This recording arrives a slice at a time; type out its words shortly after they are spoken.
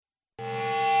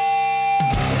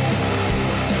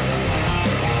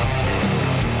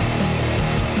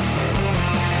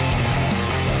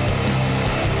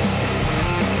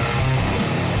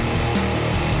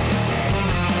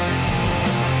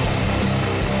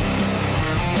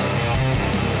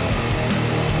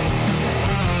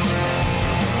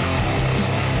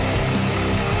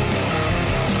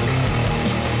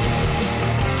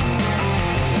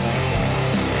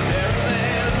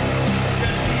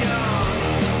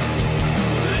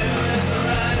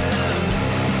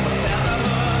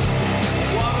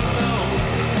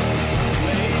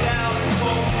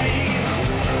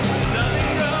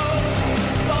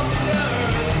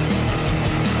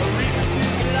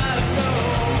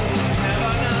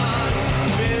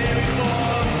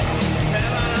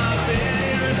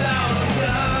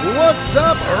What's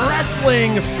up,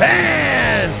 wrestling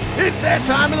fans? It's that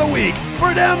time of the week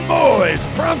for them boys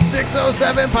from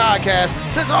 607 Podcast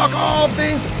to talk all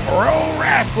things pro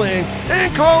wrestling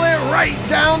and call it right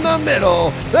down the middle.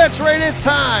 That's right, it's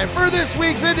time for this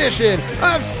week's edition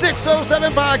of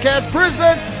 607 Podcast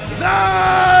presents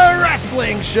The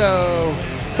Wrestling Show,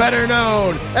 better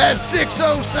known as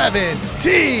 607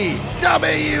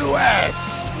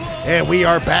 TWS. And we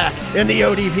are back in the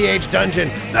ODPH dungeon,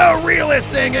 the realest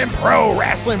thing in pro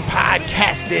wrestling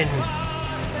podcasting.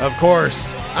 Of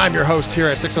course, I'm your host here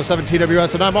at 607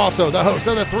 TWS, and I'm also the host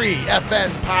of the 3FN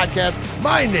podcast.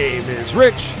 My name is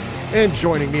Rich, and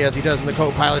joining me as he does in the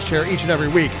co-pilot's chair each and every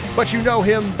week, but you know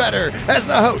him better as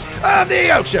the host of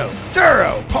the Ocho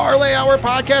Duro Parlay Hour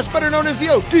podcast, better known as the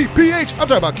ODPH. I'm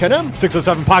talking about Ken M.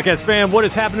 607 Podcast fam, what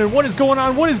is happening? What is going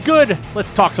on? What is good?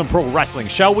 Let's talk some pro wrestling,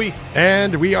 shall we?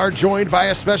 And we are joined by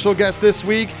a special guest this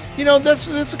week. You know, this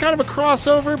is kind of a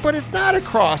crossover, but it's not a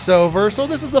crossover, so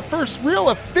this is the first real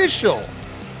official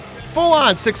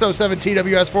full-on 607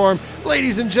 TWS forum.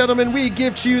 Ladies and gentlemen, we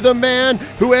give to you the man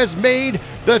who has made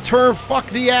the term "fuck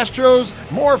the Astros"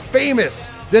 more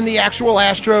famous than the actual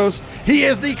Astros. He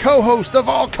is the co-host of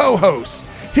all co-hosts.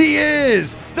 He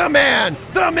is the man,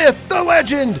 the myth, the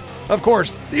legend. Of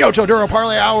course, the Ocho Duro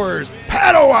Parlay Hours,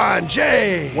 Padawan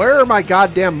J. Where are my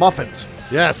goddamn muffins?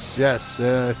 Yes.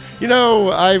 You know,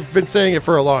 I've been saying it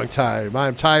for a long time.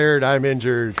 I'm tired, I'm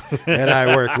injured, and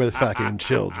I work with fucking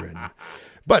children.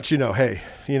 But, you know, hey,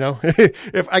 you know,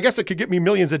 if I guess it could get me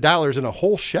millions of dollars in a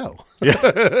whole show.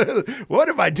 Yeah. What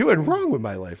am I doing wrong with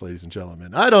my life, ladies and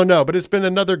gentlemen? I don't know, but it's been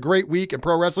another great week in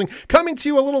pro wrestling, coming to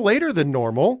you a little later than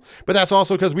normal. But that's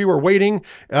also because we were waiting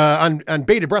on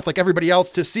bated breath like everybody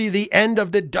else to see the end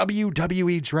of the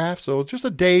WWE Draft. So just a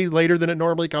day later than it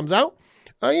normally comes out.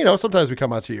 You know, sometimes we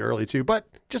come out to you early too, but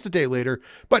just a day later.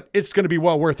 But it's going to be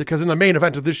well worth it because in the main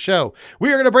event of this show, we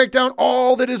are going to break down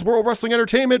all that is World Wrestling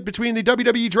Entertainment between the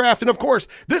WWE Draft and, of course,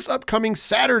 this upcoming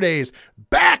Saturday's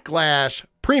Backlash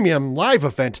Premium Live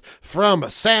event from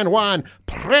San Juan,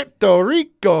 Puerto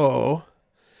Rico.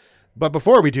 But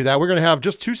before we do that, we're going to have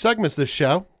just two segments this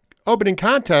show. Opening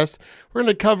contest, we're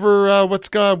going to cover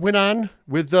what's went on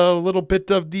with a little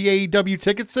bit of the AEW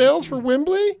ticket sales for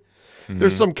Wembley.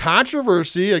 There's some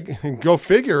controversy, go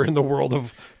figure, in the world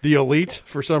of the elite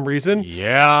for some reason.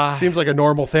 Yeah. Seems like a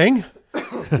normal thing.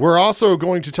 We're also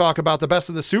going to talk about the Best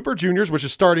of the Super Juniors, which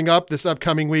is starting up this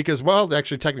upcoming week as well.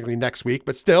 Actually, technically next week,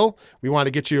 but still, we want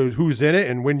to get you who's in it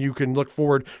and when you can look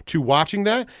forward to watching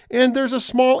that. And there's a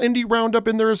small indie roundup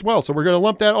in there as well. So we're going to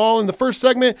lump that all in the first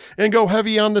segment and go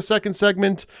heavy on the second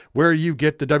segment where you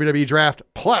get the WWE Draft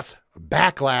plus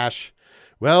Backlash.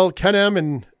 Well, Ken M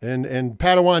and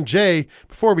Padawan J,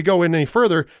 before we go in any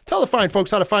further, tell the fine folks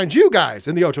how to find you guys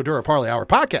in the Ocho Duro Parlay Hour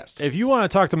podcast. If you want to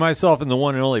talk to myself and the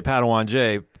one and only Padawan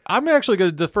J, I'm actually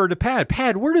going to defer to Pad.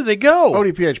 Pad, where do they go?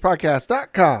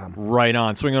 ODPHpodcast.com. Right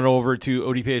on. Swing on over to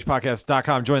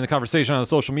ODPHpodcast.com. Join the conversation on the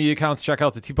social media accounts. Check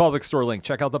out the TeePublic store link.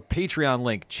 Check out the Patreon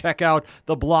link. Check out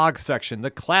the blog section,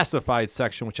 the classified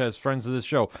section, which has friends of this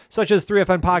show, such as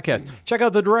 3FN Podcast. Check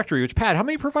out the directory, which, Pad, how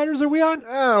many providers are we on?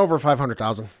 Over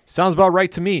 500,000. Sounds about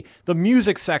right to me. The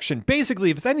music section.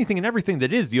 Basically, if it's anything and everything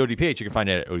that is the ODPH, you can find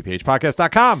it at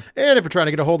ODPHpodcast.com. And if you're trying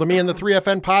to get a hold of me and the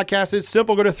 3FN Podcast, it's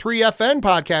simple. Go to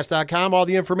 3FNpodcast.com. All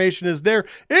the information is there,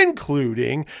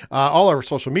 including all our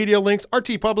social media links, our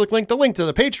TeePublic link, the link to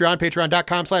the Patreon,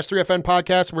 patreon.com/3FN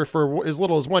Podcast, where for as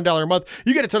little as $1 a month,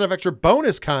 you get a ton of extra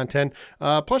bonus content.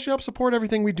 Plus, you help support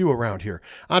everything we do around here.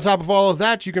 On top of all of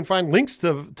that, you can find links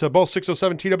to both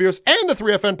 607 TWS and the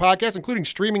 3FN Podcast, including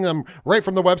streaming them right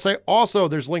from the website. Also,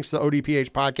 there's links to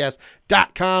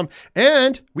odphpodcast.com.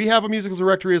 And we have a musical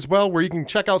directory as well, where you can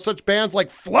check out such bands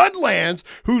like Floodlands,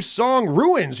 whose song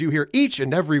Ruins you hear each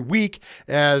and every week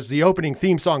as the opening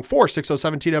theme song for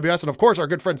 607 TWS. And of course, our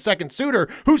good friend Second Suitor,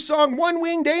 whose song One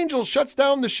Winged Angel shuts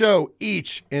down the show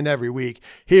each and every week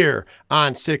here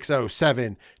on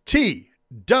 607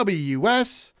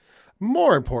 TWS.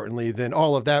 More importantly than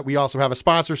all of that, we also have a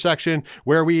sponsor section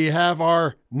where we have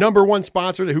our number one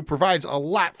sponsor who provides a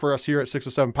lot for us here at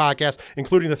 607 Podcast,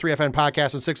 including the 3FN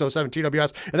Podcast and 607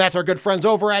 TWS. And that's our good friends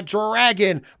over at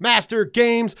Dragon Master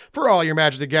Games. For all your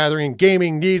Magic the Gathering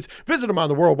gaming needs, visit them on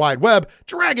the World Wide Web,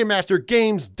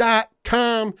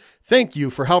 dragonmastergames.com. Thank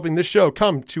you for helping this show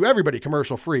come to everybody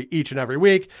commercial free each and every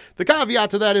week. The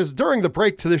caveat to that is during the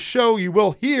break to this show, you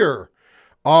will hear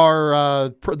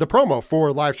the promo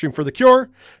for Livestream for the Cure.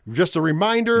 Just a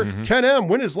reminder, Ken M,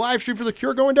 when is Livestream for the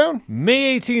Cure going down?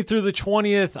 May 18th through the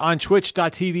 20th on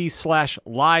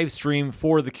twitch.tv/livestream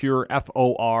for the Cure,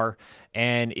 FOR.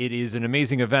 And it is an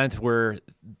amazing event where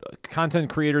content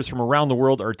creators from around the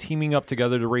world are teaming up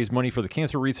together to raise money for the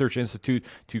Cancer Research Institute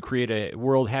to create a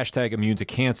world #immune to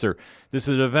cancer. This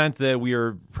is an event that we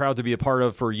are proud to be a part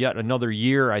of for yet another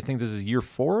year. I think this is year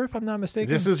 4, if I'm not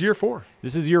mistaken. This is year 4.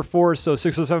 This is year 4. So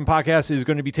 607 Podcast is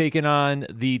going to be taken on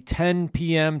the 10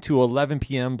 p.m. to 11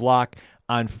 p.m. block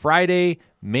on Friday,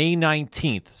 May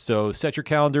 19th. So set your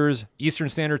calendars, Eastern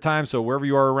Standard Time. So wherever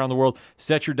you are around the world,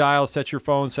 set your dial, set your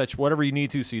phone, set whatever you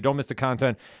need to so you don't miss the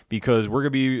content, because we're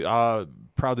going to be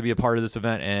proud to be a part of this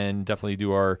event and definitely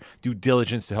do our due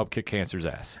diligence to help kick cancer's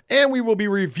ass. And we will be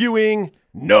reviewing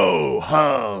No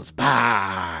Holds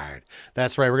Barred.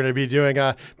 That's right. We're going to be doing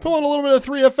pulling a little bit of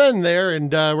 3FN there,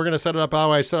 and we're going to set it up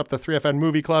how I set up the 3FN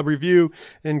Movie Club review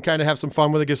and kind of have some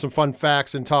fun with it, give some fun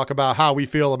facts, and talk about how we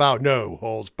feel about No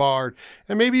Holds Barred,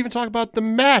 and maybe even talk about the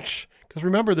match. Because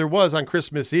remember, there was on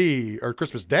Christmas Day,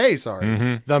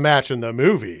 the match in the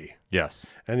movie. Yes.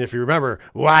 And if you remember,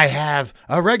 why have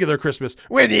a regular Christmas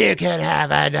when you can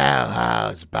have a No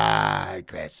Holds Barred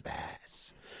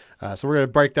Christmas? So we're going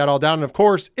to break that all down. And of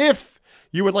course, if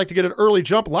you would like to get an early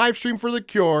jump, live stream for the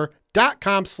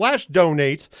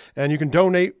cure.com/donate. And you can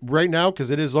donate right now because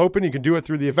it is open. You can do it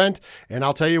through the event. And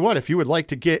I'll tell you what, if you would like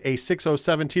to get a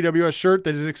 607 TWS shirt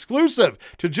that is exclusive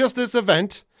to just this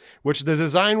event, which the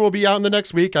design will be out in the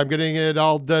next week. I'm getting it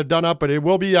all done up, but it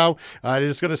will be out.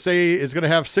 It's going to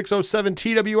have 607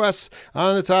 TWS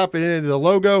on the top and the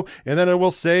logo. And then it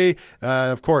will say,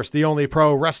 of course, the only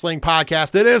pro wrestling podcast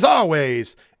that is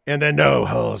always and the No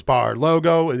Holds Barred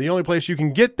logo. And the only place you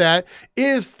can get that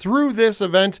is through this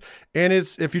event. And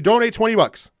it's if you donate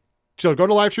 $20. So go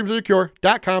to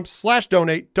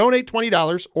livestreamsofthecure.com/donate. Donate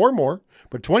 $20 or more,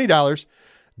 but $20.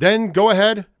 Then go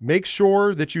ahead, make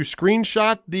sure that you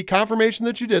screenshot the confirmation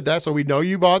that you did that, so we know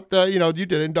you bought you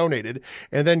did and donated.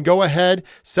 And then go ahead,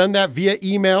 send that via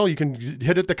email. You can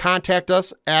hit it to contact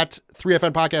us at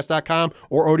 3fnpodcast.com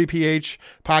or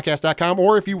odphpodcast.com.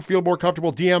 Or if you feel more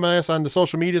comfortable, DM us on the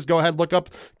social medias. Go ahead,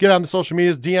 get on the social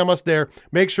medias, DM us there.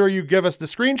 Make sure you give us the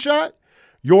screenshot,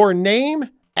 your name,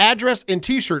 address, and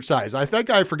t-shirt size. I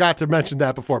think I forgot to mention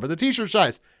that before, but the t-shirt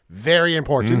size, very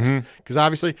important, because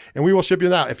obviously, and we will ship you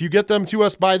that. If you get them to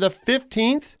us by the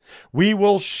 15th, we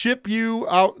will ship you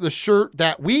out the shirt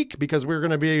that week, because we're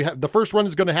going to be, the first one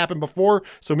is going to happen before,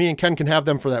 so me and Ken can have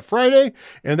them for that Friday.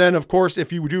 And then, of course,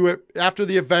 if you do it after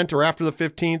the event or after the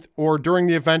 15th or during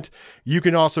the event, you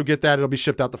can also get that. It'll be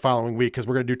shipped out the following week, because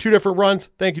we're going to do 2 different runs.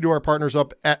 Thank you to our partners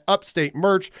up at Upstate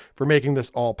Merch for making this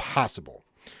all possible.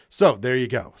 So there you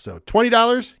go. So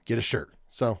 $20, get a shirt.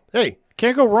 So, hey.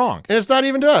 Can't go wrong. And it's not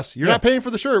even to us. You're not paying for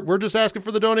the shirt. We're just asking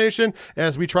for the donation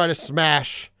as we try to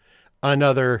smash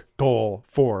another goal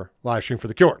for Livestream for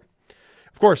the Cure.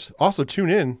 Of course, also tune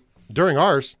in during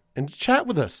ours and chat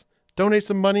with us. Donate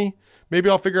some money. Maybe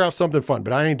I'll figure out something fun,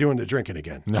 but I ain't doing the drinking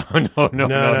again. No,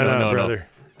 brother.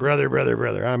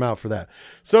 Brother, I'm out for that.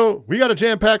 So we got a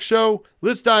jam-packed show.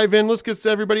 Let's dive in. Let's get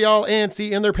everybody all antsy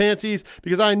in their pantsies,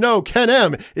 because I know Ken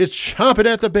M is chomping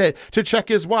at the bit to check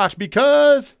his watch,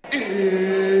 because it's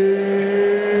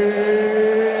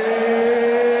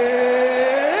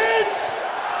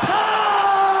time.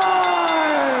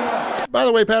 By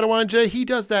the way, Padawan Jay, he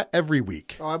does that every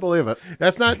week. Oh, I believe it.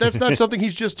 That's not something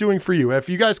he's just doing for you. If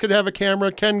you guys could have a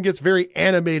camera, Ken gets very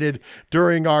animated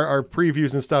during our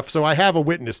previews and stuff. So I have a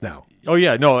witness now. Oh,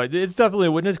 yeah. No, it's definitely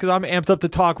a witness, because I'm amped up to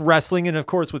talk wrestling. And, of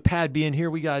course, with Pad being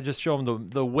here, we got to just show him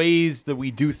the ways that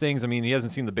we do things. I mean, he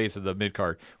hasn't seen the base of the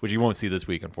mid-card, which he won't see this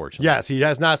week, unfortunately. Yes, he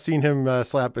has not seen him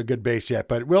slap a good base yet.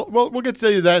 But we'll get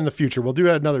to that in the future. We'll do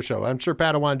another show. I'm sure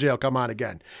Padawan Jay will come on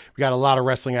again. We got a lot of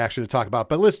wrestling action to talk about.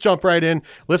 But let's jump right in.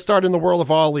 Let's start in the world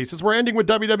of All Elite. Since we're ending with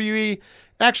WWE,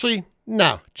 actually,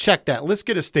 no, check that. Let's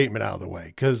get a statement out of the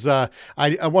way, because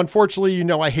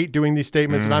unfortunately, I hate doing these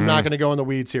statements, and I'm not going to go in the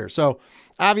weeds here. So,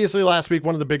 obviously, last week,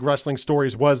 one of the big wrestling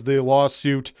stories was the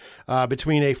lawsuit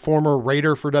between a former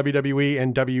Raider for WWE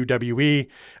and WWE,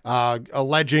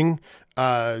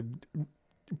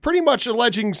 pretty much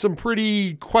alleging some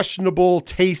pretty questionable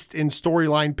taste in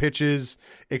storyline pitches,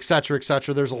 et cetera, et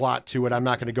cetera. There's a lot to it. I'm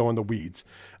not going to go in the weeds.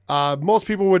 Most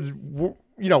people would,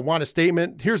 want a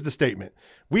statement. Here's the statement.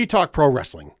 We talk pro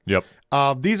wrestling. Yep.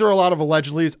 These are a lot of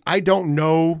allegedlys. I don't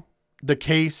know the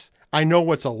case. I know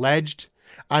what's alleged.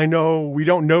 I know we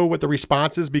don't know what the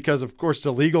response is, because, of course, it's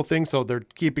a legal thing, so they're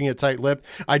keeping it tight-lipped.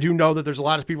 I do know that there's a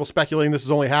lot of people speculating this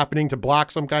is only happening to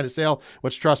block some kind of sale,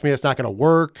 which, trust me, it's not going to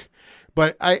work.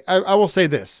 But I will say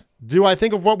this. Do I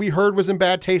think of what we heard was in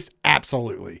bad taste?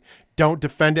 Absolutely. don't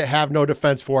defend it, have no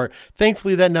defense for it.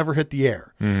 Thankfully, that never hit the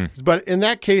air. But in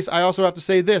that case, I also have to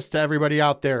say this to everybody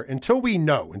out there. Until we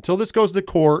know, until this goes to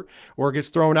court or it gets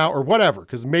thrown out or whatever,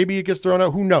 because maybe it gets thrown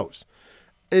out, who knows?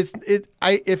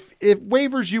 If it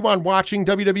wavers you on watching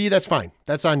WWE, that's fine.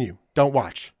 That's on you. Don't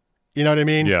watch. You know what I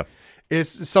mean? Yeah.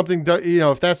 It's something,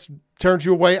 if that turns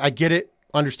you away, I get it,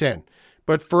 understand.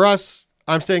 But for us,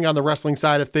 I'm staying on the wrestling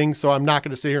side of things, so I'm not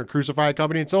going to sit here and crucify a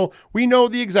company until we know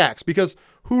the exacts, because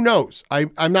who knows?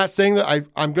 I'm not saying that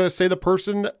I'm going to say the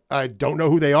person, I don't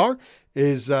know who they are,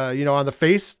 is, on the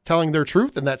face telling their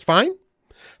truth, and that's fine.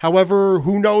 However,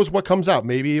 who knows what comes out?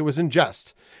 Maybe it was in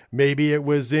jest. Maybe it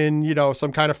was in,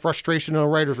 some kind of frustration in a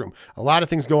writer's room. A lot of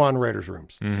things go on in writer's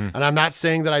rooms. And I'm not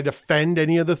saying that I defend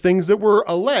any of the things that were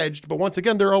alleged, but once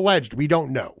again, they're alleged. We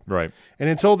don't know. Right. And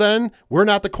until then, we're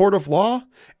not the court of law,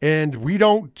 and we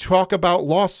don't talk about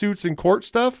lawsuits and court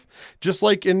stuff. Just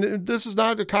like, and this is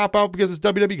not a cop-out because it's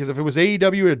WWE, because if it was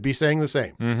AEW, it'd be saying the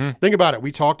same. Think about it.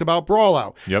 We talked about Brawl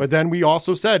Out, but then we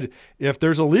also said, if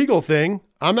there's a legal thing,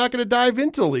 I'm not going to dive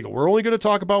into the legal. We're only going to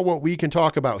talk about what we can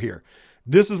talk about here.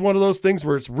 This is one of those things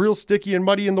where it's real sticky and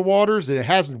muddy in the waters. And it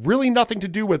has really nothing to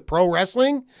do with pro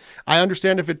wrestling. I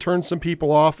understand if it turns some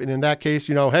people off. And in that case,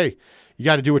 hey, you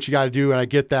got to do what you got to do. And I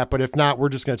get that. But if not, we're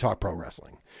just going to talk pro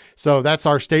wrestling. So that's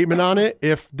our statement on it.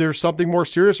 If there's something more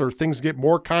serious or things get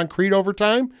more concrete over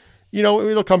time,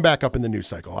 it'll come back up in the news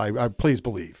cycle. I please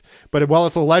believe. But while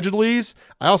it's allegedly's,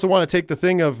 I also want to take the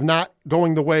thing of not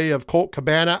going the way of Colt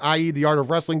Cabana, i.e. the Art of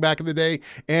Wrestling back in the day,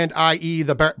 and i.e.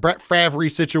 the Brett Favre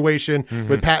situation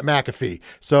with Pat McAfee.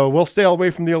 So we'll stay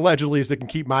away from the allegedly's that can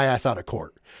keep my ass out of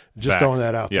court. Just throwing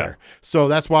that out there. So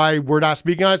that's why we're not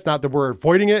speaking on it. It's not that we're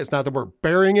avoiding it. It's not that we're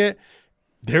burying it.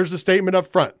 There's the statement up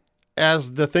front.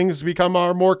 As the things become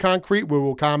more concrete, we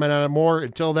will comment on it more.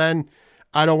 Until then,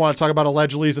 I don't want to talk about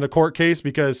allegedly's in a court case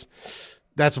because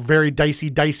that's very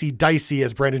dicey,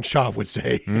 as Brendan Shaw would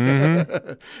say.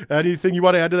 Anything you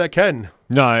want to add to that, Ken?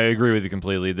 No, I agree with you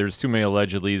completely. There's too many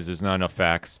allegedly's. There's not enough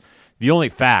facts. The only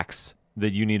facts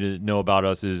that you need to know about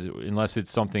us is, unless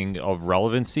it's something of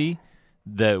relevancy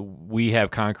that we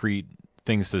have concrete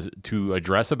things to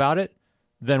address about it,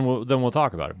 then we'll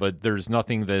talk about it. But there's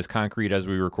nothing that is concrete as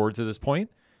we record to this point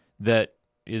that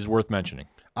is worth mentioning.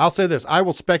 I'll say this. I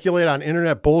will speculate on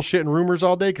internet bullshit and rumors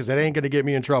all day because that ain't going to get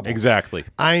me in trouble. Exactly.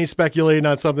 I ain't speculating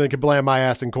on something that could land my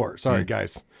ass in court. Sorry,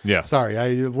 guys. Yeah.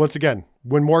 Sorry. Once again,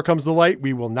 when more comes to light,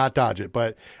 we will not dodge it.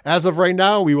 But as of right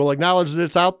now, we will acknowledge that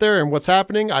it's out there and what's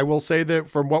happening. I will say that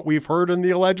from what we've heard in the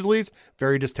allegedly's,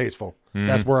 very distasteful.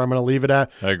 That's where I'm going to leave it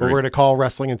at. I agree. But we're going to call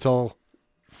wrestling until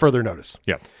further notice.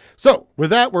 Yeah. So with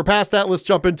that, we're past that. Let's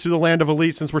jump into the land of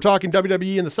elite. Since we're talking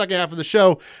WWE in the second half of the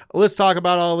show, let's talk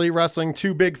about All Elite Wrestling.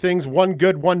 Two big things, one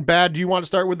good, one bad. Do you want to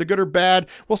start with the good or bad?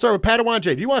 We'll start with Padawan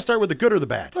J. Do you want to start with the good or the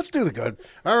bad? Let's do the good.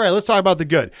 All right, let's talk about the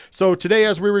good. So today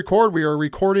as we record, we are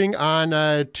recording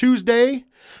on Tuesday.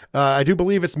 I do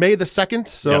believe it's May the 2nd,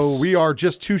 so Yes. we are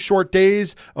just 2 short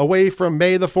days away from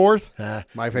May the 4th.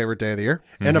 My favorite day of the year.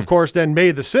 And of course, then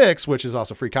May the 6th, which is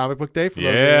also Free Comic Book Day for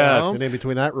those of you Yes. who know. And in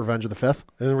between that, Revenge of the 5th.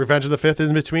 And Revenge of the 5th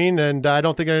in between, and I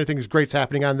don't think anything great's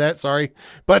happening on that, sorry.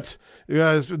 But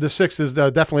the 6th is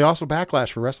definitely also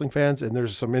Backlash for wrestling fans, and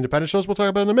there's some independent shows we'll talk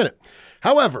about in a minute.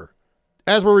 However,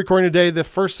 as we're recording today, the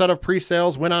first set of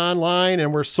pre-sales went online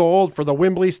and were sold for the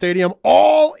Wembley Stadium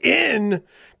All In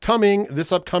coming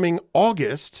this upcoming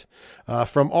August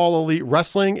from All Elite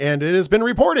Wrestling, and it has been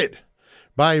reported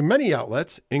by many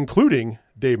outlets, including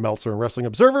Dave Meltzer and Wrestling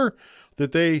Observer,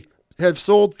 that they have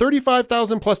sold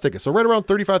 35,000 plus tickets, so right around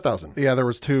 35,000. Yeah, there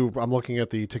was 2. I'm looking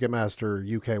at the Ticketmaster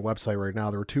UK website right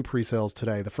now. There were 2 pre-sales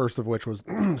today. The first of which was,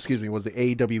 was the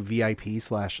AEW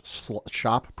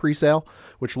VIP/shop pre-sale,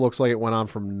 which looks like it went on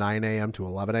from 9 a.m. to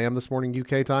 11 a.m. this morning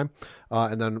UK time.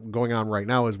 And then going on right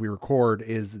now as we record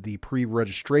is the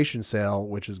pre-registration sale,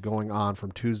 which is going on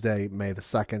from Tuesday, May the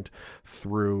 2nd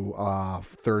through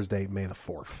Thursday, May the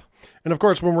 4th. And of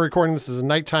course, when we're recording, this is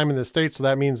nighttime in the States, so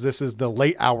that means this is the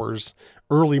late hours,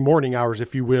 early morning hours,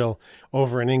 if you will,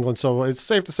 over in England. So it's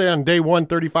safe to say on day one,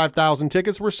 35,000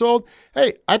 tickets were sold.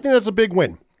 Hey, I think that's a big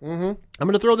win. I'm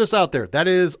going to throw this out there. That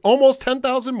is almost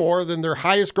 10,000 more than their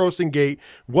highest grossing gate,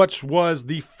 which was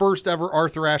the first ever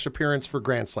Arthur Ashe appearance for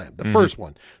Grand Slam. The first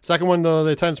one. Second one, the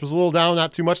attendance was a little down,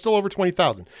 not too much, still over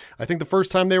 20,000. I think the first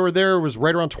time they were there was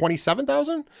right around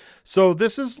 27,000. So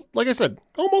this is, like I said,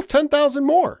 almost 10,000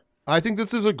 more. I think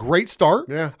this is a great start.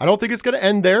 Yeah. I don't think it's going to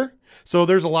end there. So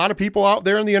there's a lot of people out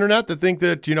there on the internet that think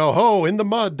that, in the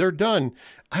mud, they're done.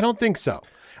 I don't think so.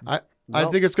 I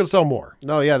think it's going to sell more.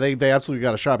 No, yeah, they absolutely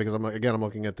got a shot because I'm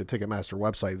looking at the Ticketmaster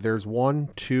website. There's 1,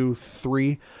 2,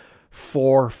 3,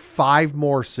 for 5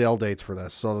 more sale dates for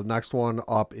this. So the next one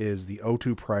up is the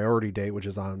O2 priority date, which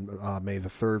is on May the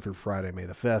 3rd through Friday, May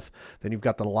the 5th. Then you've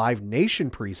got the Live Nation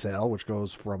pre-sale, which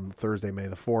goes from Thursday, May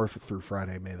the 4th through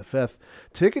Friday, May the 5th.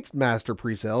 Ticketmaster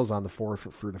pre-sale is on the 4th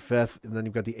through the 5th. And then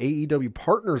you've got the AEW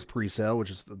Partners pre-sale,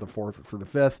 which is the 4th through the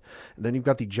 5th. And then you've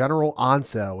got the General on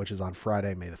sale, which is on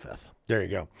Friday, May the 5th. There you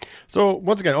go. So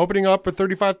once again, opening up at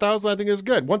 35,000, I think is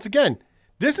good. Once again,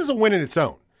 this is a win in its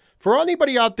own. For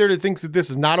anybody out there that thinks that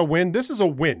this is not a win, this is a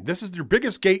win. This is their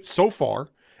biggest gate so far,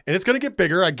 and it's going to get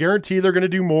bigger. I guarantee they're going to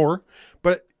do more.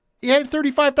 But you had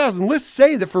 35,000. Let's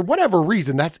say that for whatever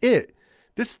reason, that's it.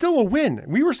 This is still a win.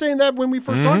 We were saying that when we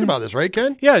first talked about this, right,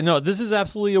 Ken? Yeah, no, this is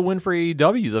absolutely a win for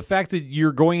AEW. The fact that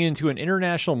you're going into an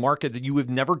international market that you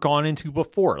have never gone into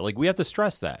before, like we have to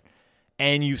stress that.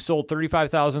 And you sold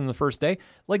 35,000 the first day.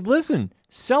 Like, listen,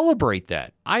 celebrate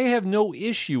that. I have no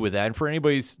issue with that. And for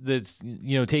anybody that's,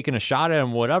 taking a shot at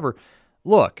them, whatever,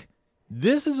 look,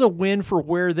 this is a win for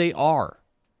where they are.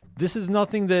 This is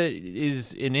nothing that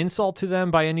is an insult to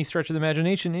them by any stretch of the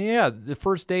imagination. And yeah, the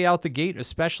first day out the gate,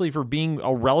 especially for being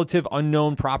a relative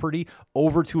unknown property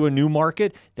over to a new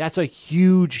market, that's a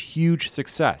huge, huge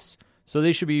success. So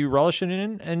they should be relishing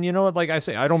in. And you know what? Like I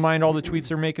say, I don't mind all the tweets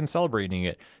they're making celebrating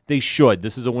it. They should.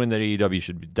 This is a win that AEW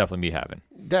should definitely be having.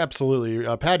 Absolutely.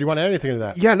 Pat, do you want to add anything to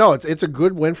that? Yeah, no, it's a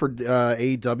good win for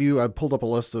AEW. I pulled up a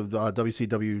list of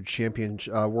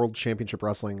WCW World Championship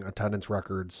Wrestling attendance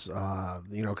records,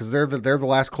 because they're the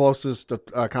last closest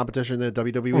competition that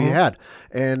WWE had.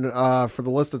 And for the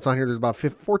list that's on here, there's about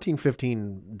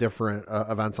 15 different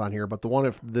events on here. But the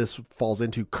one this falls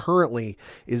into currently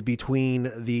is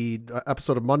between the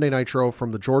episode of Monday Nitro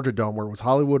from the Georgia Dome, where it was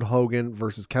Hollywood Hogan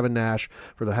versus Kevin Nash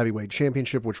for the heavyweight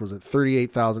championship, which was at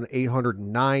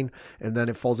 38,809, and then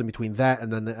it falls in between that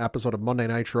and then the episode of Monday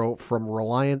Nitro from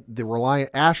the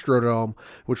Reliant Astrodome,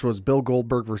 which was Bill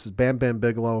Goldberg versus Bam Bam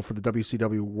Bigelow for the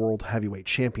WCW World Heavyweight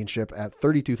Championship at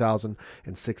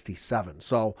 32,067.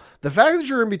 So the fact that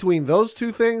you're in between those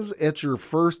two things at your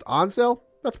first on sale,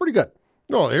 that's pretty good.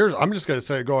 No, I'm just going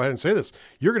to go ahead and say this.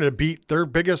 You're going to beat their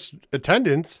biggest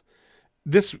attendance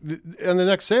in the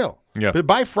next sale. Yeah. But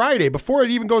by Friday, before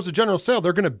it even goes to general sale,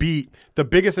 they're going to beat the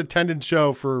biggest attendance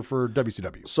show for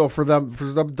WCW. So for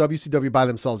WCW by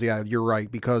themselves, yeah, you're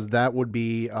right, because that would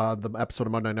be the episode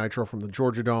of Monday Nitro from the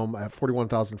Georgia Dome at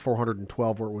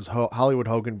 41,412, where it was Hollywood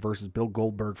Hogan versus Bill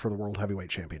Goldberg for the World Heavyweight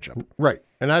Championship. Right.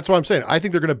 And that's what I'm saying. I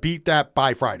think they're going to beat that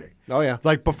by Friday. Oh yeah.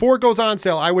 Like before it goes on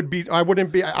sale, I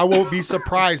won't be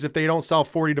surprised if they don't sell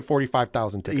 40 to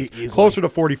 45,000 tickets. Easily. Closer to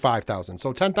 45,000.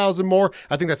 So 10,000 more,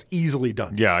 I think that's easily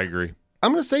done. Yeah, I agree.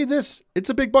 I'm going to say this.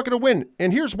 It's a big bucket of win.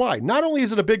 And here's why. Not only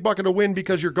is it a big bucket of win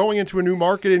because you're going into a new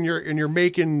market and you're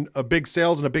making a big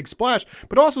sales and a big splash,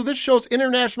 but also this shows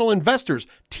international investors,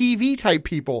 TV type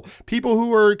people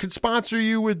who could sponsor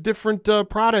you with different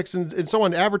products and so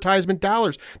on, advertisement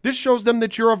dollars. This shows them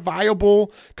that you're a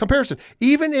viable comparison.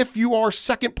 Even if you are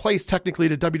second place technically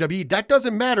to WWE, that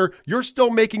doesn't matter. You're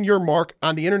still making your mark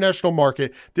on the international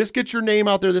market. This gets your name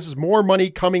out there. This is more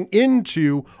money coming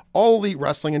into All Elite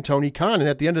Wrestling and Tony Khan. And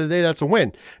at the end of the day, that's a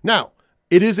win. Now,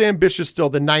 it is ambitious still,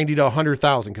 the 90 to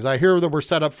 100,000, because I hear that we're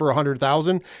set up for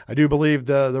 100,000. I do believe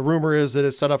the rumor is that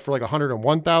it's set up for like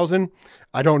 101,000.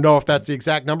 I don't know if that's the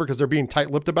exact number because they're being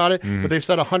tight-lipped about it, but they've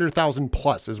said 100,000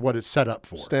 plus is what it's set up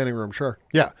for. Standing room, sure.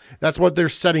 Yeah, that's what they're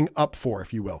setting up for,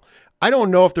 if you will. I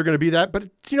don't know if they're going to be that, but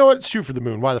you know what? Shoot for the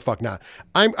moon. Why the fuck not?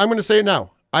 I'm going to say it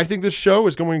now. I think this show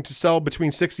is going to sell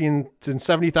between 60 and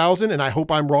 70,000, and I hope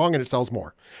I'm wrong and it sells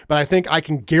more. But I think I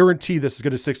can guarantee this is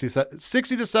going to 60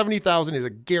 to 70,000 is a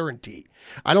guarantee.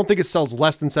 I don't think it sells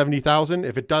less than 70,000.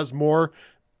 If it does more,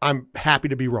 I'm happy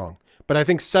to be wrong. But I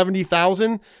think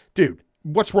 70,000, dude,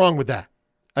 what's wrong with that?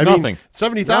 I Nothing. mean,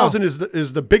 70,000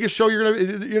 is the biggest show you're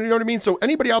going to, you know what I mean? So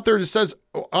anybody out there that says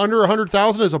under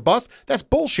 100,000 is a bust, that's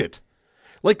bullshit.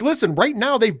 Like, listen, right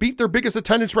now they've beat their biggest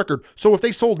attendance record. So if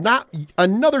they sold not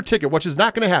another ticket, which is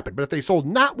not going to happen, but if they sold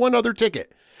not one other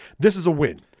ticket, this is a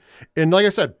win. And like I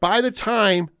said, by the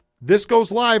time this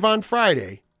goes live on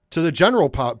Friday to the general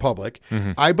public,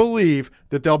 I believe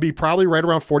that they'll be probably right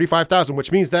around 45,000,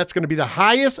 which means that's going to be the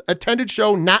highest attended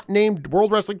show not named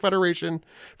World Wrestling Federation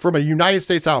from a United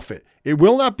States outfit. It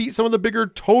will not beat some of the bigger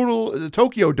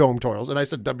Tokyo Dome totals. And I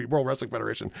said World Wrestling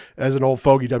Federation as an old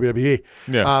fogey WWE.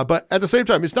 Yeah. But at the same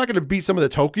time, it's not going to beat some of the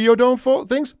Tokyo Dome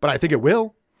things, but I think it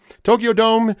will. Tokyo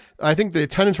Dome, I think the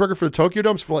attendance record for the Tokyo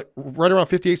Dome is for right around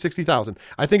 60,000.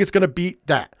 I think it's going to beat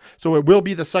that. So it will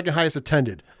be the second highest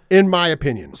attended, in my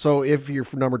opinion. So if your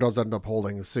number does end up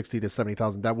holding 60 to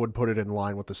 70,000, that would put it in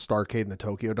line with the Starrcade and the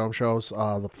Tokyo Dome shows.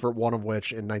 For one of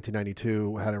which in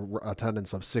 1992 had an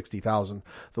attendance of 60,000.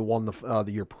 The one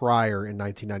the year prior in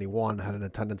 1991 had an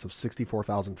attendance of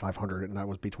 64,500, and that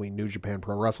was between New Japan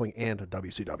Pro Wrestling and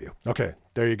WCW. Okay,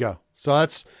 there you go. So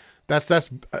that's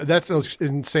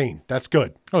insane. That's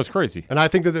good. Oh, it's crazy. And I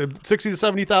think that the 60 to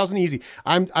 70,000 easy.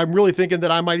 I'm really thinking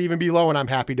that I might even be low, and I'm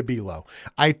happy to be low.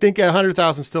 I think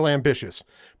 100,000 is still ambitious,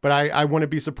 but I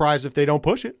wouldn't be surprised if they don't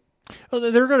push it.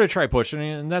 Well, they're going to try pushing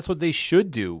it, and that's what they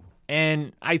should do.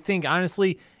 And I think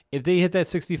honestly, if they hit that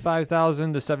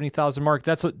 65,000 to 70,000 mark,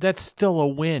 that's still a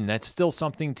win. That's still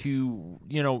something to,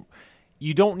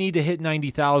 you don't need to hit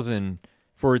 90,000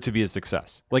 for it to be a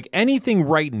success. Like anything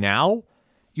right now,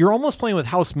 you're almost playing with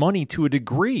house money to a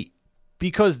degree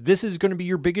because this is going to be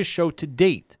your biggest show to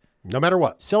date. No matter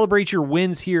what. Celebrate your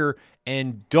wins here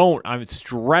and I'm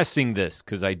stressing this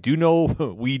because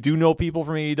we do know people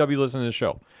from AEW listen to the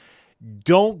show.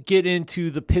 Don't get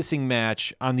into the pissing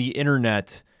match on the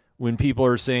internet when people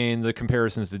are saying the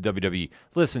comparisons to WWE.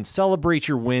 Listen, celebrate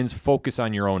your wins, focus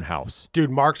on your own house.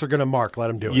 Dude, marks are going to mark. Let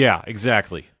them do it. Yeah,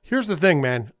 exactly. Here's the thing,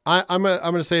 man. I'm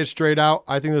gonna say it straight out.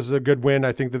 I think this is a good win.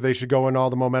 I think that they should go in all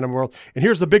the momentum world. And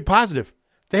here's the big positive.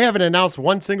 They haven't announced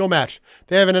one single match.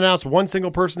 They haven't announced one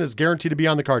single person is guaranteed to be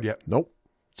on the card yet. Nope.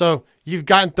 So you've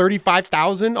gotten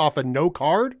 35,000 off a no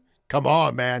card? Come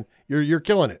on, man. You're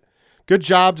killing it. Good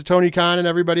job to Tony Khan and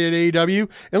everybody at AEW.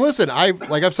 And listen,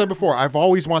 like I've said before, I've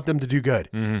always want them to do good.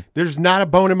 Mm-hmm. There's not a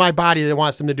bone in my body that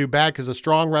wants them to do bad because a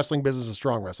strong wrestling business is a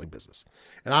strong wrestling business.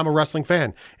 And I'm a wrestling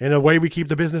fan. And the way we keep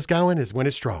the business going is when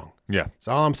it's strong. Yeah. That's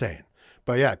all I'm saying.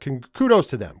 But yeah, kudos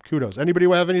to them. Kudos. Anybody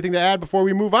have anything to add before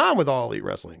we move on with All Elite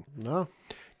Wrestling? No.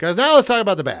 Because now let's talk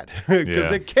about the bad. Because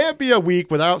Yeah. it can't be a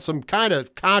week without some kind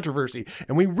of controversy.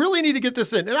 And we really need to get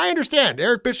this in. And I understand.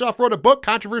 Eric Bischoff wrote a book,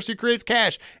 Controversy Creates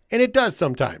Cash. And it does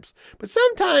sometimes. But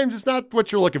sometimes it's not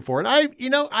what you're looking for. And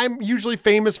I'm usually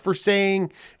famous for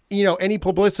saying, any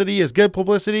publicity is good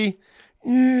publicity.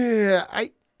 Yeah,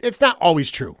 it's not always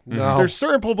true. No. There's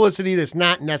certain publicity that's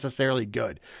not necessarily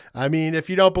good. I mean, if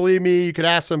you don't believe me, you could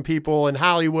ask some people in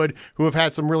Hollywood who have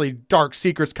had some really dark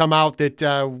secrets come out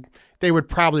that they would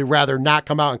probably rather not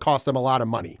come out and cost them a lot of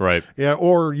money. Right. Yeah.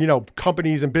 Or,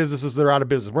 companies and businesses that are out of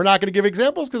business. We're not going to give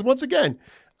examples because, once again,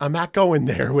 I'm not going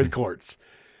there with courts.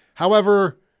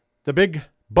 However, the big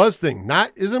buzz thing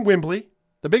isn't Wembley.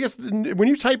 The biggest, when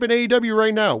you type in AEW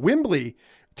right now, Wembley,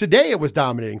 today it was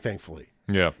dominating, thankfully.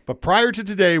 Yeah. But prior to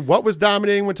today, what was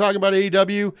dominating when talking about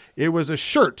AEW? It was a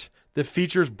shirt that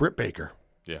features Britt Baker.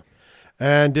 Yeah.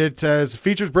 And it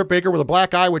features Britt Baker with a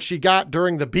black eye, which she got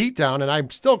during the beatdown. And I'm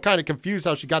still kind of confused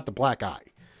how she got the black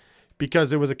eye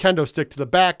because it was a kendo stick to the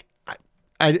back.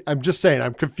 I'm just saying,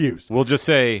 I'm confused. We'll just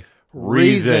say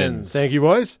reasons. Thank you,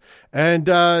 boys. And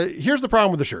here's the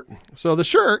problem with the shirt. So the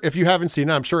shirt, if you haven't seen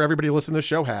it, I'm sure everybody listening to the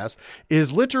show has,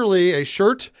 is literally a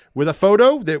shirt with a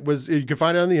photo that was, you can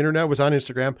find it on the internet, was on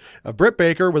Instagram, of Britt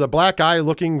Baker with a black eye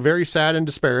looking very sad and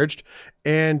disparaged.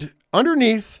 And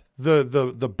underneath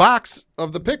the box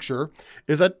of the picture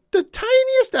is the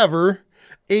tiniest ever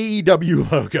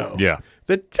AEW logo. Yeah.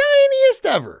 The tiniest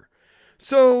ever.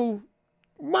 So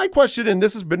my question, and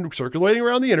this has been circulating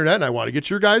around the internet, and I want to get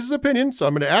your guys' opinion, so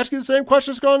I'm going to ask you the same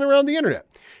questions going around the internet.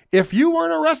 If you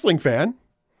weren't a wrestling fan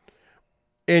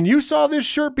and you saw this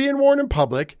shirt being worn in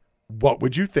public, what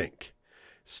would you think?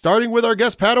 Starting with our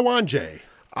guest, Padawan Jay.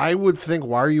 I would think,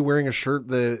 why are you wearing a shirt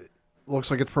that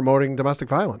looks like it's promoting domestic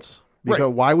violence? Because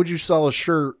Right. Why would you sell a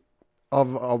shirt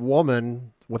of a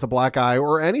woman with a black eye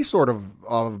or any sort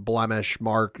of blemish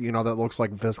mark, that looks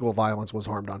like physical violence was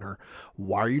harmed on her?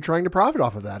 Why are you trying to profit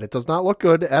off of that? It does not look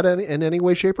good in any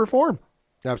way, shape, or form.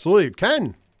 Absolutely.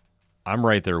 Ken. I'm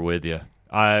right there with you.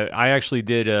 I actually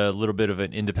did a little bit of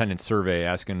an independent survey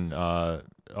asking a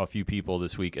few people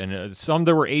this week, and some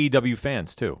there were AEW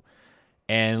fans too,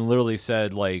 and literally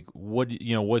said like,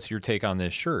 what's your take on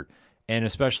this shirt? And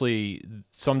especially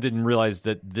some didn't realize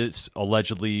that this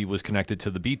allegedly was connected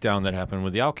to the beatdown that happened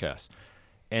with the Outcast.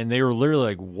 And they were literally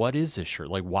like, what is this shirt?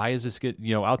 Like, why is this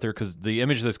out there? Because the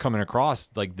image that's coming across,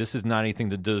 like, this is not anything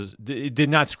that it did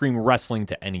not scream wrestling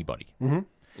to anybody.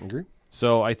 Mm-hmm. Agree.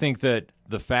 So I think that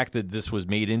the fact that this was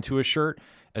made into a shirt,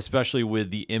 especially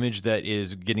with the image that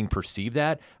is getting perceived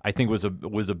at, I think was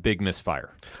a big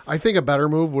misfire. I think a better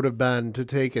move would have been to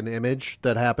take an image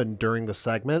that happened during the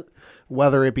segment,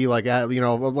 whether it be like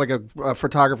a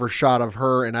photographer shot of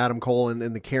her and Adam Cole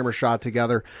and the camera shot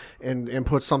together, and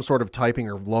put some sort of typing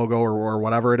or logo or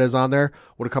whatever it is on there,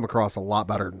 would have come across a lot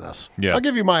better than this. Yeah, I'll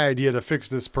give you my idea to fix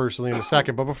this personally in a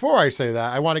second, but before I say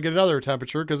that, I want to get another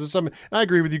temperature because it's something. I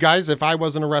agree with you guys. If I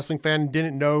wasn't a wrestling fan and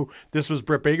didn't know this was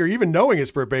Britt Baker, even knowing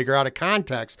it's Britt Baker out of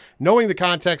context, knowing the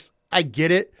context, I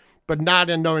get it. But not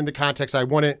in knowing the context, I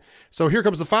wouldn't. So here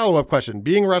comes the follow-up question.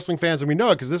 Being wrestling fans, and we know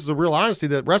it because this is a real honesty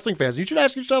that wrestling fans, you should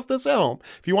ask yourself this at home.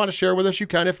 If you want to share with us, you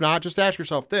can. If not, just ask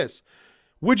yourself this.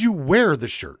 Would you wear the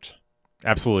shirt?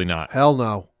 absolutely not. Hell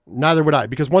no. Neither would I,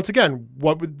 because once again,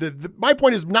 my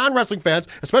point is non-wrestling fans,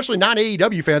 especially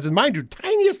non-AEW fans, and mind you,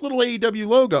 tiniest little AEW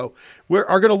logo,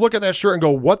 are going to look at that shirt and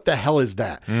go, what the hell is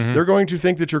that? Mm-hmm. They're going to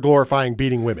think that you're glorifying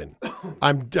beating women.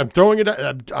 I'm throwing it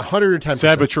at 110%.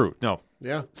 Sad but true. No.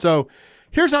 Yeah. So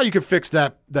here's how you can fix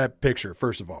that picture,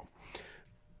 first of all.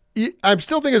 I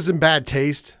still think it's in bad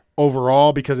taste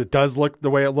overall because it does look the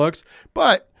way it looks,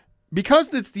 but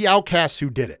because it's the Outcasts who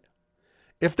did it,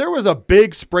 if there was a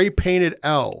big spray painted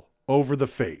L over the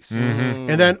face and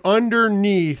then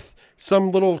underneath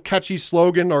some little catchy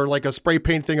slogan or like a spray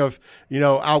paint thing of,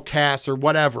 Outcasts or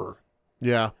whatever.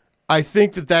 Yeah. I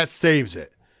think that saves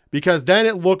it because then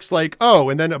it looks like, oh,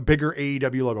 and then a bigger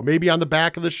AEW logo, maybe on the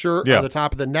back of the shirt, on the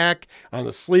top of the neck, on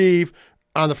the sleeve,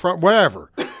 on the front,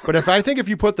 wherever. But if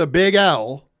you put the big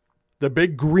L, the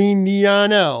big green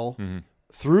neon L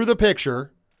through the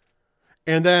picture,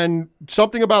 and then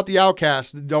something about the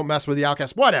Outcast, don't mess with the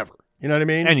Outcast, whatever. You know what I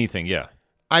mean? Anything, yeah.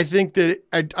 I think that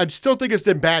I still think it's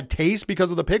in bad taste because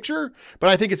of the picture,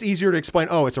 but I think it's easier to explain,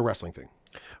 oh, it's a wrestling thing.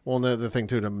 Well, and the thing,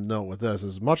 too, to note with this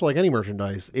is much like any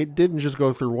merchandise, it didn't just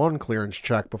go through one clearance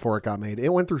check before it got made. It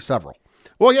went through several.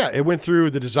 Well, yeah, it went through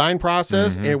the design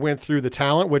process. It went through the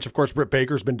talent, which, of course, Britt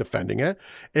Baker's been defending it.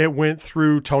 It went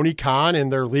through Tony Khan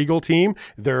and their legal team,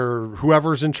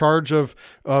 whoever's in charge of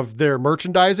their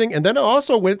merchandising. And then it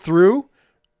also went through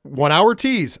 1 Hour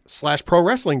Tees / Pro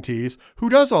Wrestling Tees, who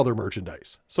does all their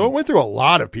merchandise. So it went through a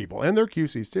lot of people and their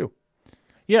QCs, too.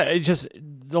 Yeah,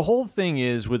 the whole thing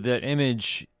is with that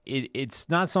image, it's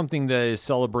not something that is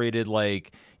celebrated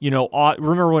like,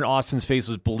 remember when Austin's face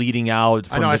was bleeding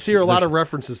out? I know, I see a lot of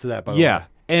references to that, by the way. Yeah,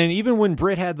 and even when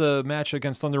Britt had the match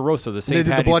against Thunder Rosa, the same they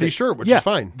did the bloody shirt, which is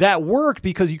fine. That worked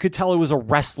because you could tell it was a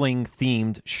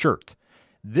wrestling-themed shirt.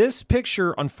 This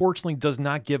picture, unfortunately, does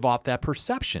not give off that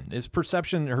perception. This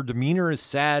perception, her demeanor is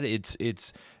sad. It's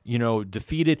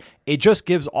defeated. It just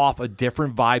gives off a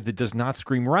different vibe that does not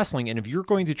scream wrestling. And if you're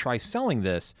going to try selling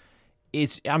this,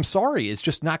 I'm sorry, it's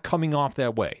just not coming off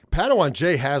that way. Padawan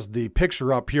Jay has the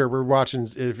picture up here. We're watching.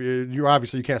 If you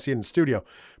obviously you can't see it in the studio,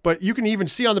 but you can even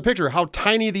see on the picture how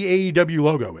tiny the AEW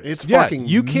logo is. It's fucking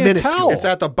you can't minuscule. tell. It's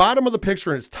at the bottom of the picture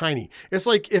and it's tiny. It's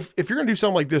like if you're gonna do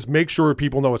something like this, make sure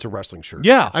people know it's a wrestling shirt.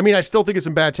 Yeah. I mean, I still think it's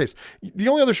in bad taste. The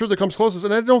only other shirt that comes closest,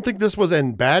 and I don't think this was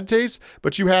in bad taste,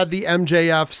 but you had the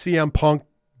MJF CM Punk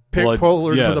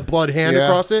puller with a blood hand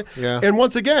across it. Yeah. And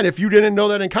once again, if you didn't know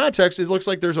that in context, it looks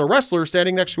like there's a wrestler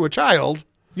standing next to a child.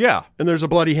 Yeah. And there's a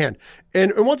bloody hand.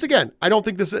 And once again, I don't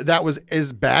think that was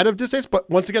as bad of distaste, but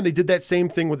once again, they did that same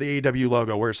thing with the AEW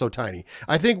logo where it's so tiny.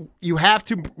 I think you have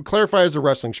to clarify as a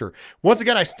wrestling shirt. Once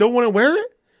again, I still wouldn't wear it.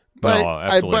 But, no,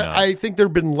 absolutely not. I think there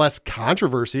have been less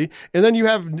controversy. And then you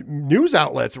have news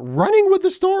outlets running with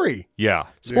the story. Yeah.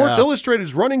 Sports Illustrated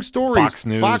is running stories.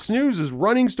 Fox News is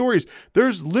running stories.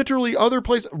 There's literally other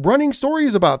places running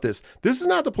stories about this. This is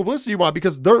not the publicity you want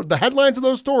because the headlines of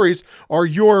those stories are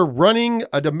you're running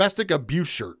a domestic abuse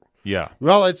shirt. Yeah.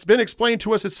 Well, it's been explained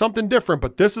to us it's something different,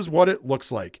 but this is what it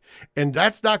looks like. And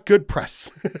that's not good press.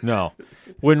 No.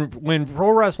 When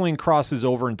pro wrestling crosses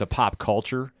over into pop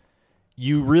culture,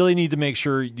 you really need to make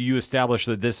sure you establish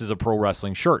that this is a pro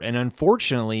wrestling shirt. And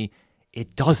unfortunately,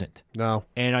 it doesn't. No.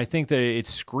 And I think that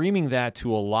it's screaming that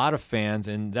to a lot of fans,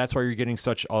 and that's why you're getting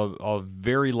such a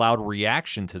very loud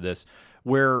reaction to this,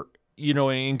 where,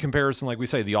 in comparison, like we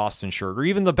say, the Austin shirt, or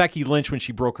even the Becky Lynch when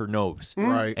she broke her nose.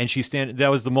 Right. And that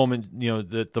was the moment,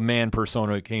 that the man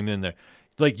persona came in there.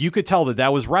 Like, you could tell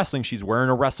that was wrestling. She's wearing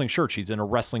a wrestling shirt. She's in a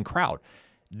wrestling crowd.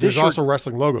 There's also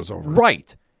wrestling logos over it.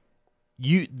 Right.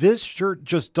 This shirt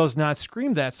just does not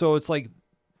scream that. So it's like,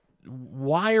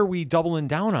 why are we doubling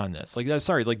down on this? Like,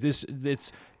 sorry, like this,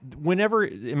 it's whenever,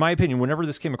 in my opinion, whenever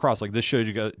this came across, like this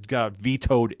should got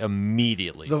vetoed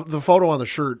immediately. The photo on the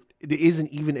shirt isn't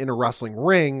even in a wrestling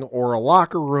ring or a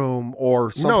locker room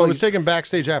or something. No, it was taken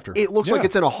backstage after. It looks like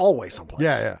it's in a hallway someplace.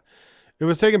 Yeah. It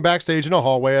was taken backstage in a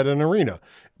hallway at an arena,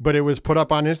 but it was put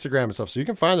up on Instagram and stuff. So you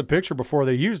can find the picture before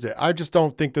they used it. I just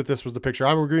don't think that this was the picture.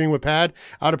 I'm agreeing with Pad.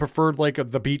 I'd have preferred like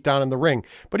the beatdown in the ring.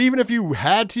 But even if you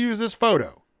had to use this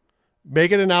photo,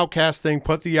 make it an Outcast thing.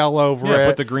 Put the yellow over it.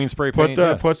 Put the green spray paint.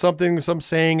 Put some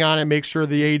saying on it. Make sure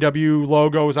the AEW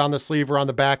logo is on the sleeve or on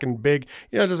the back and big.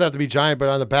 It doesn't have to be giant, but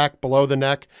on the back, below the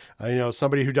neck.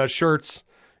 Somebody who does shirts.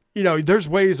 There's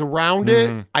ways around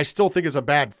it. I still think it's a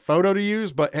bad photo to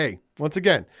use, but hey, once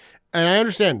again, and I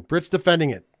understand Britt's defending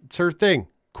it. It's her thing.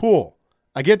 Cool.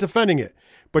 I get defending it,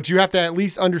 but you have to at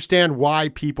least understand why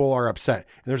people are upset.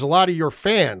 And there's a lot of your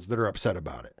fans that are upset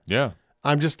about it. Yeah.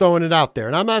 I'm just throwing it out there.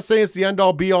 And I'm not saying it's the end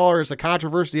all be all or it's a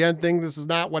controversy, the end thing. This is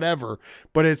not whatever,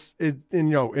 but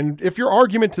and if your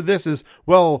argument to this is,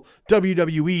 well,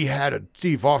 WWE had a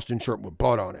Steve Austin shirt with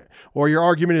Bud on it, or your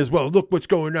argument is, well, look what's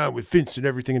going on with Vince and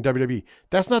everything in WWE.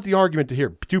 That's not the argument to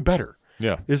hear. Do better.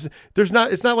 Yeah. It's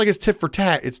not like it's tit for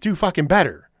tat. It's do fucking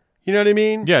better. You know what I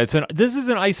mean? Yeah. This is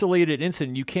an isolated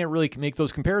incident. You can't really make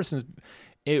those comparisons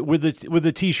with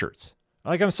the t-shirts.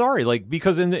 Like, I'm sorry,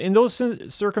 because in those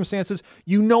circumstances,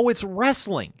 it's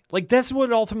wrestling. That's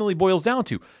what it ultimately boils down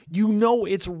to.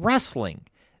 It's wrestling.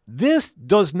 This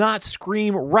does not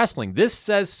scream wrestling. This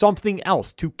says something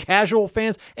else to casual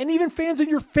fans and even fans in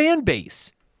your fan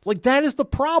base. That is the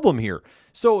problem here.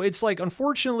 So it's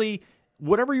unfortunately,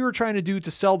 whatever you were trying to do to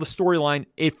sell the storyline,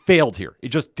 it failed here. It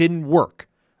just didn't work.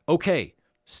 Okay,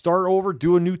 start over,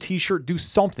 do a new t-shirt, do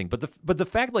something. But the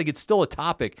fact it's still a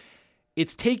topic,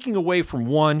 it's taking away from,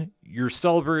 one, you're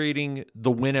celebrating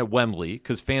the win at Wembley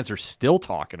because fans are still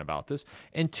talking about this,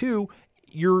 and two,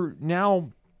 you're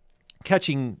now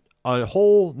catching a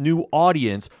whole new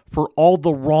audience for all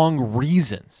the wrong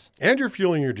reasons. And you're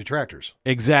fueling your detractors.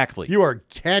 Exactly. You are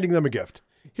handing them a gift.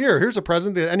 Here's a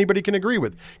present that anybody can agree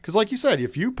with. Because like you said,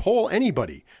 if you poll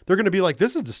anybody, they're going to be like,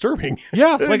 this is disturbing.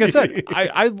 Yeah, like I said,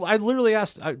 I literally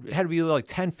asked, I had to be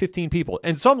 10, 15 people.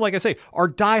 And some, like I say, are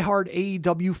diehard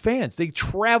AEW fans. They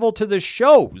travel to the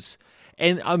shows.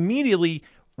 And immediately,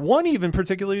 one even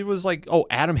particularly was like, oh,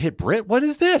 Adam hit Britt? What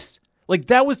is this?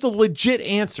 That was the legit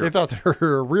answer. They thought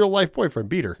her real life boyfriend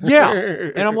beat her. Yeah.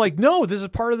 And I'm like, no, this is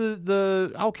part of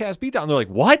the Outcast beatdown. And they're like,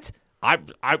 what?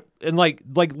 And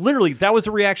literally that was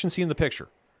the reaction seen in the picture.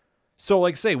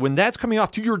 So say when that's coming off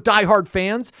to your diehard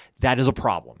fans, that is a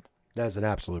problem. That is an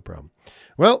absolute problem.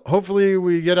 Well, hopefully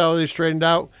we get all these straightened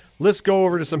out. Let's go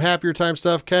over to some happier time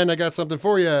stuff. Ken, I got something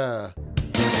for you. Oh,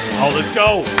 let's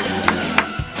go.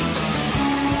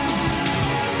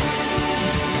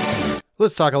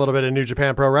 Let's talk a little bit of New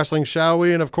Japan Pro Wrestling, shall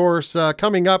we? And of course,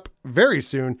 coming up very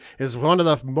soon is one of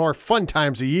the more fun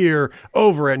times a year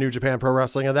over at New Japan Pro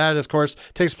Wrestling. And that, of course,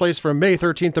 takes place from May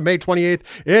 13th to May 28th.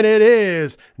 And it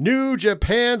is New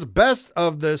Japan's Best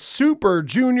of the Super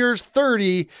Juniors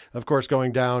 30, of course,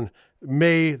 going down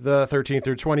May the 13th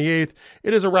through 28th.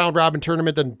 It is a round robin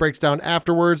tournament that breaks down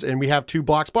afterwards, and we have two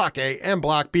blocks, Block A and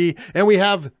Block B, and we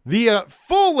have the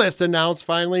full list announced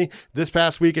finally. This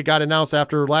past week, it got announced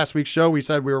after last week's show. We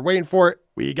said we were waiting for it.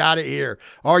 We got it here.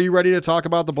 Are you ready to talk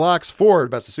about the blocks for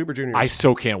Best of Super Juniors? I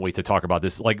so can't wait to talk about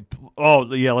this.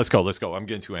 Oh, yeah, let's go. I'm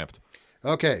getting too amped.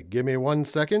 Okay, give me 1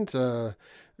 second.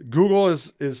 Google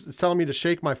is telling me to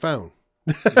shake my phone.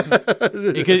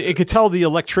 it could tell the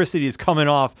electricity is coming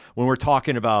off when we're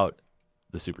talking about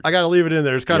the Super. I got to leave it in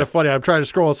there. It's kind of funny. I'm trying to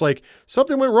scroll. It's like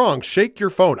something went wrong. Shake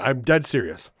your phone. I'm dead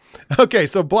serious. Okay,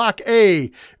 so Block A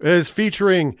is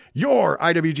featuring your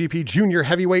IWGP Junior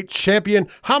Heavyweight Champion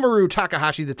Hamaru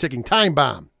Takahashi, the Ticking Time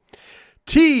Bomb,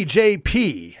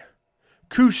 TJP,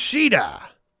 Kushida,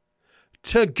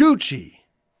 Taguchi,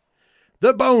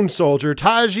 the Bone Soldier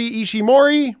Taiji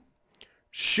Ishimori,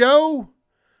 Sho,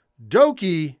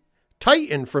 Doki,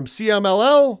 Titan from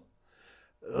CMLL,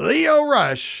 Leo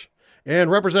Rush,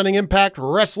 and representing Impact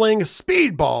Wrestling,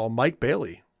 Speedball Mike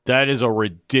Bailey. That is a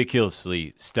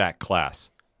ridiculously stacked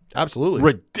class.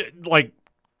 Absolutely. I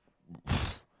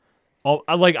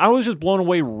was just blown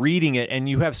away reading it, and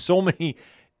you have so many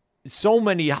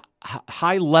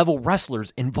high level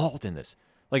wrestlers involved in this.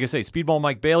 Like I say, Speedball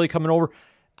Mike Bailey coming over.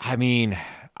 I mean,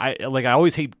 I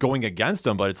always hate going against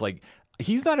him, but it's like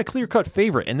he's not a clear-cut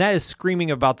favorite, and that is screaming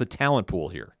about the talent pool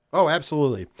here. Oh,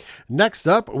 absolutely. Next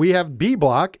up, we have B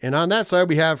Block, and on that side,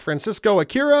 we have Francisco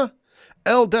Akira,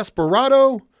 El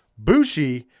Desperado,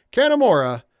 Bushi,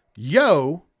 Kanemaru,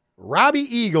 Yo, Robbie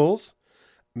Eagles,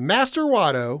 Master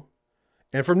Wato,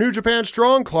 and from New Japan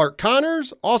Strong, Clark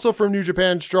Connors. Also from New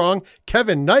Japan Strong,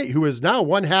 Kevin Knight, who is now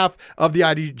one half of the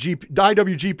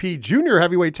IWGP Junior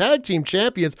Heavyweight Tag Team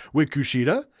Champions with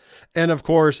Kushida. And, of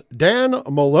course, Dan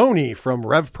Maloney from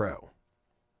Rev Pro.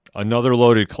 Another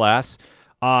loaded class.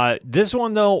 This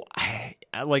one, though,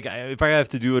 if I have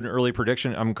to do an early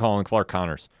prediction, I'm calling Clark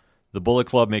Connors. The Bullet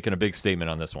Club making a big statement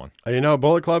on this one.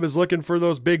 Bullet Club is looking for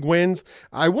those big wins.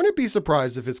 I wouldn't be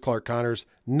surprised if it's Clark Connors.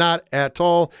 Not at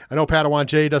all. I know Padawan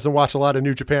J doesn't watch a lot of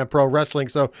New Japan Pro Wrestling,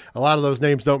 so a lot of those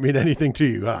names don't mean anything to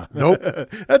you, huh? Nope.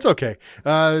 That's okay.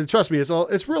 Trust me,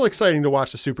 it's real exciting to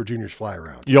watch the Super Juniors fly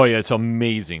around. Yeah, it's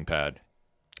amazing, Pad.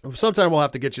 Sometime we'll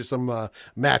have to get you some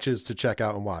matches to check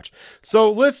out and watch.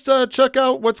 So let's check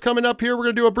out what's coming up here. We're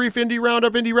going to do a brief indie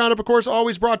roundup. Indie roundup, of course,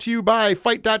 always brought to you by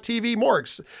Fight.tv.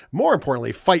 More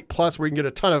importantly, Fight Plus, where you can get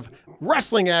a ton of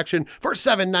wrestling action for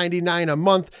 $7.99 a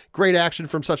month. Great action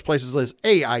from such places as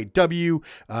AEW,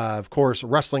 of course,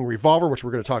 Wrestling Revolver, which we're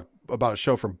going to talk about a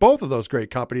show from both of those great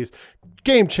companies,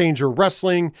 Game Changer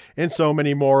Wrestling, and so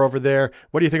many more over there.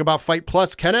 What do you think about Fight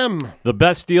Plus, Ken M? The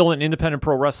best deal in independent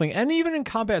pro wrestling and even in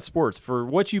combat sports. For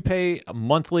what you pay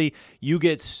monthly, you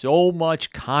get so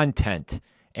much content.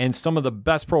 And some of the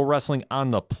best pro wrestling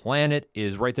on the planet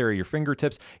is right there at your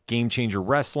fingertips. Game Changer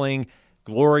Wrestling,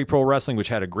 Glory Pro Wrestling, which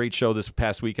had a great show this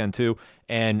past weekend too,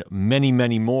 and many,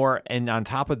 many more. And on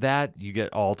top of that, you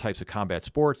get all types of combat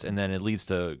sports, and then it leads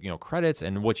to credits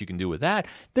and what you can do with that.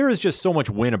 There is just so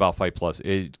much win about Fight Plus.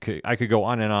 I could go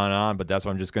on and on and on, but that's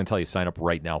what I'm just going to tell you. Sign up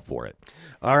right now for it.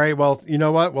 All right. Well, you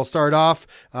know what? We'll start off.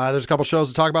 There's a couple shows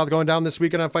to talk about going down this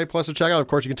weekend on Fight Plus to check out. Of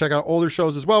course, you can check out older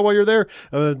shows as well while you're there.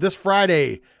 This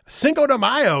Friday, Cinco de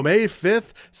Mayo, May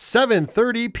 5th,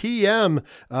 7:30 p.m.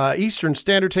 Eastern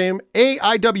Standard Time,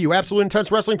 AEW, Absolute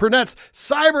Intense Wrestling presents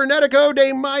Cybernetico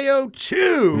de Mayo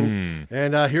 2.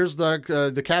 And here's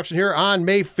the caption here. On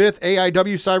May 5th,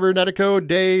 AEW Cybernetico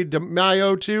de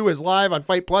Mayo 2 is live on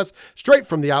Fight Plus, straight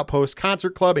from the Outpost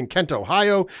Concert Club in Kent,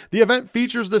 Ohio. The event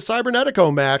features the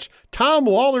Cybernetico match, Tom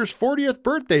Lawler's 40th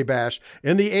birthday bash,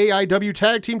 and the AEW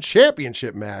Tag Team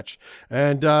Championship match.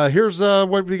 And here's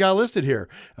what we got listed here.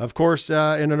 Of course,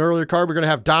 in an earlier card, we're going to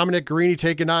have Dominic Garrini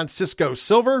taking on Cisco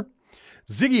Silver.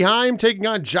 Ziggy Heim taking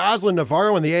on Jocelyn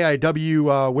Navarro in the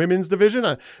AEW women's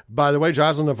division. By the way,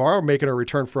 Jocelyn Navarro making a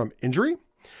return from injury.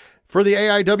 For the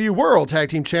AEW World Tag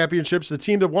Team Championships, the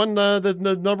team that won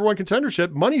the number one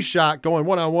contendership, Money Shot, going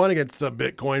one-on-one against the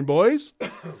Bitcoin Boys.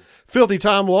 Filthy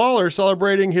Tom Lawler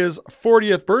celebrating his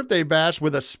 40th birthday bash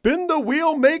with a spin the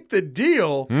wheel, make the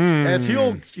deal. As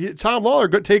Tom Lawler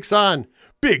takes on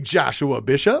Big Joshua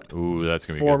Bishop. Ooh, that's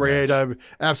going to be former AEW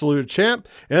Absolute Champ.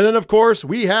 And then, of course,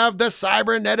 we have the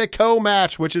Cybernetico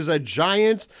match, which is a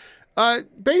giant,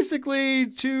 basically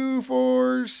 2,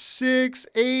 4, 6,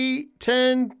 8,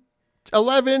 10,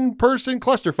 11 person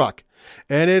clusterfuck.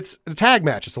 And it's a tag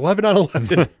match. It's 11 on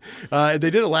 11. They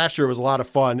did it last year. It was a lot of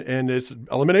fun, and it's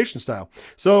elimination style.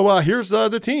 So here's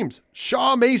the teams.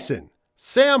 Shaw Mason,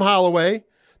 Sam Holloway,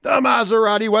 the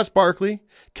Maserati Wes Barkley,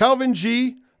 Calvin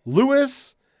G.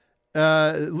 Lewis,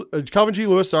 Malcolm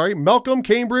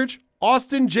Cambridge,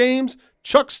 Austin James,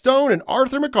 Chuck Stone, and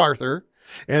Arthur MacArthur.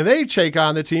 And they take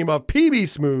on the team of PB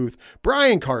Smooth,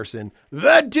 Brian Carson,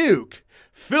 The Duke,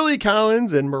 Philly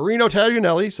Collins, and Marino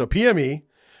Taglianelli, so PME,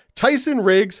 Tyson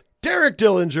Riggs, Derek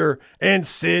Dillinger, and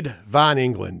Sid Von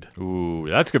England. Ooh,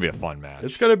 that's gonna be a fun match.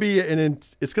 It's gonna be an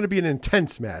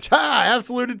intense match.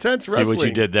 Absolute intense wrestling. See what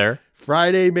you did there.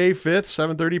 Friday, May 5th,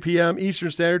 7:30 p.m.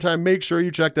 Eastern Standard Time. Make sure you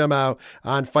check them out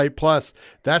on Fight Plus.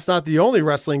 That's not the only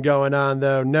wrestling going on,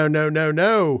 though.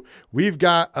 No. We've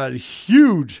got a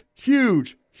huge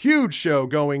show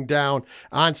going down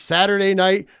on Saturday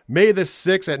night, May the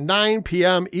 6th at 9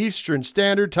 p.m. Eastern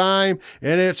Standard Time.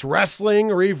 And it's Wrestling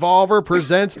Revolver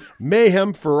presents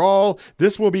Mayhem for All.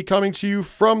 This will be coming to you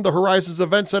from the Horizons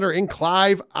Event Center in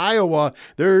Clive, Iowa.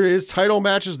 There is title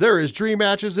matches, there is dream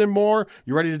matches, and more.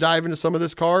 You ready to dive into some of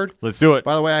this card? Let's do it.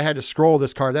 By the way, I had to scroll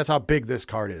this card. That's how big this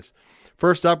card is.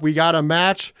 First up, we got a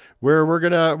match where we're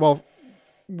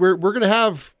gonna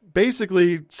have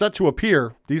basically set to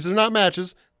appear. These are not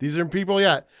matches. These aren't people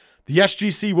yet. The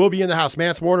SGC will be in the house.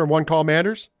 Mance Warner and One Call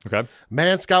Manders. Okay.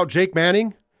 Man Scout Jake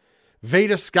Manning,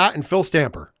 Veda Scott, and Phil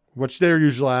Stamper, which they're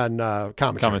usually on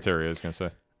commentary. I was going to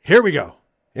say. Here we go.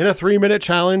 In a 3-minute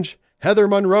challenge, Heather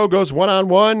Monroe goes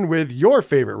one-on-one with your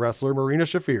favorite wrestler, Marina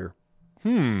Shafir.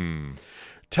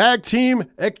 Tag team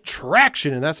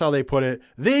attraction, and that's how they put it.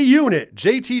 The Unit,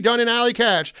 JT Dunn and Allie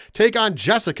Catch, take on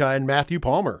Jessica and Matthew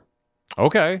Palmer.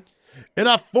 Okay. In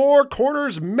a 4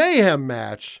 corners mayhem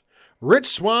match, Rich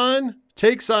Swann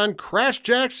takes on Crash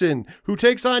Jackson, who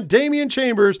takes on Damian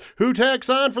Chambers, who takes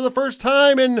on for the first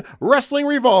time in Wrestling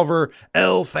Revolver,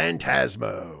 El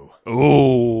Phantasmo.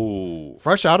 Ooh.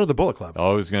 Fresh out of the Bullet Club.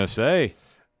 I was going to say.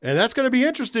 And that's going to be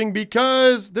interesting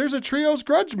because there's a trios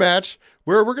grudge match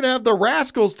where we're going to have the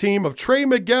Rascals team of Trey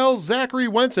Miguel, Zachary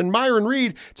Wentz, and Myron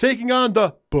Reed taking on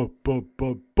the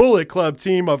Bullet Club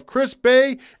team of Chris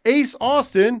Bay, Ace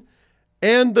Austin,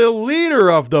 and the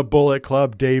leader of the Bullet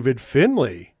Club, David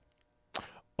Finlay.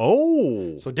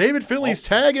 Oh. So David Finlay's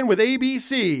tagging with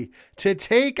ABC to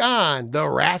take on the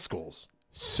Rascals.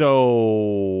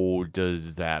 So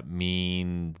does that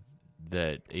mean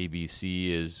that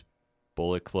ABC is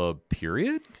Bullet Club,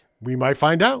 period? We might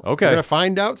find out. Okay. We're going to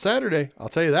find out Saturday. I'll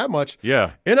tell you that much.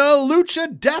 Yeah. In a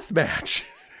lucha death match.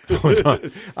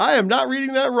 I am not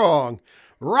reading that wrong.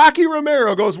 Rocky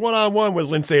Romero goes one-on-one with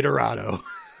Lince Dorado.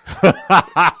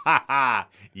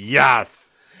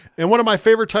 Yes. And one of my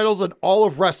favorite titles in all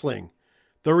of wrestling,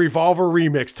 the Revolver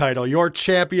Remix title. Your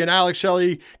champion, Alex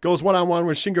Shelley, goes one-on-one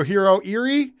with Shingohiro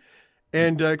Irie.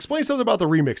 And explain something about the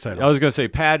remix title. I was going to say,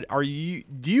 Pat,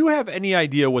 do you have any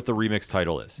idea what the remix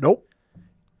title is? Nope.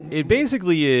 It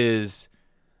basically is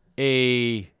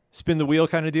a spin the wheel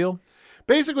kind of deal.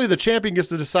 Basically, the champion gets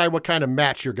to decide what kind of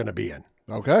match you're going to be in.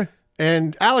 Okay.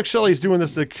 And Alex Shelley's doing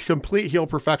this to complete heel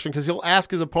perfection because he'll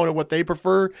ask his opponent what they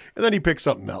prefer, and then he picks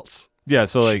something else. Yeah,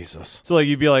 so like, Jesus. So like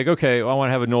you'd be like, okay, well, I want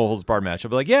to have a no holds barred match. I'll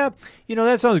be like, yeah,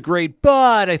 that sounds great,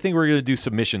 but I think we're going to do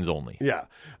submissions only. Yeah.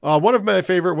 One of my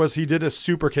favorite was he did a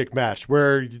super kick match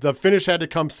where the finish had to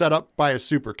come set up by a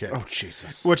super kick. Oh,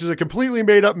 Jesus. Which is a completely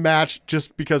made up match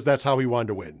just because that's how he wanted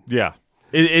to win. Yeah.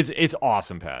 It's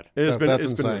awesome, Pat. It's been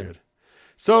insane. really good.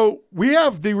 So we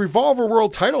have the Revolver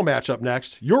World title match up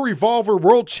next. Your Revolver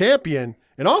World Champion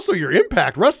and also your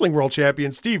Impact Wrestling World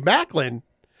Champion, Steve Macklin.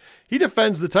 He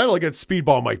defends the title against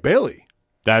Speedball Mike Bailey.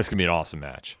 That's going to be an awesome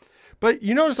match. But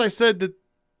you notice I said that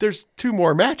there's 2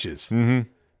 more matches. Mm-hmm.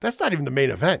 That's not even the main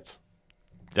event.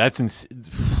 That's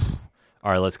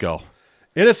all right, let's go.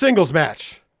 In a singles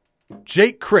match,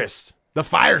 Jake Christ, the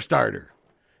Firestarter,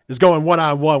 is going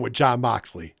one-on-one with Jon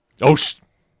Moxley. Oh,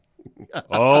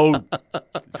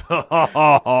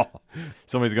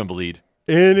 somebody's going to bleed.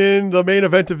 And in the main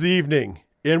event of the evening,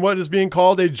 in what is being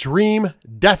called a dream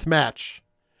death match,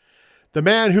 the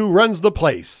man who runs the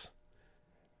place,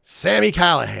 Sami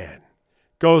Callihan,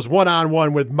 goes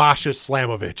one-on-one with Masha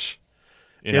Slamovich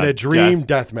in a dream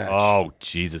death match. Oh,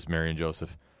 Jesus, Mary and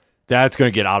Joseph. That's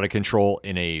going to get out of control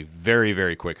in a very,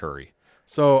 very quick hurry.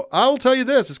 So I will tell you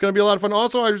this. It's going to be a lot of fun.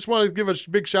 Also, I just want to give a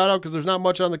big shout out because there's not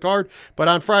much on the card. But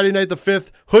on Friday night the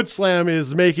 5th, Hood Slam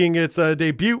is making its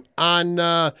debut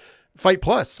on Fight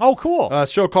Plus. Oh, cool. A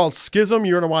show called Schism.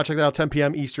 You're going to want to check that out, 10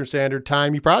 p.m. Eastern Standard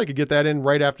Time. You probably could get that in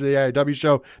right after the AEW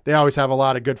show. They always have a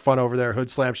lot of good fun over there. Hood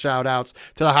Slam shout-outs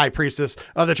to the High Priestess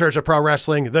of the Church of Pro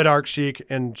Wrestling, the Dark Sheik,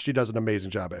 and she does an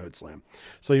amazing job at Hood Slam.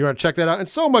 So you want to check that out and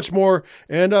so much more.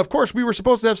 And, of course, we were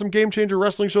supposed to have some Game Changer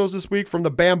wrestling shows this week from the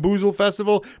Bamboozle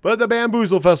Festival, but the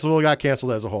Bamboozle Festival got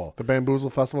canceled as a whole. The Bamboozle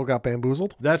Festival got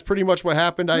bamboozled? That's pretty much what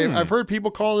happened. I've heard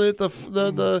people call it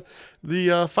the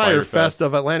Fire Fest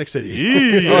of Atlantic City.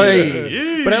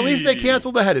 But at least they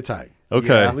canceled ahead of time. Okay.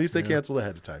 Yeah, at least they canceled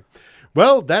ahead of time.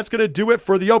 Well, that's going to do it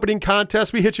for the opening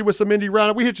contest. We hit you with some indie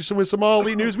roundup. We hit you with some All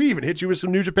Elite news. We even hit you with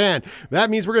some New Japan. That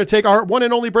means we're going to take our one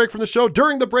and only break from the show.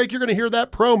 During the break, you're going to hear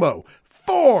that promo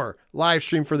for Live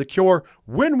Stream for the Cure.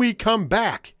 When we come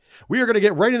back, we are going to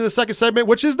get right into the second segment,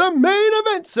 which is the main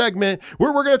event segment,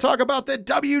 where we're going to talk about the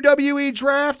WWE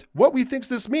Draft, what we think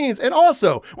this means, and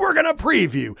also we're going to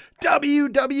preview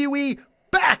WWE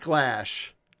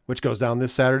Backlash, which goes down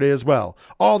this Saturday as well.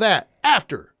 All that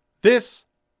after this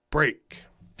break.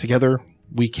 Together,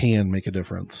 we can make a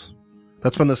difference.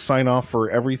 That's been the sign off for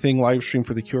everything Live Stream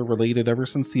for the Cure related ever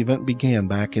since the event began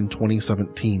back in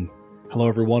 2017. Hello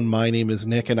everyone, my name is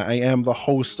Nick and I am the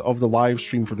host of the Live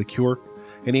Stream for the Cure,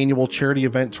 an annual charity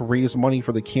event to raise money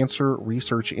for the Cancer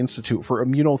Research Institute for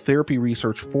immunotherapy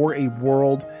research for a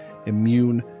world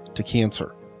immune to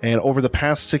cancer. And over the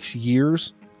past 6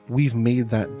 years, we've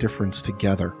made that difference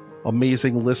together.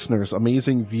 Amazing listeners,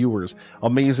 amazing viewers,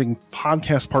 amazing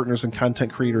podcast partners and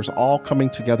content creators all coming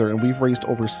together, and we've raised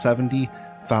over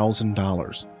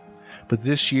 $70,000. But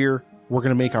this year, we're going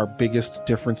to make our biggest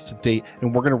difference to date,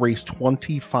 and we're going to raise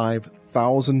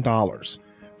 $25,000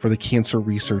 for the Cancer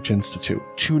Research Institute.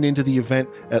 Tune into the event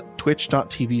at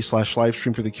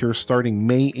twitch.tv/livestreamforthecure starting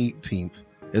May 18th,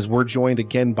 as we're joined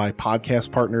again by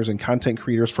podcast partners and content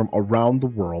creators from around the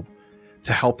world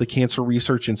to help the Cancer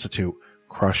Research Institute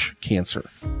crush cancer.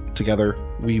 Together,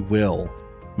 we will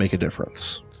make a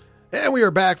difference. And we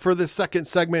are back for the second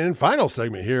segment and final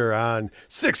segment here on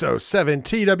 607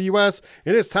 TWS.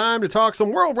 And it's time to talk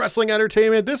some World Wrestling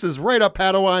Entertainment. This is right up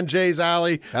Padawan Jay's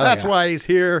alley. That's why he's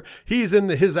here. He's in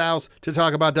his house to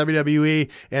talk about WWE.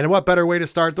 And what better way to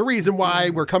start? The reason why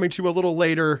we're coming to you a little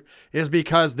later is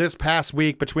because this past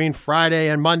week, between Friday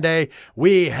and Monday,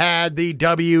 we had the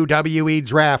WWE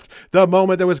Draft, the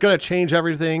moment that was going to change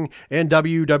everything in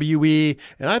WWE.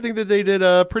 And I think that they did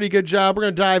a pretty good job. We're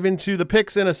going to dive into the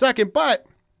picks in a second. But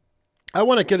I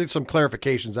want to get some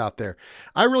clarifications out there.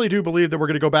 I really do believe that we're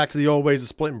going to go back to the old ways of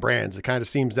splitting brands. It kind of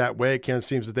seems that way. It kind of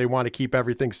seems that they want to keep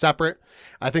everything separate.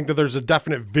 I think that there's a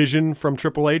definite vision from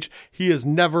Triple H. He has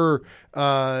never,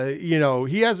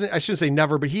 he hasn't, I shouldn't say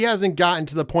never, but he hasn't gotten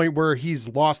to the point where he's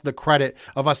lost the credit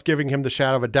of us giving him the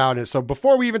shadow of a doubt. And so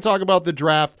before we even talk about the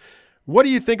draft, what do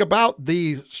you think about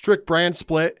the strict brand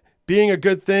split being a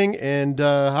good thing, and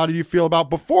how do you feel about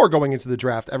before going into the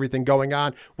draft, everything going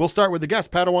on? We'll start with the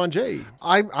guest, Padawan Jay.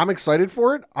 I'm excited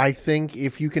for it. I think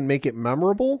if you can make it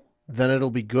memorable, then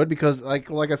it'll be good because,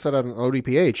 like I said on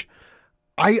ODPH,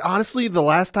 I honestly, the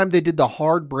last time they did the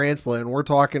hard brand split, and we're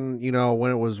talking,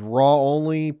 when it was Raw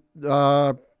only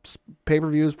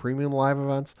pay-per-views, premium live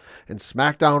events, and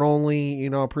SmackDown only,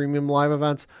 premium live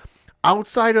events,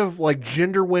 outside of like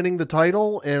Jinder winning the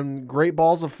title and Great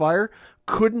Balls of Fire,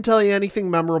 couldn't tell you anything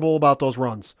memorable about those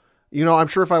runs. I'm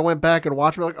sure if I went back and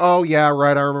watched them, like, oh yeah,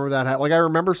 right, I remember that. Like, I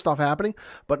remember stuff happening,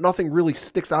 but nothing really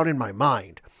sticks out in my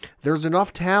mind. There's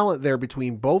enough talent there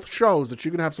between both shows that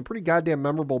you can have some pretty goddamn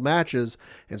memorable matches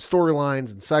and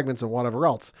storylines and segments and whatever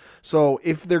else. So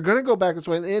if they're going to go back this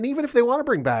way, and even if they want to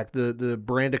bring back the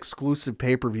brand exclusive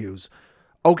pay-per-views,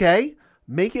 okay,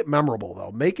 make it memorable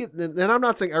though. Make it, and I'm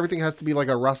not saying everything has to be like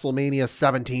a WrestleMania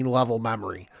 17 level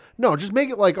memory. No, just make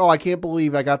it like, oh, I can't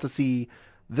believe I got to see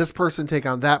this person take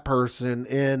on that person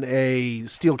in a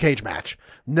steel cage match.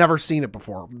 Never seen it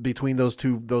before between those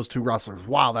two wrestlers.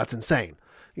 Wow, that's insane.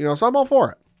 So I'm all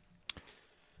for it.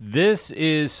 This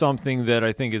is something that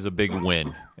I think is a big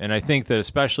win. And I think that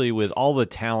especially with all the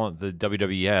talent that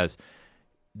WWE has,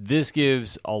 this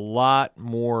gives a lot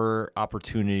more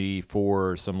opportunity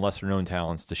for some lesser known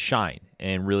talents to shine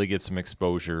and really get some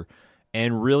exposure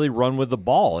and really run with the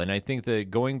ball. And I think that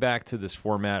going back to this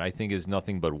format, I think is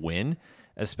nothing but win,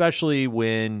 especially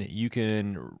when you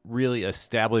can really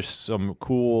establish some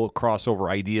cool crossover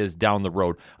ideas down the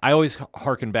road. I always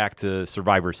harken back to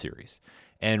Survivor Series.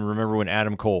 And remember when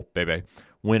Adam Cole, baby,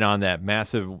 went on that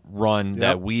massive run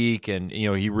that week, and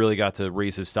he really got to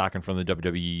raise his stock in front of the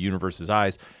WWE Universe's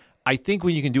eyes. I think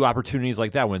when you can do opportunities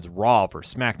like that, when it's Raw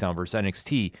versus SmackDown versus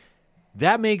NXT,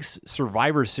 that makes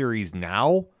Survivor Series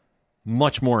now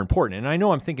much more important. And I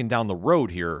know I'm thinking down the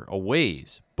road here a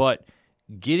ways, but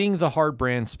getting the hard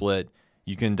brand split,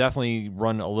 you can definitely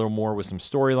run a little more with some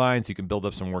storylines. You can build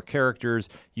up some more characters.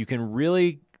 You can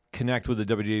really connect with the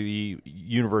WWE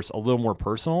Universe a little more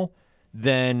personal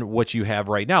than what you have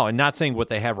right now. And not saying what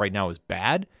they have right now is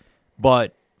bad,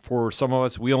 but for some of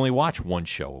us, we only watch one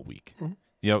show a week. Mm-hmm.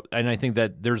 And I think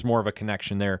that there's more of a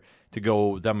connection there to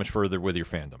go that much further with your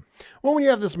fandom. Well, when you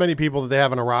have this many people that they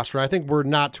have on a roster, I think we're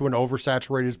not to an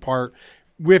oversaturated part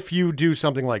if you do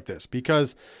something like this,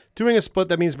 because doing a split,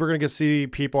 that means we're going to see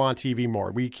people on TV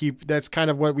more. That's kind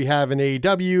of what we have in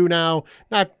AEW now,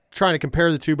 not trying to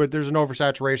compare the two, but there's an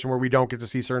oversaturation where we don't get to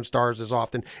see certain stars as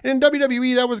often. And in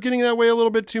WWE, that was getting that way a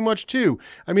little bit too much too.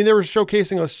 I mean, they were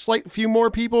showcasing a slight few more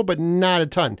people, but not a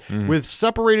ton. Mm-hmm. With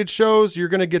separated shows, you're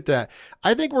going to get that.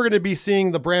 I think we're going to be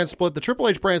seeing the brand split. The Triple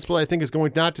H brand split, I think, is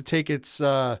going not to take its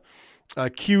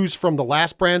cues from the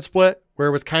last brand split, where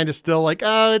it was kind of still like,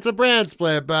 oh, it's a brand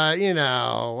split, but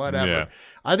whatever. Yeah.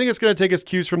 I think it's going to take its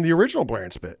cues from the original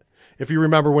brand split. If you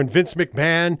remember when Vince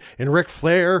McMahon and Ric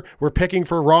Flair were picking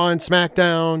for Raw and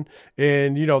SmackDown,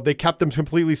 and, they kept them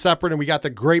completely separate, and we got the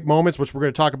great moments, which we're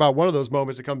going to talk about one of those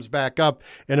moments that comes back up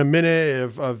in a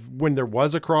minute of when there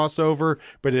was a crossover,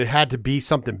 but it had to be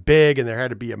something big, and there had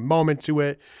to be a moment to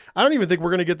it. I don't even think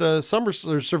we're going to get the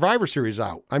Survivor Series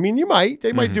out. I mean,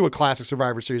 they might do a classic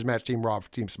Survivor Series match, Team Raw,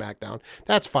 Team SmackDown.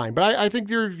 That's fine. But I think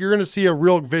you're going to see a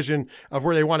real vision of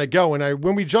where they want to go. And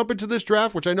when we jump into this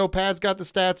draft, which I know Pat's got the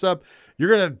stats up, you're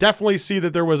going to definitely see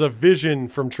that there was a vision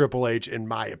from Triple H, in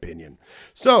my opinion.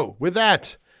 So with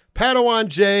that, Padawan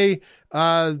Jay,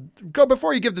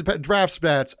 before you give the draft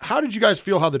stats, how did you guys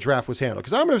feel how the draft was handled?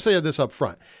 Because I'm going to say this up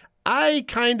front. I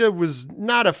kind of was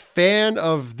not a fan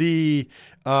of the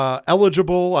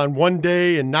eligible on one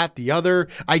day and not the other.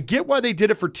 I get why they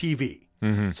did it for TV.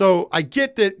 So I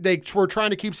get that they were trying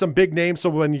to keep some big names. So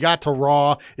when you got to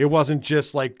Raw, it wasn't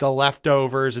just like the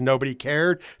leftovers and nobody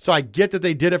cared. So I get that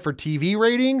they did it for TV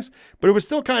ratings, but it was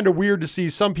still kind of weird to see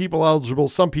some people eligible,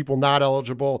 some people not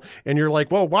eligible. And you're like,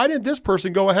 well, why didn't this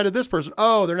person go ahead of this person?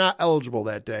 Oh, they're not eligible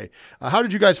that day. How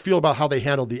did you guys feel about how they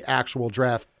handled the actual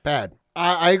draft pad?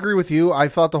 I agree with you. I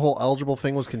thought the whole eligible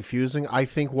thing was confusing. I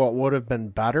think what would have been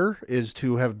better is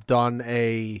to have done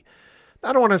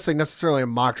I don't want to say necessarily a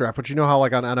mock draft, but you know how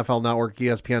like on NFL Network,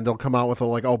 ESPN, they'll come out with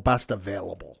a best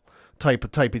available type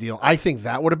of deal. I think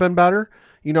that would have been better.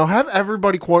 Have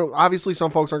everybody quote. Obviously,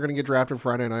 some folks are going to get drafted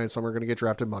Friday night, some are going to get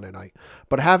drafted Monday night,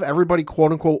 but have everybody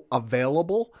quote unquote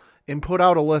available and put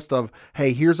out a list of,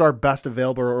 hey, here's our best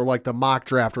available, or like the mock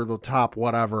draft or the top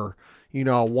whatever.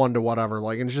 1 to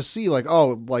whatever, and just see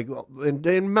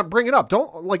and bring it up.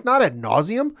 Don't not ad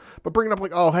nauseum, but bring it up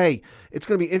oh, hey, it's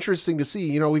going to be interesting to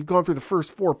see, we've gone through the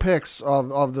first 4 picks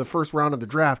of the first round of the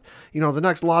draft. The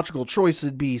next logical choice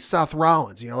would be Seth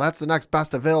Rollins. That's the next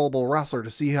best available wrestler to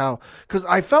see how, because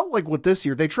I felt like with this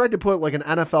year, they tried to put an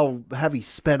NFL heavy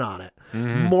spin on it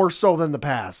more so than the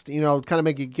past, kind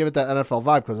of give it that NFL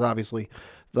vibe. Cause obviously,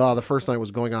 the first night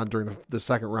was going on during the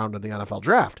second round of the NFL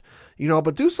draft,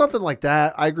 but do something like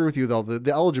that. I agree with you though.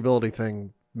 The eligibility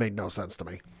thing made no sense to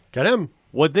me. Get him.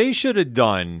 What they should have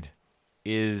done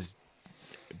is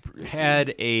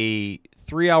had a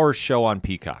 3-hour show on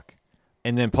Peacock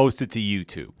and then post it to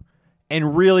YouTube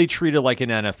and really treat it like an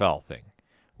NFL thing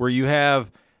where you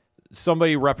have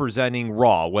somebody representing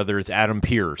Raw, whether it's Adam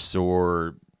Pearce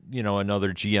or,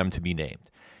 another GM to be named,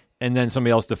 and then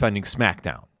somebody else defending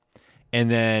SmackDown. And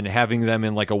then having them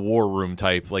in a war room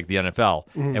type, like the NFL,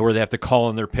 and where they have to call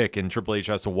in their pick, and Triple H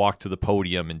has to walk to the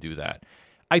podium and do that.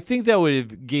 I think that would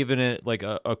have given it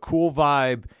a cool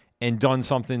vibe and done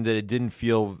something that it didn't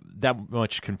feel that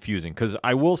much confusing. Because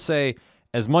I will say,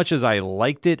 as much as I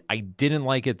liked it, I didn't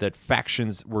like it that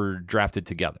factions were drafted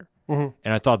together. And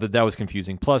I thought that was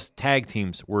confusing. Plus, tag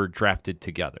teams were drafted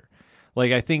together.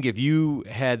 I think if you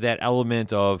had that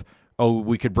element of,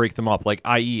 we could break them up.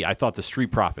 I.e., I thought the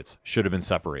Street Profits should have been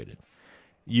separated.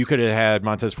 You could have had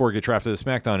Montez Ford get drafted to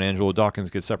SmackDown, Angelo Dawkins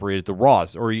get separated to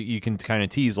Raws, or you can kind of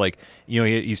tease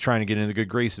he's trying to get into the good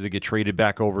graces to get traded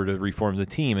back over to reform the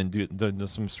team and do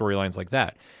some storylines like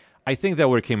that. I think that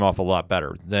would have came off a lot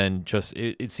better than just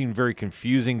it seemed very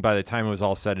confusing by the time it was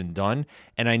all said and done.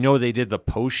 And I know they did the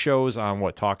post shows on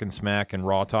Talking Smack and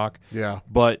Raw Talk. Yeah,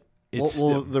 but. The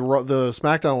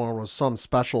SmackDown one was some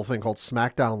special thing called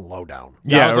SmackDown Lowdown.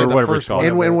 Yeah, or whatever it's called.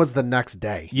 And it was the next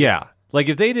day. Yeah.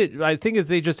 If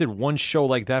they just did one show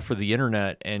like that for the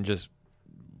internet and just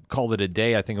called it a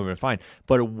day, I think it would have been fine.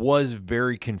 But it was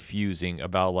very confusing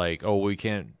about we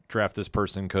can't draft this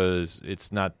person because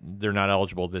they're not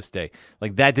eligible this day.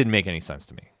 That didn't make any sense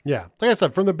to me. Yeah. Like I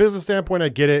said, from the business standpoint, I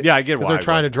get it. Yeah, I get why. Because they're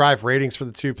trying to drive ratings for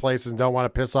the two places and don't want to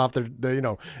piss off the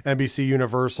NBC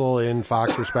Universal and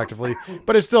Fox respectively.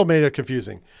 But it still made it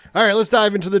confusing. All right, let's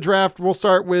dive into the draft. We'll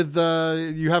start with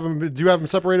do you have them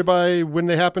separated by when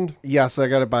they happened? Yes, I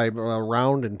got it by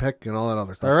round and pick and all that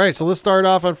other stuff. All right, so let's start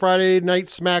off on Friday Night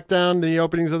SmackDown, the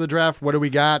openings of the draft. What do we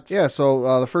got? Yeah,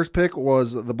 so the first pick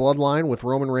was the Bloodline with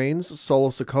Roman Reigns, Solo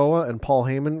Sikoa, and Paul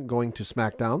Heyman going to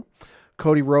SmackDown.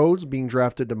 Cody Rhodes being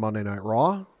drafted to Monday Night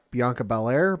Raw. Bianca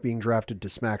Belair being drafted to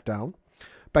SmackDown.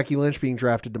 Becky Lynch being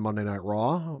drafted to Monday Night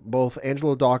Raw. Both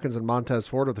Angelo Dawkins and Montez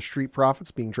Ford of the Street Profits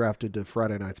being drafted to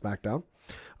Friday Night SmackDown.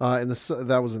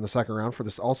 That was in the second round.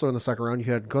 Also in the second round,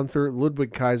 you had Gunther,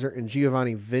 Ludwig Kaiser, and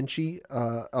Giovanni Vinci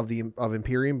of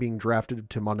Imperium being drafted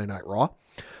to Monday Night Raw.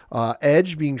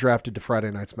 Edge being drafted to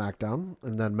Friday Night SmackDown,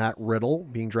 and then Matt Riddle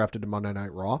being drafted to Monday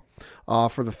Night Raw.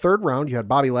 For the third round, you had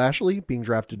Bobby Lashley being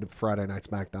drafted to Friday Night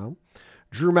SmackDown.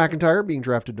 Drew McIntyre being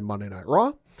drafted to Monday Night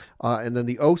Raw. And then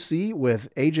the OC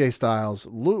with AJ Styles,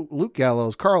 Luke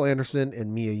Gallows, Carl Anderson,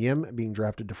 and Mia Yim being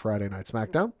drafted to Friday Night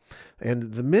SmackDown.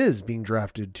 And The Miz being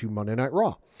drafted to Monday Night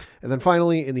Raw. And then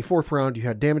finally, in the fourth round, you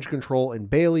had Damage Control and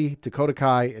Bayley, Dakota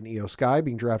Kai, and Io Sky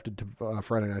being drafted to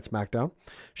Friday Night SmackDown.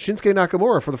 Shinsuke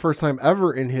Nakamura, for the first time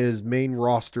ever in his main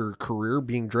roster career,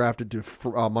 being drafted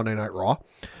to Monday Night Raw.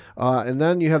 And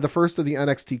then you have the first of the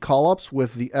NXT call-ups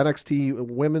with the NXT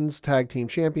Women's Tag Team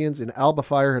Champions in Alba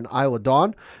Fire and Isla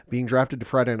Dawn being drafted to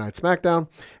Friday Night SmackDown.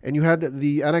 And you had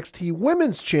the NXT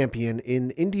Women's Champion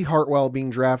in Indy Hartwell being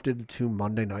drafted to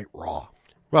Monday Night Raw.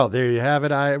 Well, there you have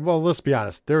it. Let's be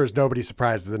honest. There was nobody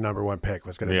surprised that the number one pick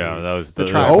was going to be that was the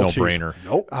no-brainer.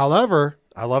 Nope. However,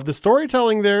 I love the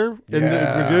storytelling there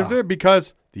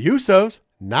because the Usos,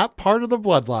 not part of the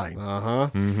bloodline.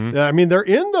 Mm-hmm. I mean, they're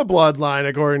in the bloodline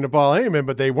according to Paul Heyman,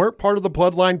 but they weren't part of the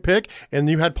bloodline pick. And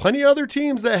you had plenty of other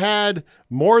teams that had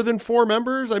more than 4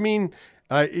 members. I mean,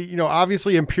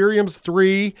 Obviously Imperium's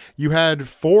 3. You had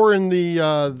 4 in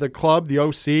the club, the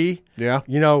OC. Yeah.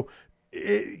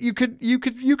 You could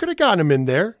have gotten them in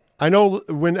there. I know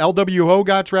when LWO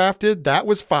got drafted, that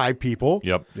was 5 people.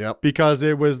 Yep. Because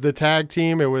it was the tag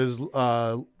team. It was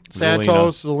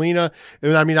Santos, Zelina.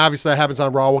 And I mean, obviously that happens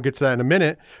on Raw. We'll get to that in a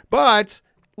minute. But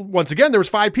once again, there was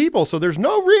 5 people, so there's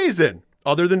no reason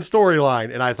other than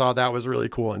storyline, and I thought that was really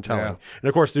cool and telling. Yeah. And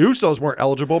of course, the Usos weren't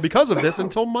eligible because of this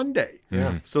until Monday.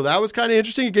 Yeah. So that was kind of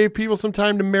interesting. It gave people some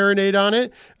time to marinate on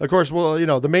it. Of course,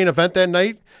 the main event that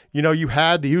night, you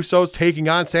had the Usos taking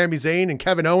on Sami Zayn and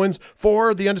Kevin Owens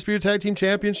for the Undisputed Tag Team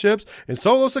Championships, and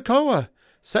Solo Sikoa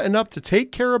setting up to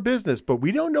take care of business, but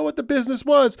we don't know what the business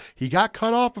was. He got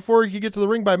cut off before he could get to the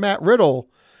ring by Matt Riddle.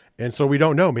 And so we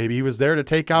don't know. Maybe he was there to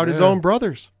take out his own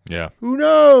brothers. Yeah. Who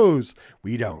knows?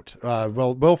 We don't.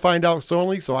 We'll find out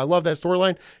soon. So I love that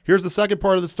storyline. Here's the second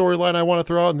part of the storyline I want to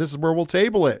throw out, and this is where we'll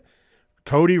table it.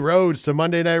 Cody Rhodes to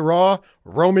Monday Night Raw,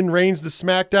 Roman Reigns to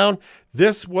SmackDown.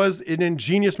 This was an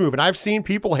ingenious move, and I've seen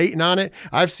people hating on it.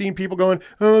 I've seen people going,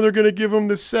 oh, they're going to give him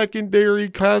the secondary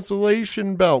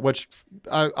consolation belt, which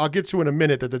I'll get to in a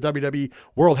minute, that the WWE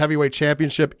World Heavyweight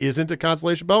Championship isn't a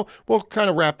consolation belt. We'll kind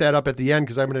of wrap that up at the end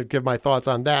because I'm going to give my thoughts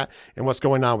on that and what's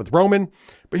going on with Roman.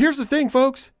 But here's the thing,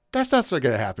 folks. That's not what's going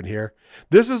to happen here.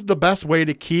 This is the best way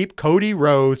to keep Cody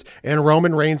Rhodes and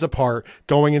Roman Reigns apart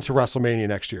going into WrestleMania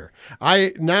next year.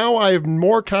 Now I'm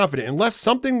more confident, unless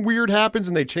something weird happens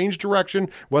and they change direction,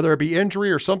 whether it be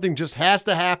injury or something just has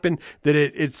to happen, that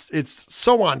it's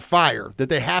so on fire that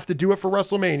they have to do it for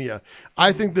WrestleMania.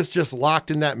 I think this just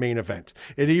locked in that main event.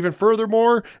 And even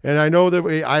furthermore, and I know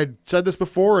that I said this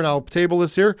before, and I'll table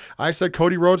this here, I said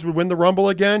Cody Rhodes would win the Rumble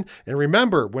again. And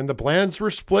remember, when the plans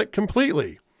were split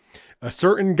completely, a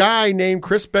certain guy named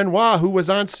Chris Benoit, who was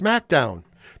on SmackDown,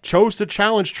 chose to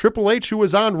challenge Triple H, who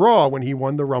was on Raw when he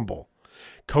won the Rumble.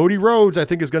 Cody Rhodes, I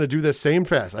think, is going to do this same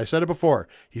fast. I said it before.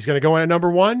 He's going to go in at number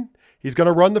 1. He's going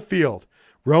to run the field.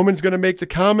 Roman's going to make the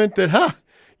comment that,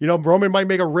 Roman might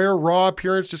make a rare Raw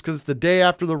appearance just because it's the day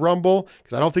after the Rumble,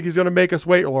 because I don't think he's going to make us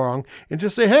wait long, and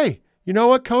just say, hey, you know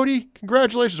what, Cody?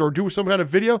 Congratulations, or do some kind of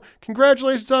video.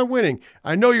 Congratulations on winning.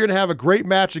 I know you're going to have a great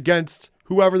match against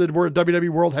whoever the WWE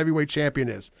World Heavyweight Champion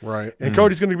is. Right. And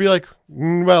Cody's going to be like,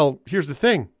 well, here's the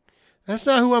thing. That's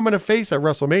not who I'm going to face at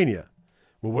WrestleMania.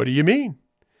 Well, what do you mean?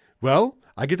 Well,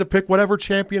 I get to pick whatever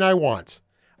champion I want.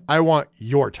 I want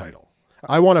your title.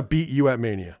 I want to beat you at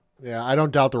Mania. Yeah, I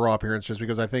don't doubt the Raw appearance, just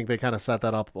because I think they kind of set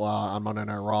that up on Monday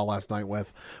Night Raw last night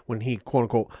with when he, quote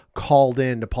unquote, called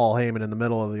in to Paul Heyman in the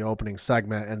middle of the opening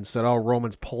segment and said, oh,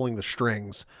 Roman's pulling the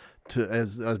strings, to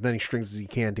as many strings as he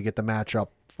can to get the matchup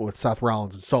with Seth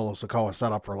Rollins and Solo Sikoa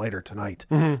set up for later tonight.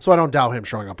 Mm-hmm. So I don't doubt him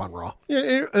showing up on Raw.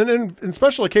 Yeah, and in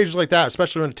special occasions like that,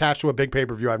 especially when attached to a big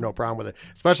pay-per-view, I have no problem with it,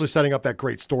 especially setting up that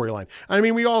great storyline. I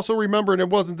mean, we also remember, and it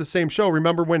wasn't the same show,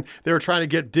 remember when they were trying to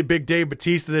get Big Dave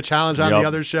Batista the challenge on the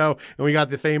other show, and we got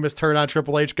the famous turn on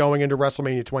Triple H going into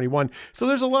WrestleMania 21. So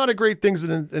there's a lot of great things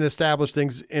and established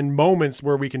things in moments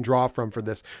where we can draw from for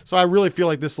this. So I really feel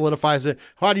like this solidifies it.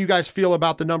 How do you guys feel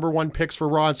about the number 1 picks for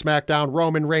Raw and SmackDown,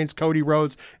 Roman Reigns, Cody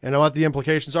Rhodes, and what the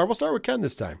implications are? We'll start with Ken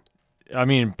this time. I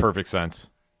mean, perfect sense.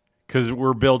 Because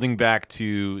we're building back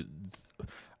to,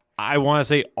 I want to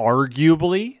say,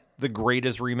 arguably the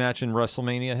greatest rematch in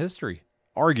WrestleMania history.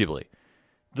 Arguably.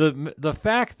 The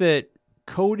fact that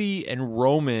Cody and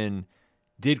Roman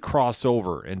did cross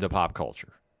over into pop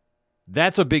culture,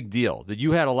 that's a big deal. That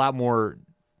you had a lot more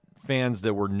fans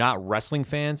that were not wrestling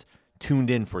fans tuned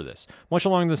in for this. Much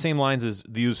along the same lines as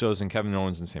the Usos and Kevin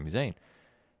Owens and Sami Zayn.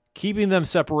 Keeping them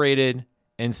separated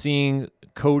and seeing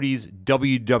Cody's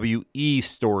WWE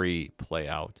story play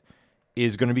out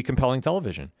is going to be compelling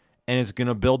television. And it's going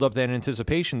to build up that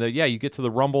anticipation that, you get to the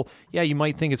Rumble. Yeah, you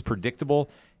might think it's predictable.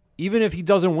 Even if he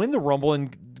doesn't win the Rumble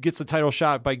and gets the title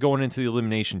shot by going into the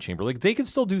Elimination Chamber. Like, they can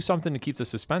still do something to keep the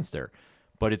suspense there.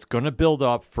 But it's going to build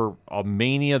up for a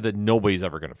Mania that nobody's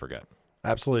ever going to forget.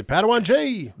 Absolutely. Padawan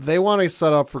J. They want a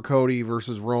setup for Cody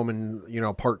versus Roman,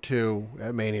 part 2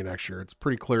 at Mania next year. It's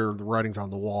pretty clear the writing's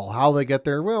on the wall. How they get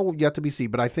there, well, yet to be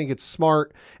seen. But I think it's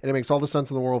smart, and it makes all the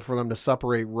sense in the world for them to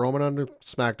separate Roman onto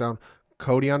SmackDown,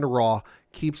 Cody onto Raw,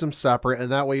 keeps them separate,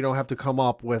 and that way you don't have to come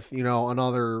up with,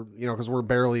 another, because we're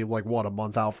barely, a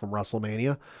month out from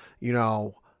WrestleMania, you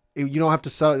don't have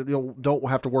to don't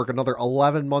have to work another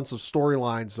 11 months of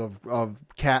storylines of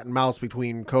cat and mouse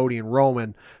between Cody and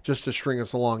Roman just to string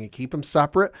us along. You keep them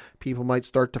separate. People might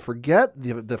start to forget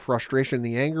the frustration,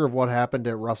 the anger of what happened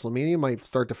at WrestleMania might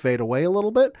start to fade away a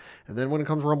little bit. And then when it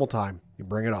comes Rumble time, you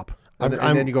bring it up.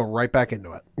 And then you go right back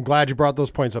into it. I'm glad you brought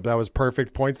those points up. That was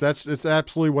perfect points. It's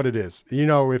absolutely what it is. You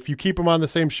know, if you keep them on the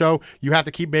same show, you have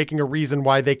to keep making a reason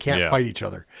why they can't fight each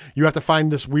other. You have to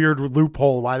find this weird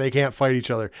loophole why they can't fight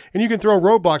each other. And you can throw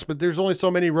roadblocks, but there's only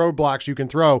so many roadblocks you can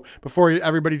throw before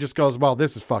everybody just goes, well,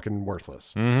 this is fucking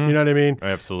worthless. Mm-hmm. You know what I mean?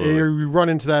 Absolutely. You run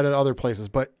into that at other places.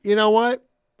 But you know what?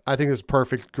 I think it's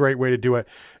perfect. Great way to do it.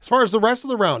 As far as the rest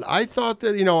of the round, I thought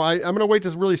that, you know, I'm going to wait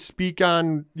to really speak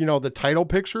on, you know, the title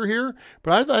picture here.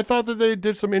 But I thought that they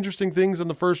did some interesting things in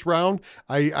the first round.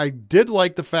 I did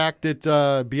like the fact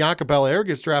that Bianca Belair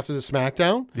gets drafted to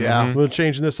SmackDown. Yeah. We're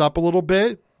changing this up a little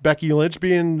bit. Becky Lynch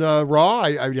being Raw,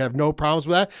 I have no problems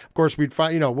with that. Of course, we'd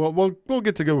find, you know, we'll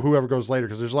get to go whoever goes later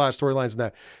because there's a lot of storylines in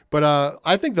that. But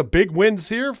I think the big wins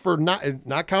here for not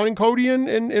counting Cody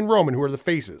and Roman, who are the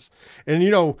faces. And,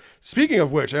 you know, speaking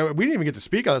of which, we didn't even get to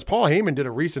speak on this. Paul Heyman did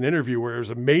a recent interview where it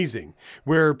was amazing,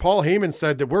 where Paul Heyman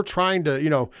said that we're trying to, you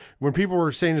know, when people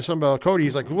were saying something about Cody,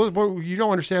 he's like, well, you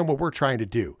don't understand what we're trying to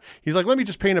do. He's like, let me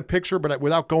just paint a picture, but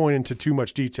without going into too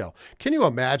much detail. Can you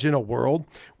imagine a world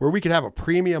where we could have a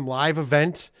premium live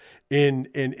event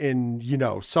in you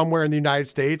know, somewhere in the United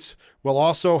States while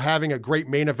also having a great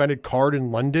main evented card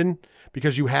in London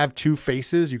because you have two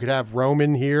faces? You could have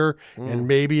Roman here and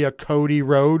maybe a Cody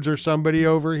Rhodes or somebody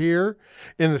over here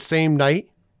in the same night.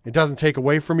 It doesn't take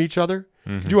away from each other.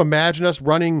 Mm-hmm. Could you imagine us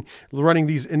running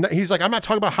these? And he's like, I'm not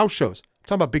talking about house shows. I'm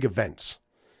talking about big events.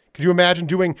 Could you imagine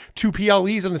doing two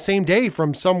PLEs on the same day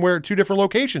from somewhere, two different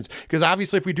locations? Because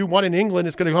obviously if we do one in England,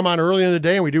 it's going to come on early in the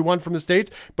day, and we do one from the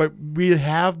States, but we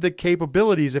have the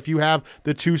capabilities if you have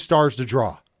the two stars to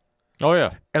draw. Oh,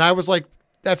 yeah. And I was like,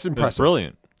 that's impressive. That's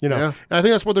brilliant. You know, and I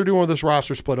think that's what they're doing with this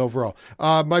roster split overall.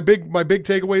 My big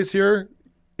takeaways here,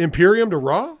 Imperium to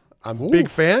Raw. I'm a big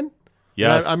fan.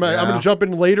 Yes. I'm going to jump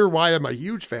in later why I'm a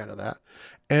huge fan of that.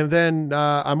 And then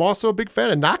I'm also a big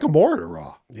fan of Nakamura to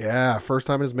Raw. Yeah, first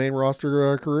time in his main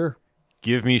roster career.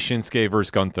 Give me Shinsuke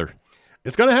versus Gunther.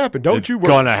 It's going to happen. Don't you worry. It's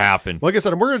going to happen. Like I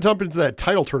said, we're going to jump into that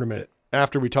title tournament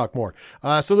after we talk more.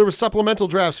 So there was supplemental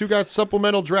drafts. Who got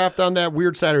supplemental draft on that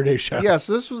weird Saturday show? Yes,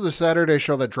 this was the Saturday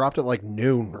show that dropped at like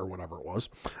noon or whatever it was.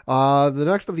 The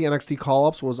next of the NXT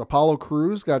call-ups was Apollo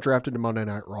Crews got drafted to Monday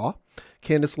Night Raw.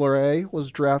 Candice LeRae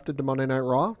was drafted to Monday Night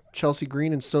Raw. Chelsea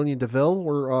Green and Sonya Deville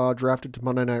were drafted to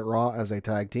Monday Night Raw as a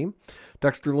tag team.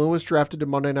 Dexter Lewis drafted to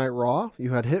Monday Night Raw.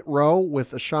 You had Hit Row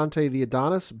with Ashante the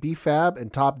Adonis, B-Fab,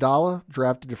 and Top Dollar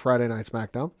drafted to Friday Night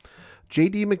SmackDown.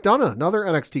 J.D. McDonough, another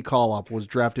NXT call-up, was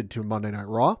drafted to Monday Night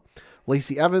Raw.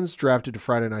 Lacey Evans drafted to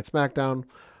Friday Night SmackDown.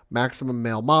 Maximum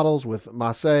Male Models with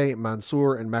Massey,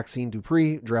 Mansoor, and Maxine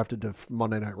Dupree drafted to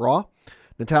Monday Night Raw.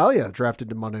 Natalya drafted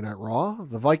to Monday Night Raw.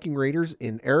 The Viking Raiders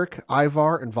in Eric,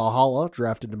 Ivar, and Valhalla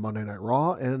drafted to Monday Night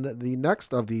Raw. And the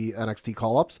next of the NXT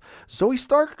call-ups, Zoe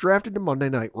Stark drafted to Monday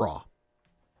Night Raw.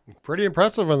 Pretty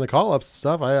impressive on the call-ups and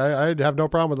stuff. I'd have no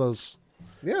problem with those.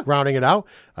 Yeah. Rounding it out.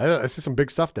 I see some big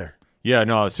stuff there. Yeah,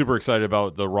 no, I was super excited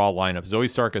about the Raw lineup. Zoe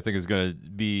Stark, I think, is going to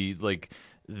be like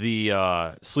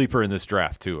the sleeper in this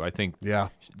draft, too. I think. Yeah,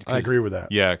 I agree with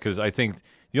that. Yeah, because I think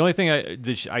the only thing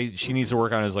that she needs to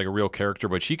work on is like a real character,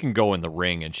 but she can go in the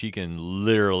ring and she can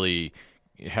literally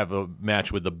have a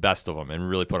match with the best of them and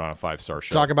really put on a 5-star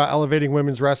show. Talk about elevating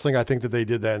women's wrestling. I think that they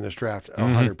did that in this draft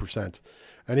 100%.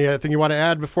 Anything you want to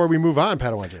add before we move on,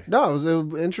 Padawan? No, it was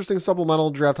an interesting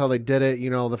supplemental draft how they did it. You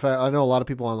know, the fact I know a lot of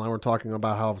people online were talking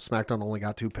about how SmackDown only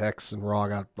got 2 picks and Raw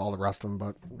got all the rest of them,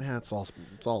 but yeah, it's all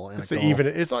anecdotal. It's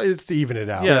to even it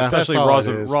out. Yeah, especially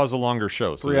Raw's a longer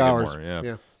show, so 3 hours. More,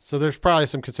 yeah. So there's probably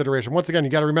some consideration. Once again, you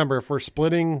got to remember if we're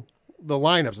splitting the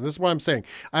lineups, and this is what I'm saying.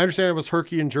 I understand it was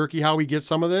herky and jerky how we get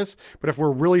some of this, but if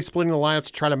we're really splitting the lineups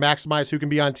to try to maximize who can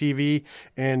be on TV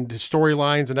and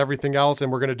storylines and everything else,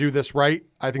 and we're going to do this right,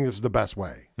 I think this is the best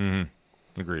way.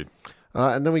 Mm-hmm. Agreed.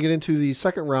 And then we get into the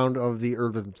second round of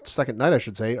the second night, I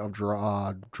should say, of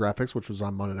draft picks, which was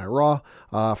on Monday Night Raw.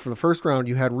 For the first round,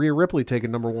 you had Rhea Ripley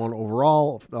taken number 1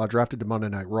 overall, drafted to Monday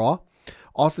Night Raw.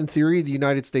 Austin Theory, the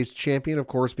United States champion, of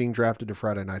course, being drafted to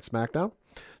Friday Night SmackDown.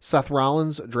 Seth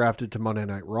Rollins drafted to Monday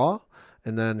Night Raw.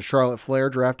 And then Charlotte Flair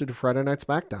drafted to Friday Night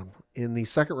SmackDown. In the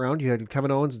second round, you had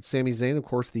Kevin Owens and Sami Zayn, of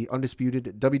course, the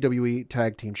undisputed WWE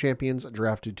Tag Team Champions,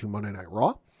 drafted to Monday Night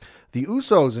Raw. The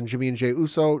Usos and Jimmy and Jey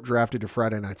Uso drafted to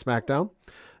Friday Night SmackDown.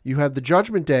 You had the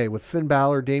Judgment Day with Finn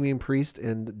Balor, Damian Priest,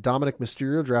 and Dominic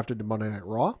Mysterio drafted to Monday Night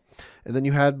Raw. And then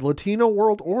you had Latino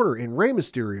World Order in Rey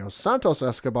Mysterio, Santos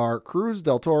Escobar, Cruz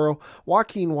del Toro,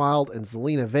 Joaquin Wilde, and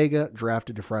Zelina Vega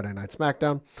drafted to Friday Night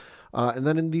SmackDown. And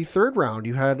then in the third round,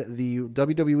 you had the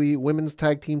WWE Women's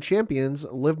Tag Team Champions,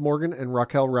 Liv Morgan and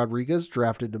Raquel Rodriguez,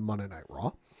 drafted to Monday Night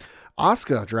Raw.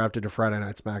 Asuka drafted to Friday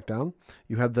Night SmackDown.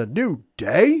 You had the New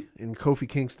Day in Kofi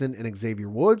Kingston and Xavier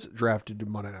Woods drafted to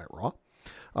Monday Night Raw.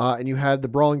 And you had the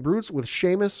Brawling Brutes with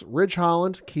Sheamus, Ridge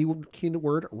Holland,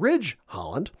 keyword Ridge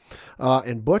Holland,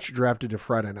 and Butch drafted to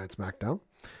Friday Night SmackDown.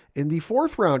 In the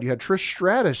fourth round, you had Trish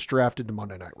Stratus drafted to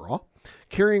Monday Night Raw.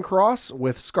 Karrion Kross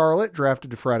with Scarlett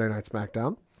drafted to Friday Night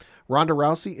SmackDown. Ronda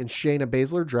Rousey and Shayna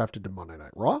Baszler drafted to Monday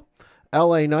Night Raw.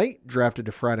 LA Knight drafted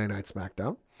to Friday Night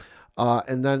SmackDown.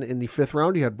 And then in the fifth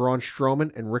round, you had Braun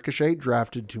Strowman and Ricochet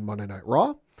drafted to Monday Night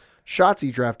Raw.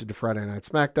 Shotzi drafted to Friday Night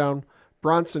SmackDown.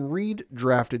 Bronson Reed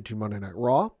drafted to Monday Night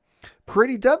Raw.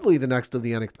 Pretty Deadly, the next of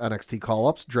the NXT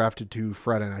call-ups, drafted to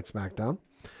Friday Night SmackDown.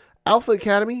 Alpha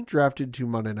Academy drafted to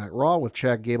Monday Night Raw with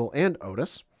Chad Gable and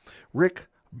Otis. Rick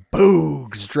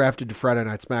Boogs drafted to Friday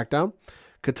Night SmackDown.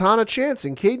 Katana Chance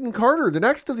and Caden Carter, the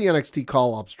next of the NXT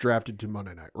call-ups, drafted to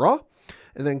Monday Night Raw.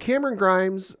 And then Cameron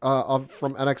Grimes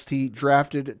from NXT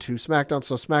drafted to SmackDown.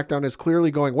 So SmackDown is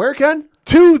clearly going where, Ken?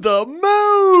 To the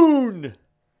moon!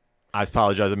 I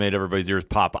apologize. I made everybody's ears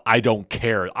pop. I don't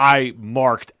care. I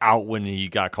marked out when he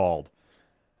got called.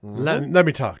 Let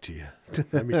me talk to you.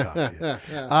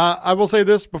 I will say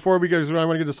this before we go, because I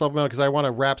want to get to supplemental, because I want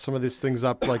to wrap some of these things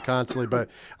up like constantly. But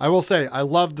I will say, I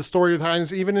love the story behind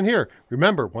this even in here.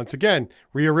 Remember, once again,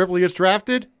 Rhea Ripley gets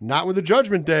drafted, not with the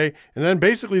Judgment Day, and then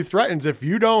basically threatens, if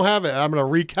you don't have it, I'm going to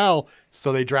wreak hell.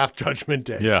 So they draft Judgment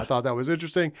Day. Yeah. I thought that was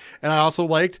interesting. And I also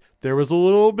liked there was a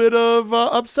little bit of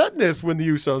upsetness when the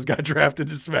Usos got drafted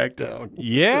to SmackDown.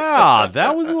 Yeah,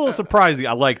 that was a little surprising.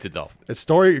 I liked it, though.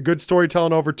 Good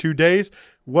storytelling over 2 days.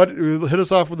 Hit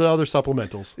us off with the other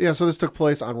supplementals. Yeah, so this took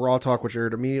place on Raw Talk, which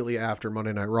aired immediately after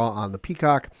Monday Night Raw on the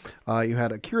Peacock. You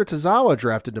had Akira Tozawa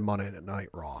drafted to Monday Night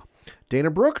Raw.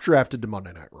 Dana Brooke drafted to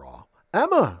Monday Night Raw.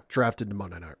 Emma drafted to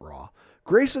Monday Night Raw.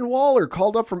 Grayson Waller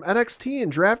called up from NXT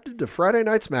and drafted to Friday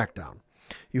Night SmackDown.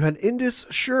 You had Indus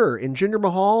Sher in Jinder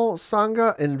Mahal,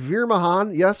 Sangha, and Veer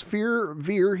Mahan. Yes,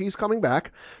 Veer, he's coming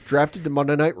back. Drafted to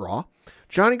Monday Night Raw.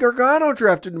 Johnny Gargano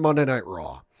drafted to Monday Night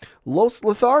Raw. Los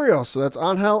Lotharios, so that's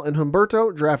Angel and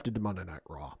Humberto, drafted to Monday Night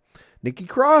Raw. Nikki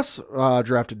Cross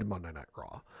drafted to Monday Night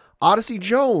Raw. Odyssey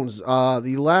Jones,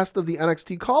 the last of the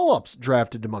NXT call-ups,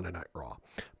 drafted to Monday Night Raw.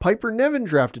 Piper Niven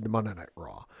drafted to Monday Night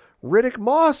Raw. Riddick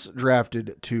Moss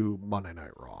drafted to Monday Night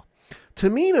Raw.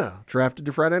 Tamina drafted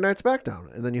to Friday Night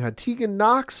SmackDown. And then you had Tegan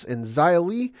Nox and Xia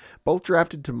Li, both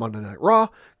drafted to Monday Night Raw.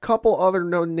 Couple other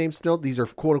known names to note. These are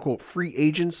quote-unquote free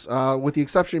agents, with the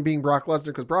exception of being Brock Lesnar,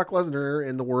 because Brock Lesnar,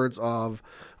 in the words of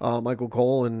Michael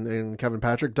Cole and Kevin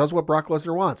Patrick, does what Brock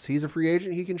Lesnar wants. He's a free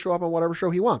agent. He can show up on whatever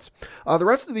show he wants. The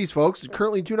rest of these folks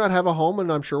currently do not have a home,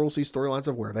 and I'm sure we'll see storylines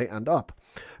of where they end up.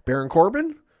 Baron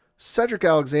Corbin, Cedric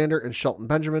Alexander and Shelton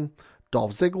Benjamin,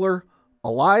 Dolph Ziggler,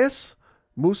 Elias,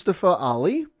 Mustafa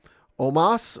Ali,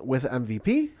 Omos with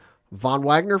MVP, Von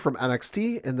Wagner from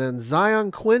NXT, and then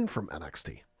Zion Quinn from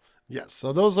NXT. Yes,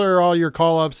 so those are all your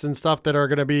call-ups and stuff that are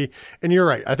going to be, and you're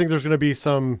right, I think there's going to be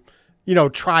some,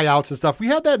 tryouts and stuff. We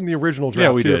had that in the original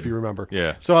draft, too, if you remember.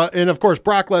 Yeah. So, and of course,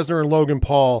 Brock Lesnar and Logan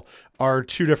Paul are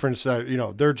two different,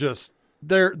 they're just...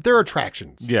 They're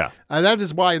attractions. Yeah. And that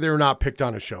is why they're not picked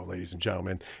on a show, ladies and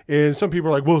gentlemen. And some people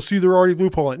are like, well, see, they're already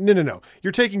loopholing. No.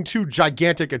 You're taking two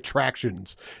gigantic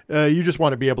attractions. You just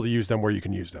want to be able to use them where you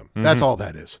can use them. Mm-hmm. That's all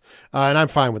that is. And I'm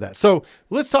fine with that. So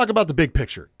let's talk about the big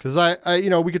picture. Because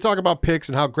we could talk about picks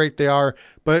and how great they are,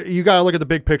 but you got to look at the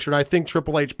big picture. And I think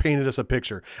Triple H painted us a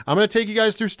picture. I'm going to take you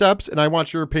guys through steps, and I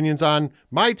want your opinions on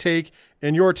my take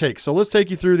and your take. So let's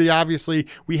take you through obviously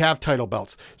we have title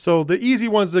belts. So the easy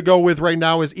ones to go with right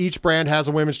now is each brand has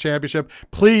a women's championship.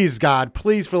 Please, God,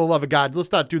 please, for the love of God,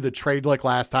 let's not do the trade like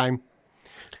last time.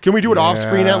 Can we do it off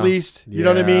screen at least? You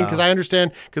know what I mean? Because I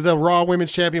understand, because the Raw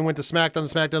Women's Champion went to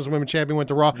SmackDown, the SmackDown's Women's Champion went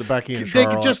to Raw. The Becky and they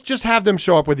Charlotte. could just have them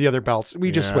show up with the other belts. We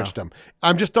just switched them.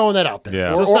 I'm just throwing that out there.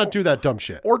 Yeah. Let's not do that dumb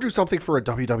shit. Or do something for a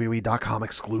WWE.com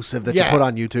exclusive that you put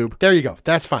on YouTube. There you go.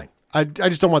 That's fine. I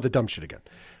just don't want the dumb shit again.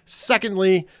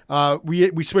 Secondly,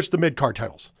 we switched the mid-card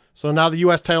titles. So now the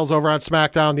U.S. title's over on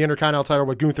SmackDown. The Intercontinental title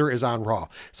with Gunther is on Raw.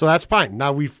 So that's fine.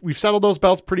 Now we've settled those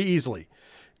belts pretty easily.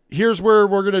 Here's where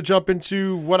we're going to jump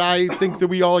into what I think that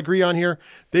we all agree on here.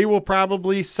 They will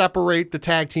probably separate the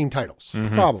tag team titles.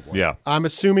 Mm-hmm. Probably. Yeah. I'm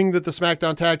assuming that the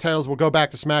SmackDown tag titles will go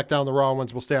back to SmackDown. The Raw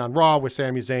ones will stay on Raw with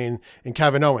Sami Zayn and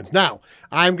Kevin Owens. Now,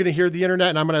 I'm going to hear the internet,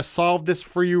 and I'm going to solve this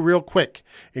for you real quick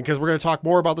because we're going to talk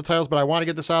more about the titles, but I want to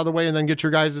get this out of the way and then get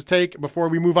your guys' take before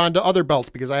we move on to other belts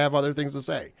because I have other things to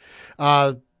say.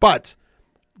 But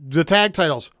the tag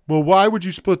titles, well, why would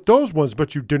you split those ones,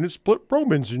 but you didn't split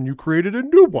Roman's and you created a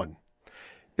new one?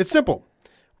 It's simple.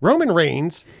 Roman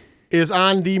Reigns is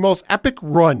on the most epic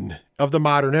run of the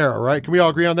modern era, right? Can we all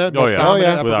agree on that? Oh, Most yeah. dominant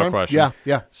yeah. upper Without run? question.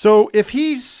 Yeah. So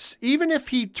even if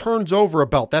he turns over a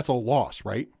belt, that's a loss,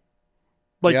 right?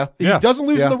 Like Yeah. he Yeah. doesn't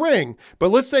lose Yeah. in the ring, but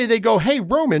let's say they go, "Hey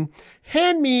Roman,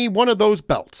 hand me one of those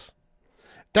belts."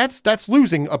 That's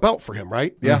losing a belt for him,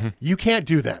 right? Yeah. You can't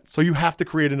do that. So you have to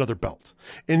create another belt.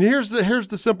 And here's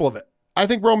the simple of it. I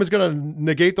think Roman's going to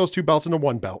negate those two belts into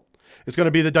one belt. It's going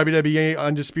to be the WWE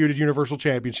Undisputed Universal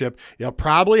Championship. It'll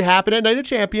probably happen at Night of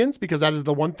Champions because that is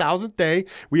the 1,000th day.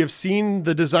 We have seen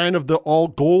the design of the all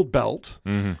gold belt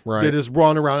Right. that is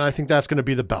run around. And I think that's going to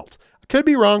be the belt. I could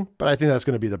be wrong, but I think that's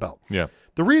going to be the belt. Yeah.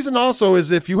 The reason also is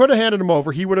if you would have handed him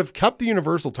over, he would have kept the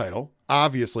Universal title,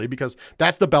 obviously, because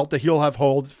that's the belt that he'll have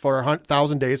hold for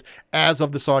 1,000 days as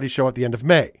of the Saudi show at the end of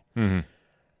May.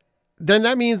 Then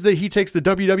that means that he takes the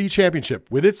WWE Championship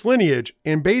with its lineage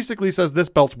and basically says this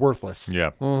belt's worthless. Yeah.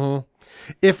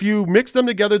 If you mix them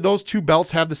together, those two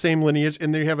belts have the same lineage,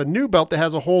 and then you have a new belt that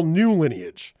has a whole new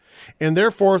lineage. And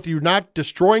therefore, if you're not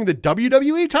destroying the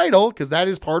WWE title, because that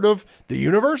is part of the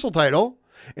Universal title,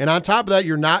 and on top of that,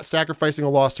 you're not sacrificing a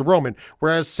loss to Roman.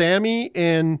 Whereas Sammy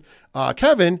and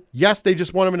Kevin, yes, they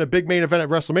just won them in a big main event at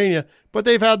WrestleMania, but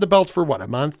they've had the belts for what, a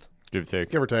month? Give or take.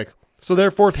 Give or take. So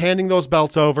therefore, handing those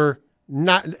belts over,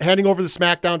 not handing over the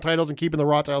SmackDown titles and keeping the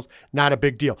Raw titles, not a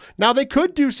big deal. Now they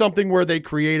could do something where they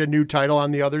create a new title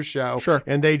on the other show, Sure,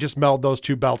 and they just meld those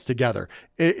two belts together.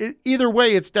 Either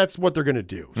way, that's what they're going to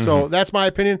do. So that's my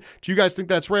opinion. Do you guys think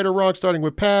that's right or wrong? Starting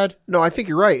with Pad. No, I think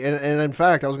you're right. And in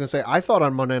fact, I was going to say, I thought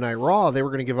on Monday Night Raw, they were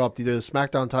going to give up the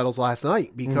SmackDown titles last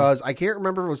night because I can't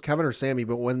remember if it was Kevin or Sammy,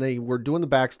 but when they were doing the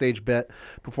backstage bit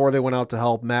before they went out to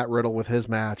help Matt Riddle with his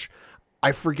match,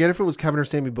 I forget if it was Kevin or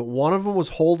Sammy, but one of them was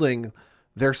holding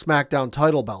their SmackDown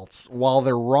title belts while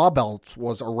their Raw belts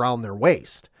was around their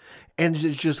waist. And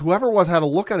it's just whoever was had a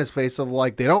look on his face of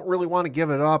like, they don't really want to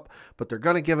give it up, but they're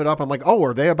going to give it up. I'm like, oh,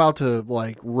 are they about to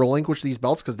like relinquish these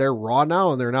belts because they're Raw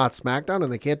now and they're not SmackDown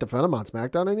and they can't defend them on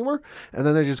SmackDown anymore? And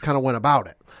then they just kind of went about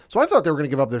it. So I thought they were going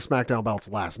to give up their SmackDown belts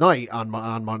last night on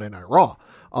Monday Night Raw.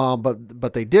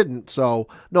 But they didn't. So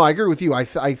no, I agree with you. I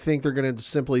think they're going to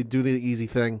simply do the easy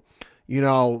thing,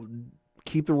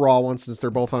 keep the Raw ones since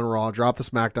they're both on Raw, drop the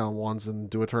SmackDown ones, and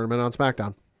do a tournament on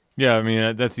SmackDown. Yeah, I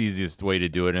mean, that's the easiest way to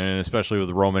do it, and especially with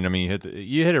Roman, I mean,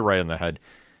 you hit it right on the head.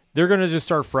 They're going to just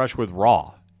start fresh with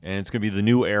Raw, and it's going to be the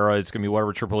new era. It's going to be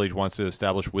whatever Triple H wants to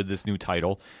establish with this new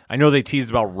title. I know they teased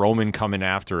about Roman coming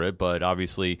after it, but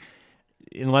obviously,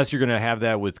 unless you're going to have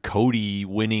that with Cody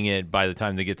winning it by the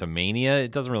time they get to Mania,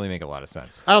 it doesn't really make a lot of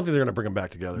sense. I don't think they're going to bring them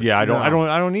back together. Yeah, I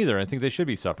don't either. I think they should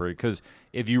be separate because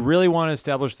if you really want to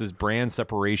establish this brand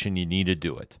separation, you need to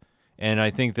do it. And I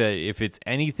think that if it's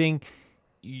anything,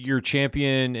 your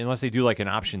champion, unless they do like an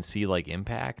option C like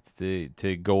Impact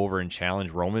to go over and challenge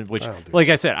Roman, which like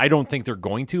I said, I don't think they're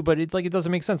going to, but it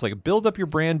doesn't make sense. Like build up your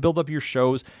brand, build up your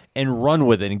shows, and run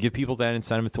with it and give people that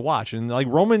incentive to watch. And like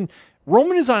Roman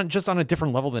is just on a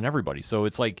different level than everybody. So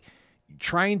it's like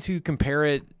trying to compare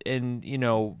it and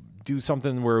do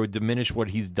something where it would diminish what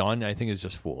he's done, I think is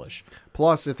just foolish.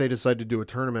 Plus, if they decide to do a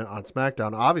tournament on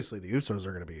SmackDown, obviously the Usos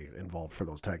are going to be involved for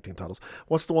those tag team titles.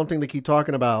 What's the one thing they keep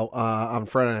talking about on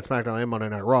Friday Night SmackDown and Monday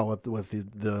Night Raw with the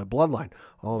bloodline?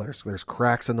 Oh, there's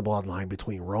cracks in the bloodline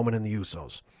between Roman and the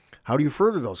Usos. How do you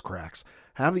further those cracks?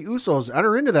 Have the Usos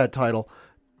enter into that title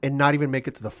and not even make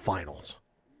it to the finals,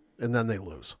 and then they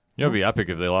lose. It would be epic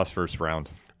if they lost first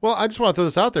round. Well, I just want to throw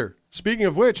this out there. Speaking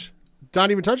of which, not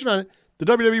even touching on it, the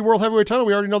WWE World Heavyweight title,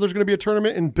 we already know there's going to be a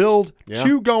tournament and build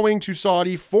to going to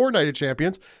Saudi for Night of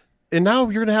Champions. And now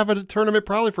you're going to have a tournament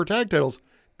probably for tag titles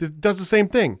that does the same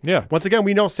thing. Yeah. Once again,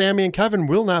 we know Sammy and Kevin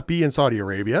will not be in Saudi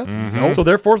Arabia. So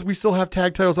therefore, we still have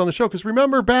tag titles on the show. Because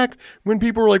remember back when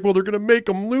people were like, well, they're going to make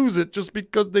them lose it just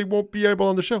because they won't be able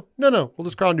on the show. No. We'll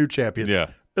just crown new champions.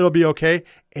 Yeah. It'll be okay.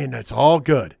 And it's all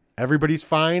good. Everybody's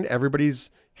fine.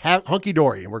 Everybody's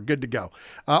hunky-dory, and we're good to go.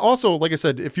 Also, like I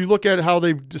said, if you look at how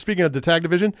speaking of the tag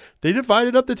division, they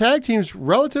divided up the tag teams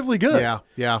relatively good.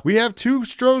 Yeah. We have two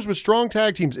shows with strong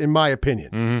tag teams, in my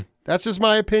opinion. That's just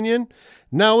my opinion.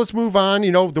 Now let's move on.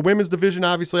 The women's division,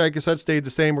 obviously, like I said, stayed the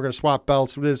same. We're going to swap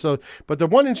belts. But the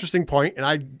one interesting point,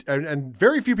 and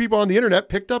very few people on the internet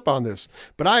picked up on this,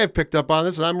 but I have picked up on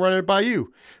this, and I'm running it by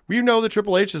you. We know that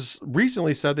Triple H has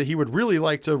recently said that he would really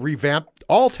like to revamp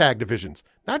all tag divisions.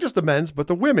 Not just the men's, but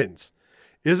the women's.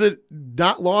 Is it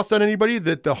not lost on anybody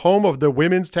that the home of the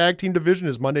women's tag team division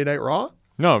is Monday Night Raw?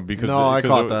 No, because I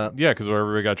caught that. Yeah, because where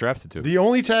everybody got drafted to. The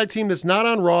only tag team that's not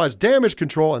on Raw is Damage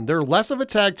Control, and they're less of a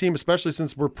tag team, especially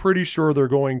since we're pretty sure they're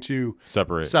going to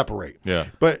Separate. separate. Yeah.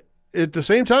 But at the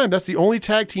same time, that's the only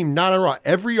tag team not on Raw.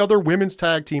 Every other women's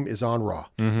tag team is on Raw.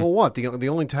 Mm-hmm. Well, what? The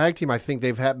only tag team I think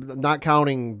they've had, not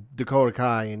counting Dakota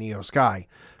Kai and Io Sky,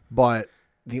 but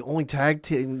the only tag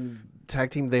team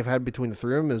they've had between the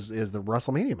three of them is the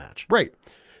WrestleMania match. Right.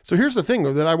 So here's the thing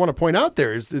that I want to point out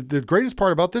there is the greatest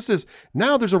part about this is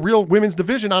now there's a real women's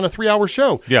division on a 3-hour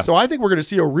show. Yeah. So I think we're going to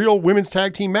see a real women's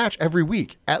tag team match every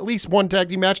week, at least one tag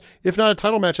team match, if not a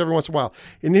title match every once in a while.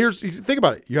 And think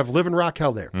about it. You have Liv and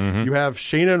Raquel there. Mm-hmm. You have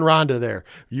Shayna and Ronda there.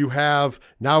 You have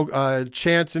now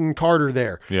Chance and Carter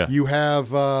there. Yeah. You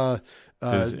have Elba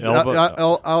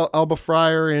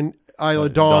Fryer and Isla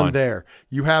Dawn there.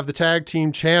 You have the tag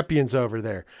team champions over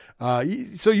there.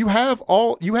 So you have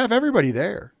everybody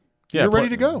there. Yeah, You're ready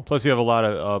to go. Plus, you have a lot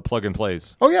of plug and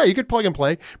plays. Oh yeah, you could plug and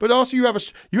play, but also you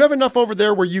have enough over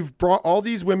there where you've brought all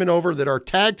these women over that are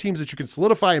tag teams that you can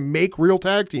solidify and make real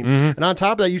tag teams. Mm-hmm. And on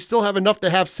top of that, you still have enough to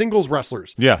have singles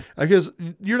wrestlers. Yeah, because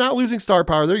you're not losing star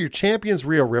power there. Your champion's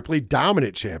Rhea Ripley,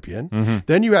 dominant champion. Mm-hmm.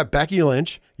 Then you have Becky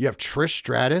Lynch. You have Trish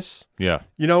Stratus. Yeah,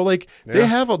 they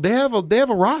have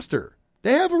a roster.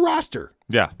 They have a roster.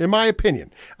 Yeah. In my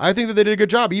opinion. I think that they did a good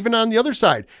job, even on the other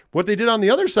side. What they did on the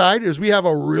other side is we have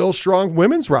a real strong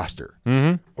women's roster.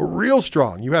 Mm-hmm. A real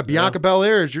strong. You have Bianca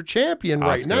Belair as your champion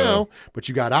right now, but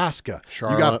you got Asuka.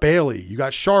 Charlotte. You got Bayley. You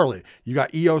got Charlotte. You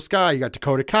got Io Sky. You got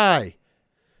Dakota Kai.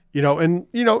 And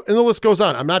the list goes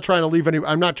on. I'm not trying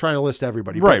to list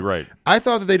everybody. Right. I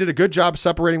thought that they did a good job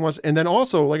separating ones. And then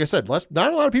also, like I said, not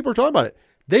a lot of people are talking about it.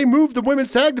 They moved the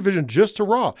women's tag division just to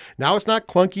Raw. Now it's not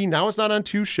clunky. Now it's not on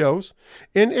 2 shows.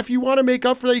 And if you want to make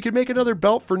up for that, you could make another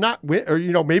belt for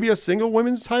maybe a single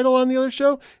women's title on the other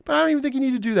show. But I don't even think you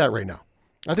need to do that right now.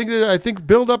 I think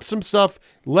build up some stuff,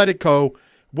 let it go.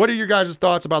 What are your guys'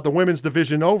 thoughts about the women's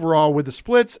division overall with the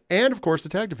splits and, of course, the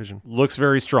tag division? Looks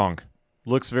very strong.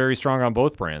 Looks very strong on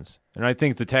both brands. And I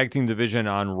think the tag team division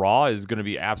on Raw is going to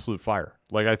be absolute fire.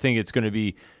 I think it's going to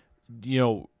be,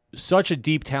 such a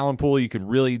deep talent pool. You could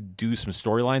really do some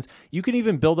storylines. You can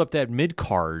even build up that mid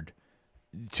card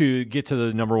to get to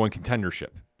the number 1 contendership.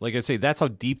 Like I say, that's how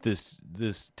deep this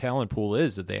talent pool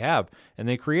is that they have, and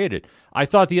they created. I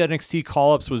thought the NXT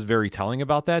call-ups was very telling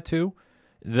about that too.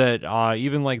 That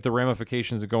even the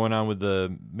ramifications that are going on with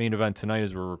the main event tonight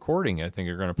as we're recording, I think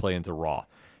are going to play into Raw.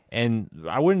 And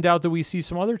I wouldn't doubt that we see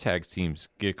some other tag teams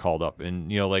get called up,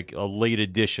 and like a late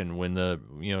addition when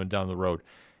down the road.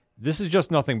 This is just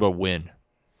nothing but win.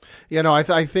 Yeah, no,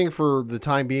 I think for the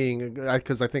time being,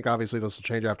 because I think obviously this will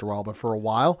change after a while, but for a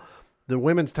while, the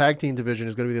women's tag team division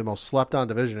is going to be the most slept-on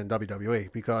division in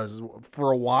WWE because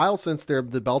for a while since the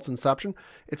belt's inception,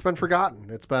 it's been forgotten.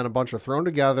 It's been a bunch of thrown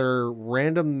together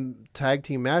random tag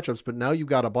team matchups, but now you've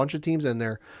got a bunch of teams in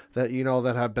there that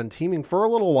that have been teaming for a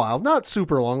little while, not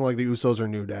super long like the Usos or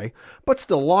New Day, but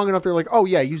still long enough. They're like, oh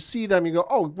yeah, you see them, you go,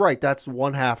 oh right, that's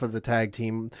one half of the tag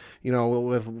team.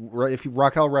 If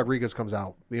Raquel Rodriguez comes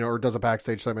out, or does a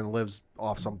backstage segment and lives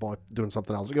off some point doing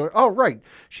something else, you go, oh right,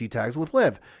 she tags with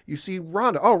Liv. You see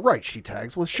Ronda, oh right, she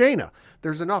tags with Shayna.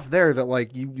 There's enough there that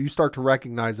you start to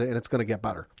recognize it, and it's going to get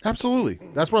better. Absolutely,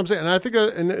 that's what I'm saying. And I think,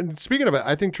 and speaking of it,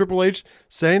 I think Triple H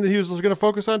saying that he was going to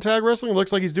focus on tag wrestling, it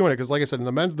looks like he's doing it because, like I said, in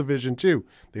the men's division too,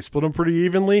 they split them pretty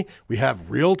evenly. We have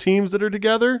real teams that are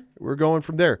together. We're going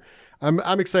from there.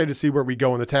 I'm excited to see where we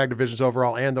go in the tag divisions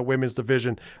overall and the women's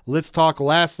division. Let's talk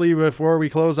lastly before we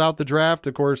close out the draft.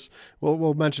 Of course,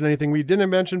 we'll mention anything we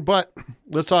didn't mention, but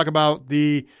let's talk about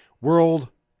the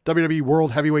WWE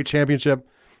World Heavyweight Championship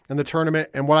and the tournament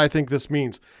and what I think this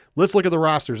means. Let's look at the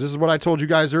rosters. This is what I told you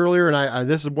guys earlier, and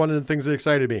this is one of the things that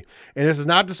excited me. And this is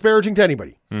not disparaging to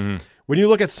anybody. Mm-hmm. When you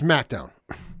look at SmackDown,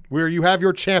 where you have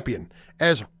your champion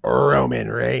as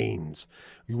Roman Reigns,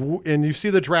 and you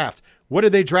see the draft, what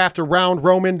did they draft around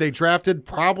Roman? They drafted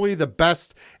probably the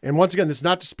best, and once again, this is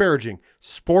not disparaging,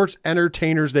 sports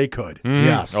entertainers they could. Mm-hmm.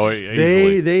 Yes. Oh,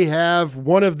 easily. They have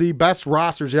one of the best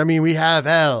rosters. I mean, we have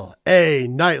L.A.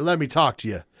 Knight. Let me talk to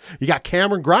you. You got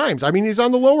Cameron Grimes. I mean, he's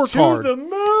on the lower card. To the moon.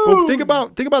 But think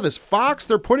about this. Fox,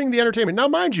 they're putting the entertainment. Now,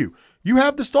 mind you, you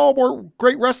have the stalwart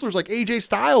great wrestlers like AJ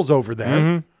Styles over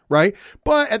there, right?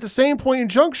 But at the same point in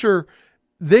juncture,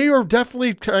 they are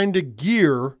definitely trying to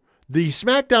gear the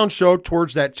SmackDown show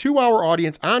towards that 2-hour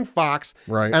audience on Fox.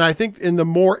 Right. And I think in the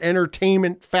more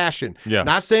entertainment fashion. Yeah.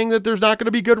 Not saying that there's not going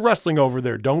to be good wrestling over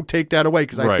there. Don't take that away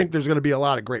because I Right. think there's going to be a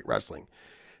lot of great wrestling.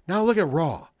 Now look at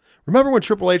Raw. Remember when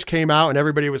Triple H came out and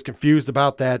everybody was confused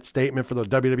about that statement for the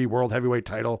WWE World Heavyweight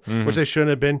title, which they shouldn't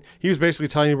have been? He was basically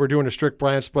telling you we're doing a strict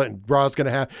brand split and Raw's going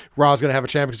to have a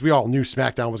champion because we all knew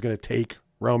SmackDown was going to take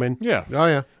Roman. Yeah. Oh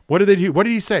yeah. What did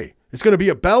he say? It's going to be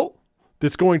a belt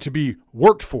that's going to be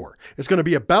worked for. It's going to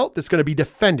be a belt that's going to be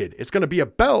defended. It's going to be a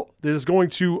belt that is going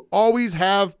to always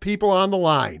have people on the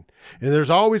line. And there's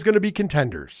always going to be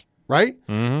contenders, right?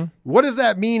 Mm-hmm. What does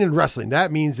that mean in wrestling?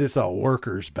 That means it's a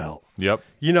worker's belt. Yep.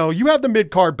 You know, you have the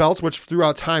mid-card belts, which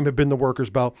throughout time have been the worker's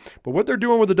belt. But what they're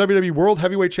doing with the WWE World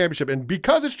Heavyweight Championship, and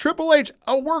because it's Triple H,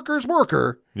 a worker's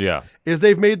worker, is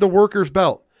they've made the worker's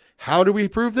belt. How do we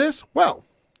prove this? Well,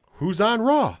 who's on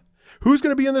Raw? Who's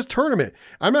going to be in this tournament?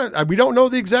 We don't know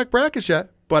the exact brackets yet,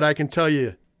 but I can tell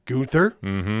you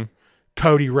Gunther,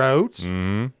 Cody Rhodes,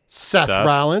 Seth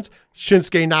Rollins,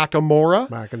 Shinsuke Nakamura,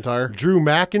 McIntyre, Drew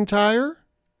McIntyre,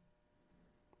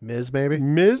 Miz, maybe.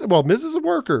 Miz is a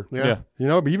worker. Yeah. You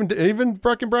know, but even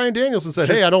fucking Bryan Danielson said,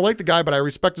 "Hey, I don't like the guy, but I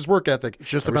respect his work ethic.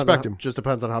 Just I respect him." Just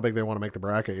depends on how big they want to make the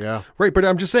bracket. Yeah. Right, but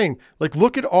I'm just saying, like,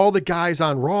 look at all the guys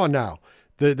on Raw now.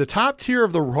 The top tier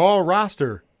of the Raw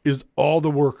roster is all the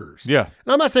workers. Yeah.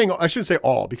 And I'm not saying, I shouldn't say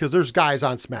all, because there's guys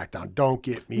on SmackDown. Don't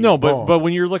get me No, wrong. but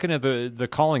when you're looking at the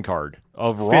calling card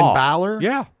of Raw. Finn Balor?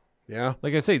 Yeah. Yeah.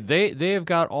 Like I say, they have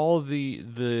got all of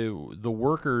the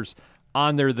workers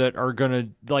on there that are going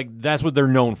to, like, that's what they're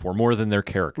known for more than their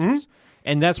characters.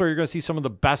 And that's where you're going to see some of the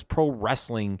best pro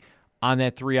wrestling on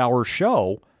that 3-hour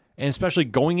show. And especially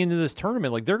going into this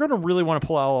tournament, like, they're going to really want to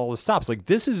pull out all the stops. Like,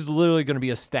 this is literally going to be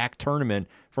a stacked tournament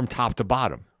from top to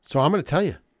bottom. So I'm going to tell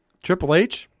you, Triple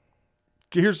H,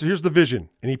 here's the vision,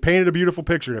 and he painted a beautiful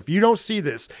picture. And if you don't see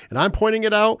this, and I'm pointing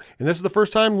it out, and this is the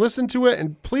first time, listen to it,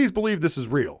 and please believe this is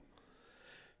real.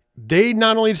 They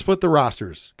not only split the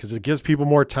rosters, because it gives people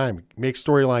more time, makes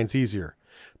storylines easier,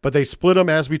 but they split them,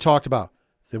 as we talked about.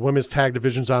 The women's tag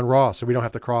division's on Raw, so we don't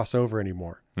have to cross over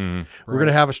anymore. We're going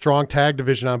to have a strong tag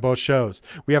division on both shows.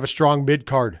 We have a strong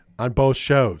mid-card on both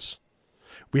shows.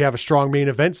 We have a strong main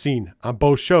event scene on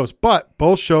both shows, but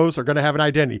both shows are going to have an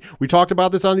identity. We talked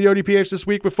about this on the ODPH this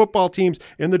week with football teams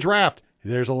in the draft.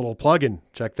 There's a little plug-in.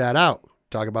 Check that out.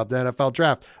 Talk about the NFL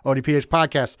draft, ODPH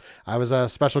podcast. I was a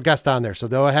special guest on there, so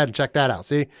go ahead and check that out.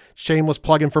 See, shameless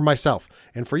plug-in for myself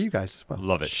and for you guys as well.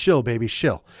 Love it. Shill, baby,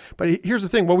 shill. But here's the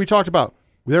thing, what we talked about.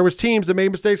 There was teams that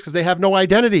made mistakes because they have no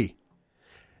identity.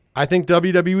 I think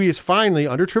WWE is finally,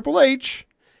 under Triple H,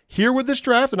 here with this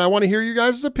draft, and I want to hear you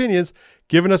guys' opinions,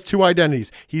 giving us two identities.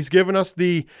 He's given us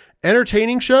the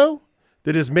entertaining show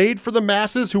that is made for the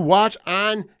masses who watch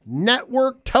on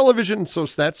network television, so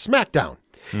that's SmackDown.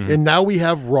 And now we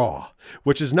have Raw,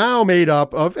 which is now made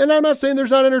up of, and I'm not saying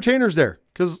there's not entertainers there,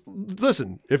 because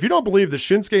listen, if you don't believe that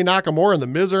Shinsuke Nakamura and the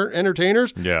Miz are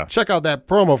entertainers, check out that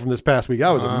promo from this past week. That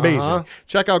was amazing.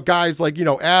 Check out guys like,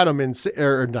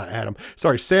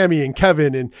 Sammy and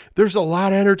Kevin, and there's a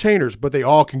lot of entertainers, but they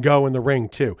all can go in the ring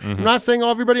too. I'm not saying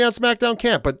everybody on SmackDown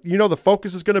can't, but the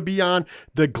focus is going to be on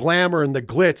the glamour and the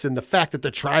glitz and the fact that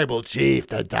the tribal chief,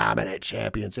 the dominant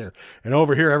champion's here. And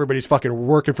over here, everybody's fucking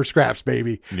working for scraps,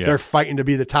 baby. Yeah. They're fighting to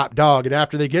be the top dog, and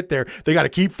after they get there, they got to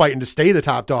keep fighting to stay the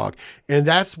top dog. And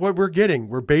that's what we're getting.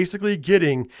 We're basically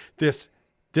getting this.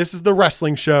 This is the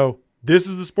wrestling show. This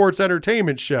is the sports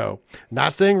entertainment show.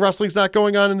 Not saying wrestling's not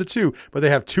going on in the two, but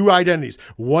they have two identities.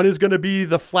 One is going to be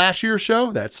the flashier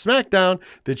show, that's SmackDown,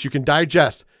 that you can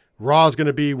digest. Raw is going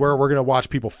to be where we're going to watch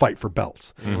people fight for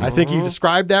belts. I think he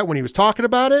described that when he was talking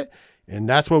about it, and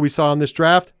that's what we saw in this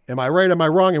draft. Am I right? Am I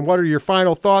wrong? And what are your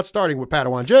final thoughts, starting with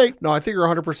Padawan Jake? No, I think you're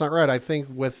 100% right. I think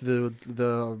with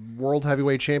the World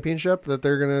Heavyweight Championship that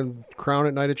they're going to crown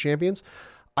at Night of Champions,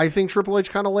 I think Triple H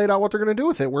kind of laid out what they're going to do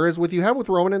with it. Whereas with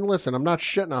Roman, and listen, I'm not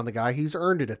shitting on the guy. He's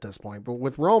earned it at this point. But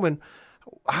with Roman,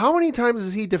 how many times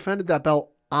has he defended that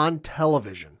belt on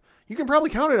television? You can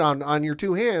probably count it on your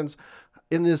two hands.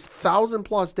 In this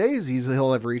 1,000+ days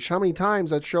he'll have reached, how many times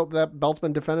that belt's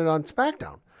been defended on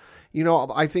SmackDown?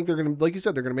 I think they're going to, like you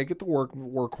said, they're going to make it the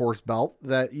workhorse belt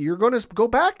that you're going to go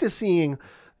back to seeing,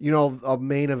 a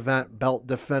main event belt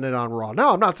defended on Raw.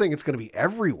 Now, I'm not saying it's going to be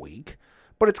every week,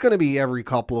 but it's going to be every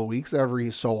couple of weeks,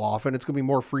 every so often. It's going to be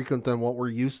more frequent than what we're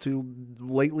used to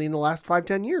lately in the last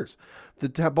 5-10 years.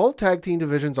 Both tag team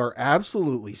divisions are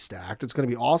absolutely stacked. It's going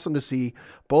to be awesome to see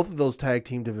both of those tag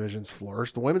team divisions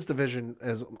flourish. The women's division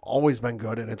has always been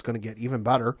good, and it's going to get even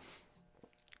better.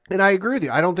 And I agree with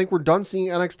you. I don't think we're done seeing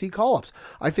NXT call-ups.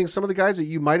 I think some of the guys that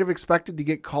you might have expected to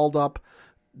get called up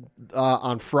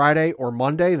on Friday or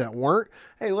Monday that weren't,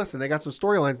 hey, listen, they got some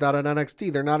storylines out on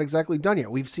NXT. They're not exactly done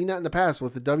yet. We've seen that in the past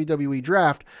with the WWE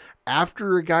Draft.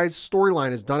 After a guy's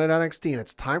storyline is done at NXT and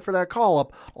it's time for that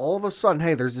call-up, all of a sudden,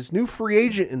 hey, there's this new free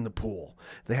agent in the pool.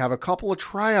 They have a couple of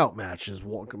tryout matches,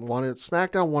 one at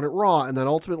SmackDown, one at Raw, and then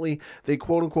ultimately they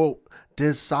quote-unquote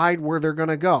decide where they're going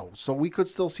to go. So we could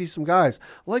still see some guys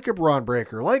like a Braun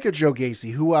Breaker, like a Joe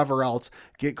Gacy, whoever else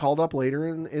get called up later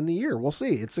in the year. We'll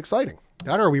see. It's exciting.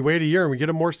 I don't know, we wait a year and we get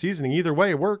them more seasoning. Either way,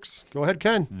 it works. Go ahead,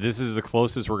 Ken. This is the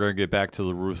closest we're going to get back to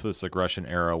the Ruthless Aggression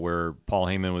era where Paul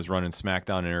Heyman was running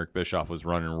SmackDown and Eric Bischoff was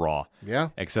running Raw. Yeah.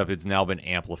 Except it's now been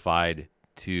amplified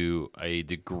to a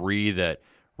degree that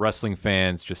wrestling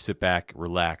fans just sit back,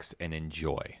 relax, and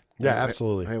enjoy. Yeah,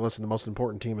 absolutely. Hey, listen, the most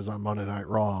important team is on Monday Night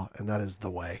Raw, and that is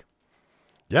The Way.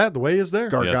 Yeah, The Way is there.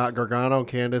 Yes. Gargano,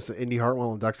 Candice, Indy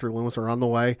Hartwell, and Dexter Loomis are on the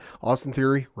way. Austin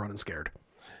Theory, running scared.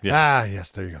 Yeah.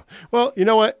 Yes, there you go. Well, you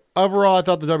know what? Overall, I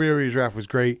thought the WWE Draft was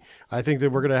great. I think that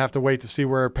we're going to have to wait to see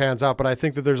where it pans out, but I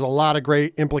think that there's a lot of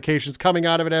great implications coming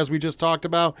out of it, as we just talked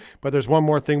about. But there's one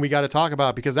more thing we got to talk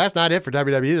about, because that's not it for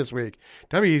WWE this week.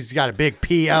 WWE's got a big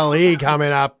PLE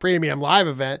coming up, premium live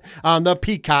event on the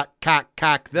Peacock,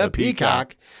 the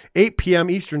Peacock, 8 p.m.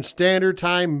 Eastern Standard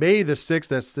Time, May the 6th.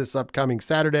 That's this upcoming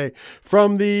Saturday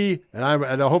from the,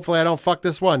 and hopefully I don't fuck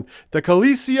this one, the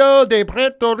Coliseo de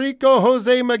Puerto Rico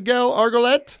Jose Miguel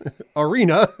Argolet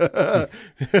Arena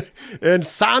in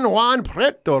San Juan,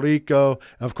 Puerto Rico.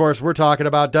 Of course, we're talking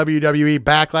about WWE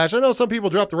Backlash. I know some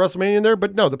people dropped the WrestleMania in there,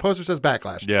 but no, the poster says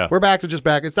Backlash. Yeah. We're back to just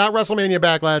back. It's not WrestleMania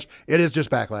Backlash. It is just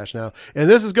Backlash now. And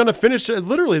this is going to finish,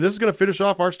 literally, this is going to finish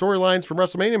off our storylines from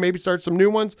WrestleMania, maybe start some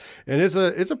new ones. And it's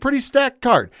a pretty stacked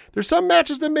card. There's some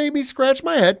matches that made me scratch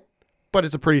my head, but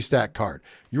it's a pretty stacked card.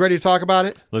 You ready to talk about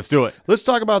it? Let's do it. Let's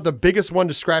talk about the biggest one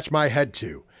to scratch my head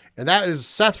to. And that is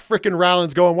Seth frickin'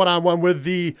 Rollins going one-on-one with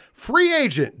the free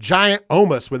agent, Giant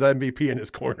Omos, with MVP in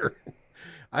his corner.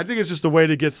 I think it's just a way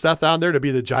to get Seth on there to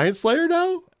be the Giant Slayer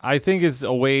now. I think it's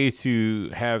a way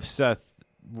to have Seth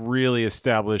really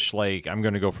establish, like, I'm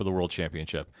going to go for the world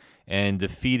championship. And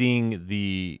defeating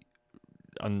the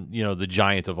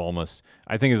Giant of Omos,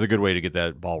 I think is a good way to get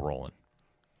that ball rolling.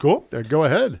 Cool. Go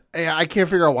ahead. Hey, I can't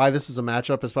figure out why this is a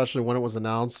matchup, especially when it was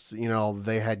announced. You know,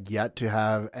 they had yet to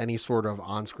have any sort of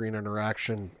on-screen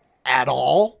interaction at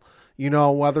all. You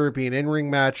know, whether it be an in-ring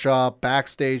matchup,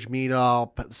 backstage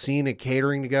meetup, seen it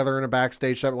catering together in a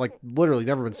backstage set, like literally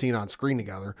never been seen on screen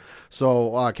together.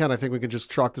 So, Ken, I think we can just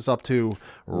chalk this up to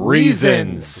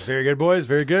reasons. Very good, boys.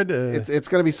 Very good. It's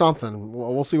going to be something.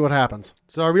 We'll see what happens.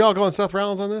 So are we all going Seth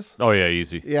Rollins on this? Oh, yeah,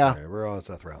 easy. Yeah. All right, we're on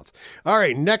Seth Rollins. All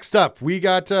right, next up, we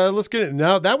got, let's get it.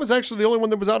 Now, that was actually the only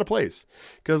one that was out of place,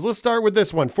 because let's start with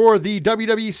this one. For the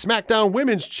WWE SmackDown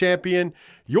Women's Champion,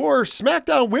 your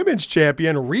SmackDown Women's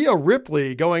Champion, Rhea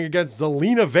Ripley, going against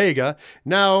Zelina Vega.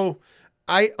 Now,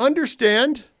 I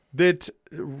understand that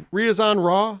Rhea's on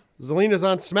Raw, Zelina's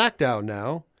on SmackDown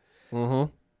now.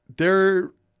 Mm-hmm.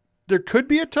 There could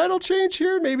be a title change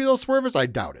here. Maybe they'll swerve us. I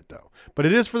doubt it, though. But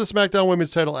it is for the SmackDown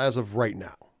Women's title as of right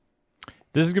now.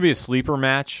 This is going to be a sleeper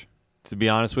match, to be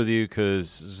honest with you, because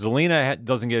Zelina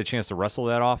doesn't get a chance to wrestle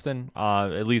that often,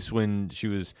 at least when she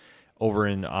was over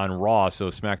on Raw. So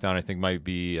SmackDown, I think, might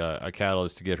be a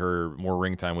catalyst to get her more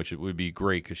ring time, which it would be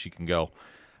great because she can go.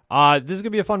 This is going to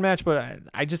be a fun match, but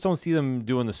I just don't see them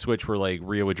doing the switch where, like,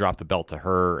 Rhea would drop the belt to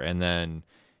her and then,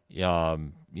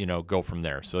 go from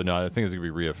there. So, no, I think it's going to be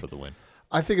Rhea for the win.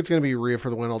 I think it's going to be Rhea for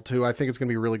the win, too. I think it's going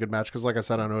to be a really good match because, like I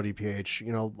said on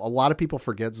ODPH, a lot of people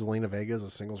forget Zelina Vega is a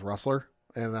singles wrestler,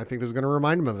 and I think this is going to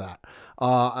remind them of that.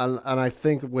 And I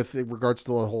think with regards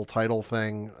to the whole title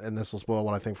thing, and this will spoil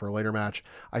what I think for a later match,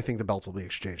 I think the belts will be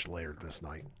exchanged later this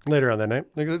night. Later on that night.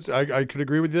 I could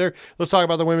agree with you there. Let's talk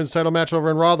about the women's title match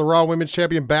over in Raw. The Raw Women's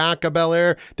Champion, Bianca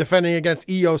Belair, defending against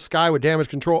Io Sky with Damage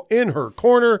Control in her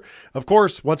corner. Of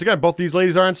course, once again, both these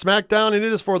ladies are on SmackDown, and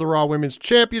it is for the Raw Women's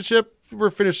Championship. We're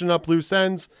finishing up loose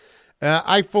ends.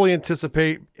 I fully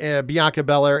anticipate Bianca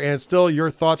Belair, and still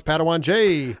your thoughts, Padawan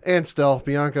J. And still,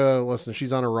 Bianca, listen,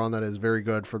 she's on a run that is very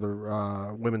good for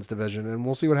the women's division, and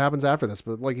we'll see what happens after this.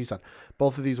 But like you said,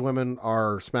 both of these women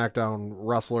are SmackDown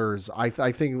wrestlers. I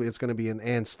think it's going to be an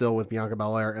and still with Bianca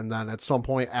Belair, and then at some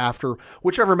point after,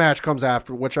 whichever match goes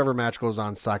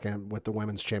on second with the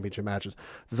women's championship matches,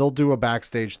 they'll do a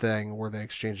backstage thing where they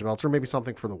exchange the belts, or maybe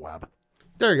something for the web.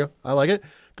 There you go. I like it.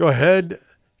 Go ahead,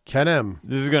 Ken M.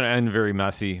 This is going to end very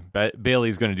messy.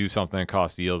 Bailey's going to do something that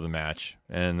costs Io the match,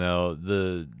 and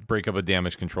the breakup of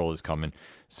Damage Control is coming.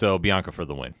 So Bianca for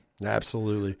the win.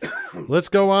 Absolutely. Let's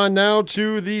go on now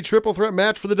to the triple threat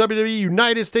match for the WWE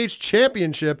United States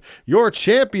Championship. Your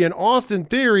champion, Austin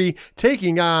Theory,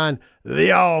 taking on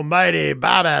the almighty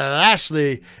Bobby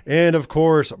Lashley, and of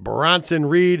course, Bronson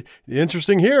Reed.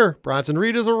 Interesting here, Bronson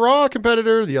Reed is a Raw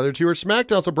competitor. The other two are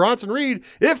SmackDown. So Bronson Reed,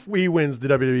 if he wins the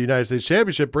WWE United States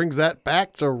Championship, brings that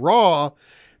back to Raw.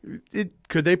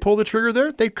 Could they pull the trigger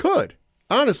there? They could,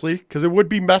 honestly, because it would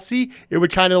be messy. It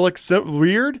would kind of look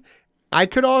weird. I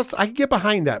could get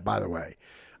behind that, by the way.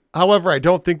 However, I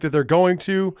don't think that they're going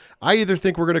to. I either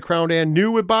think we're going to crown and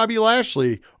new with Bobby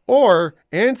Lashley, or,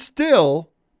 and still,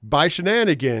 by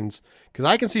shenanigans, because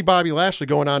I can see Bobby Lashley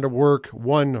going on to work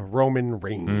one Roman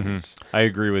Reigns. I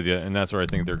agree with you, and that's where I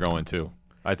think they're going to.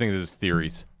 I think this is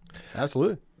theories.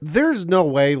 Absolutely. There's no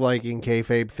way, like, in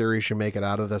kayfabe, Theory should make it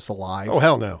out of this alive. Oh,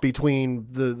 hell no. Between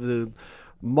the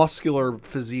muscular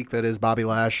physique that is Bobby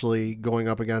Lashley going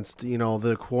up against,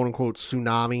 the quote-unquote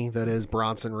tsunami that is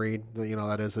Bronson Reed,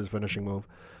 that is his finishing move.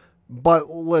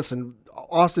 But listen,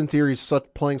 Austin Theory's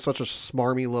playing such a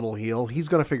smarmy little heel. He's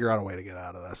going to figure out a way to get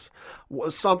out of this.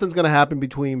 Something's going to happen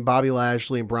between Bobby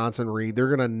Lashley and Bronson Reed. They're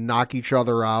going to knock each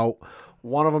other out.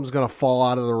 One of them's going to fall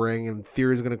out of the ring, and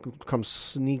Theory's going to come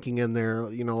sneaking in there,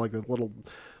 like a little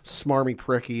smarmy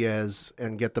prick he is,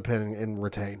 and get the pin and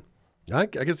retain. I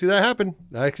can see that happen.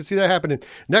 I can see that happening.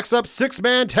 Next up,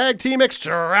 6-man tag team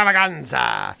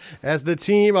extravaganza as the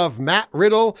team of Matt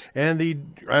Riddle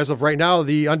and as of right now,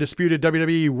 the undisputed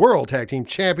WWE World Tag Team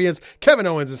Champions, Kevin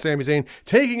Owens and Sami Zayn,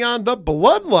 taking on the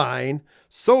Bloodline,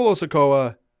 Solo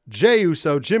Sikoa, Jey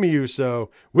Uso, Jimmy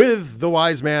Uso, with the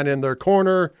Wise Man in their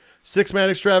corner. 6-man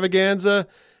extravaganza.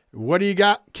 What do you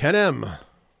got, Ken M?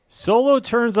 Solo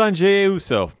turns on Jey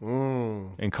Uso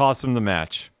and costs him the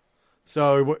match.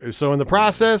 So in the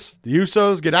process, the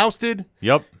Usos get ousted.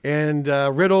 Yep. And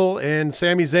Riddle and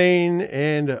Sami Zayn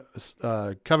and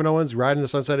Kevin Owens ride in the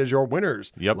sunset as your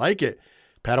winners. Yep. Like it.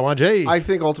 Padawan J. I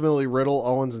think ultimately Riddle,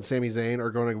 Owens, and Sami Zayn are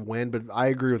going to win, but I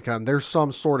agree with Kevin. There's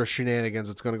some sort of shenanigans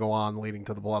that's going to go on leading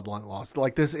to the Bloodline loss.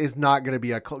 Like, this is not going to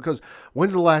be because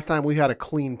when's the last time we had a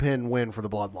clean pin win for the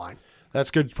Bloodline? That's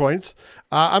good points.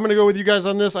 I'm going to go with you guys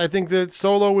on this. I think that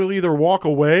Solo will either walk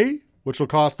away, which will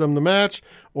cost them the match,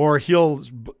 or he'll,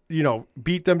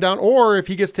 beat them down. Or if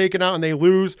he gets taken out and they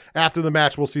lose after the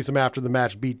match, we'll see some after the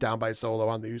match beat down by Solo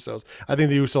on the Usos. I think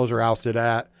the Usos are ousted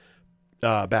at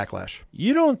Backlash.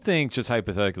 You don't think, just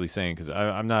hypothetically saying, because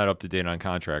I'm not up to date on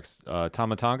contracts,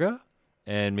 Tama Tonga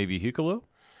and maybe Hikaru?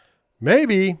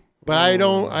 Maybe, but I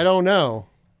don't know. I don't know.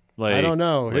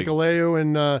 Like, Hikuleo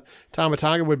and Tama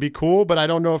Tonga would be cool, but I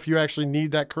don't know if you actually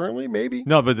need that currently. Maybe.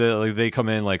 No, but they come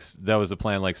in like that was the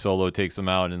plan. Like Solo takes them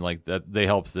out, and like that they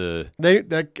help the.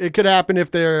 It could happen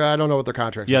if they're. I don't know what their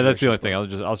contract. Yeah, that's the only thing.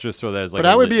 I'll just throw that as like. But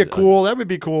that would be a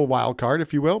cool wild card,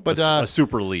 if you will. But a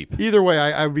super leap. Either way,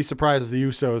 I would be surprised if the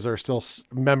Usos are still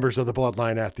members of the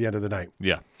Bloodline at the end of the night.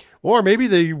 Yeah. Or maybe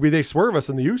they swerve us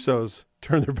and the Usos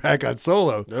turn their back on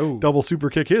Solo. No. Double super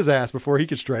kick his ass before he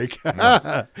could strike.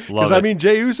 Because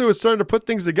Jey Uso is starting to put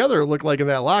things together, it looked like, in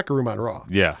that locker room on Raw.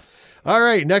 Yeah. All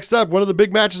right, next up, one of the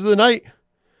big matches of the night.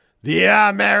 The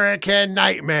American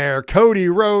Nightmare. Cody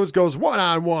Rhodes goes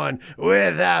one-on-one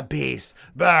with the Beast,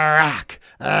 Brock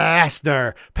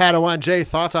Lesnar. Padawan J,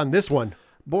 thoughts on this one?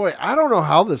 Boy, I don't know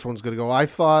how this one's going to go. I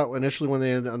thought initially when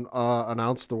they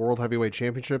announced the World Heavyweight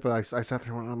Championship, I sat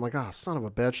there and I'm like, son of a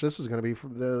bitch, this is going to be for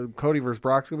the Cody versus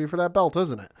Brock's going to be for that belt,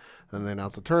 isn't it? Then they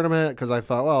announced the tournament because I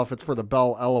thought, well, if it's for the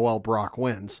belt, LOL, Brock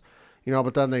wins.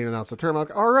 But then they announced the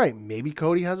tournament. Like, all right, maybe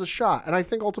Cody has a shot. And I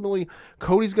think ultimately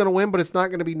Cody's going to win, but it's not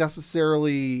going to be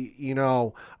necessarily,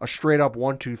 a straight up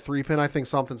 1-2-3 pin. I think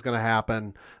something's going to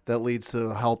happen that leads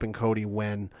to helping Cody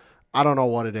win. I don't know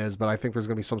what it is, but I think there's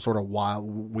going to be some sort of wild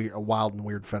and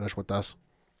weird finish with this.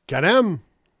 Get him.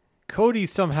 Cody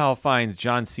somehow finds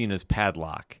John Cena's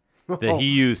padlock that he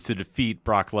used to defeat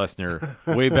Brock Lesnar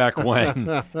way back when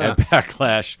at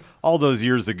Backlash all those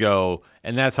years ago,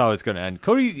 and that's how it's going to end.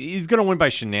 Cody, he's going to win by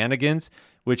shenanigans,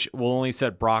 which will only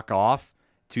set Brock off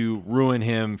to ruin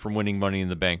him from winning Money in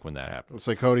the Bank when that happens. It's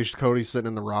like Cody's sitting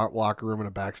in the locker room in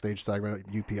a backstage segment.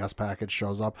 UPS package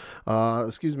shows up.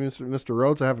 Excuse me, Mr.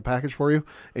 Rhodes, I have a package for you.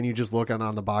 And you just look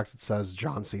on the box. It says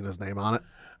John Cena's name on it.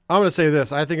 I'm going to say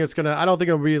this. I don't think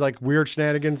it'll be like weird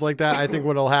shenanigans like that. I think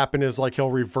what'll happen is like he'll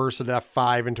reverse an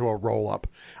F5 into a roll up.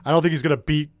 I don't think he's going to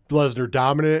beat Lesnar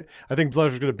dominant. I think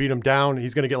Lesnar's going to beat him down.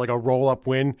 He's going to get like a roll up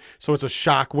win. So it's a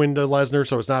shock win to Lesnar.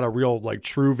 So it's not a real like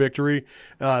true victory.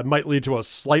 It might lead to a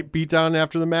slight beatdown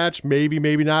after the match. Maybe,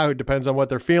 maybe not. It depends on what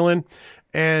they're feeling.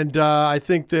 And I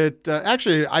think that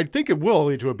I think it will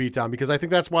lead to a beatdown because I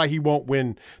think that's why he won't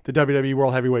win the WWE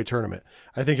World Heavyweight Tournament.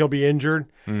 I think he'll be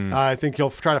injured. I think he'll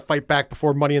try to fight back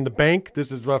before Money in the Bank.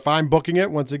 This is if I'm booking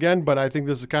it once again, but I think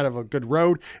this is kind of a good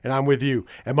road, and I'm with you.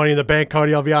 At Money in the Bank,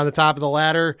 Cody will be on the top of the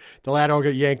ladder. The ladder will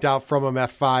get yanked out from him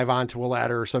F5 onto a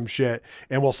ladder or some shit,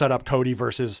 and we'll set up Cody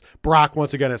versus Brock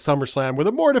once again at SummerSlam with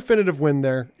a more definitive win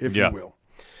there, if you will.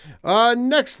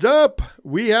 Next up,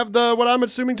 we have what I'm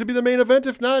assuming to be the main event.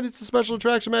 If not, it's the special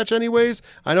attraction match anyways.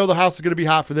 I know the house is going to be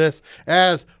hot for this,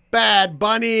 as Bad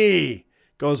Bunny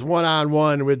goes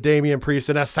one-on-one with Damian Priest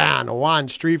in a San Juan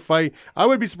street fight. I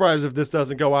would be surprised if this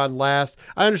doesn't go on last.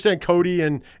 I understand Cody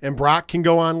and Brock can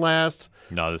go on last.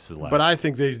 No, this is last. But I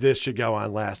think this should go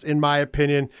on last. In my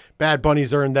opinion, Bad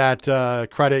Bunny's earned that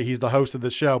credit. He's the host of the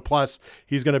show. Plus,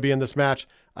 he's going to be in this match.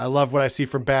 I love what I see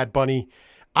from Bad Bunny.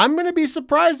 I'm going to be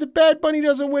surprised if Bad Bunny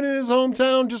doesn't win in his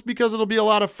hometown just because it'll be a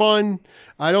lot of fun.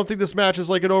 I don't think this match is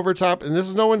like an overtop. And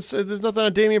there's nothing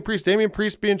on Damian Priest. Damian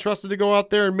Priest being trusted to go out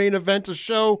there and main event a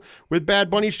show with Bad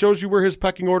Bunny shows you where his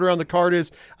pecking order on the card is.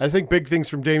 I think big things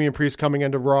from Damian Priest coming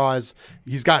into Raw is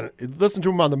listen to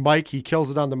him on the mic. He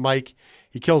kills it on the mic.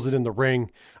 He kills it in the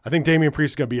ring. I think Damian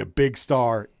Priest is going to be a big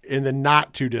star in the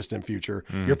not too distant future.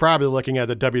 You're probably looking at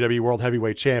the WWE World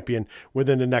Heavyweight Champion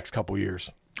within the next couple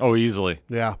years. Oh, easily.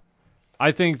 Yeah.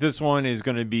 I think this one is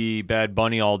going to be Bad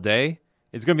Bunny all day.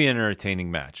 It's going to be an entertaining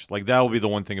match. Like, that will be the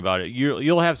one thing about it.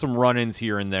 You'll have some run-ins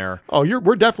here and there. Oh,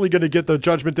 we're definitely going to get the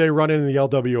Judgment Day run-in and the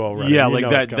LWO run-in. Yeah,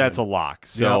 like that's a lock.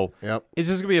 So Yep. It's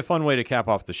just going to be a fun way to cap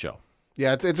off the show.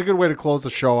 Yeah, it's a good way to close the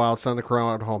show out, send the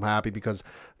crowd home happy, because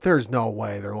there's no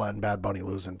way they're letting Bad Bunny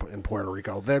lose in Puerto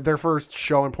Rico. Their first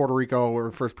show in Puerto Rico,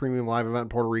 or first premium live event in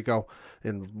Puerto Rico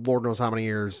in Lord knows how many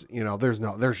years. There's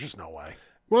just no way.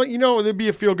 Well, it'd be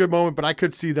a feel-good moment, but I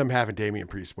could see them having Damian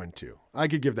Priest win, too. I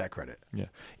could give that credit. Yeah.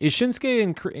 Is Shinsuke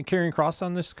and Karrion Kross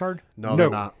on this card? No, they're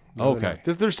not. No, Okay.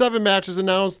 There's 7 matches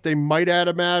announced. They might add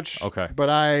a match. Okay. But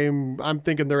I'm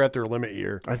thinking they're at their limit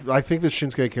here. I think the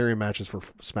Shinsuke Carry match is for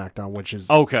SmackDown,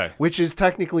 which is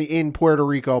technically in Puerto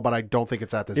Rico, but I don't think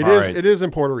it's at this. It is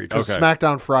in Puerto Rico. Okay.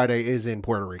 SmackDown Friday is in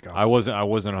Puerto Rico. I wasn't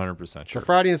 100% So sure.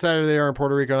 Friday and Saturday are in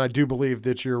Puerto Rico, and I do believe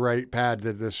that you're right, Pat,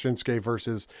 that the Shinsuke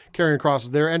versus Karrion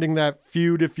Kross, they're ending that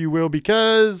feud, if you will,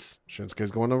 because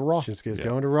Shinsuke's going to Raw. Shinsuke's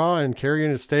going to Raw, and Karrion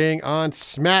is staying on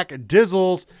Smack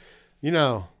Dizzles.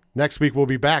 Next week we'll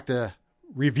be back to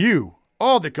review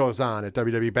all that goes on at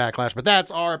WWE Backlash, but that's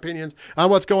our opinions on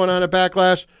what's going on at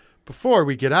Backlash. Before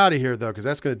we get out of here, though, because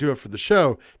that's going to do it for the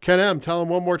show, Ken M, tell him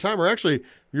one more time, or actually,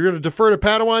 you're going to defer to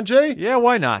Padawan J? Yeah,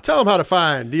 why not? Tell him how to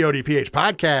find the ODPH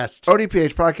podcast.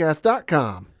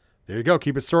 ODPHpodcast.com. There you go.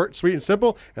 Keep it short, sweet, and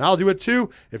simple. And I'll do it too.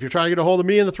 If you're trying to get a hold of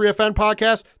me and the 3FN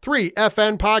podcast,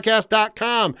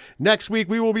 3FNpodcast.com. Next week,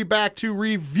 we will be back to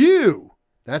review.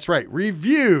 That's right.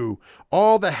 Review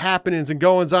all the happenings and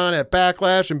goings on at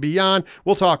Backlash and beyond.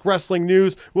 We'll talk wrestling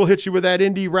news. We'll hit you with that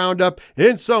indie roundup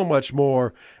and so much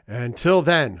more. Until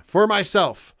then, for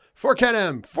myself, for Ken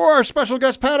M, for our special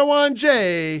guest Padawan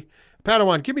J.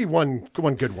 Padawan, give me one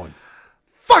good one.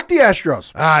 Fuck the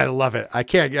Astros. I love it. I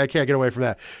can't get away from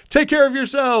that. Take care of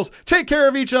yourselves. Take care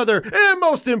of each other. And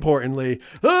most importantly,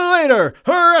 later,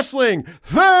 wrestling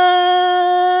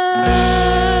fans.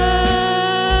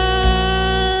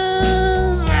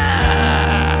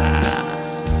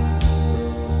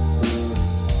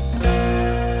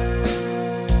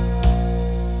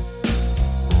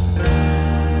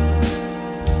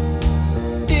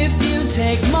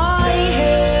 Take my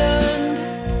hand.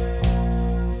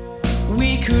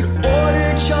 We could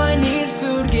order Chinese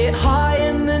food, get high,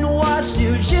 and then watch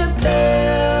New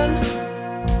Japan.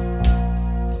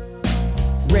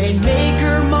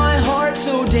 Rainmaker, my heart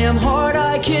so damn hard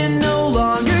I can no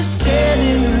longer stand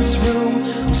in this room.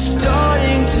 I'm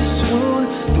starting to swoon.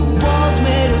 The walls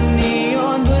made of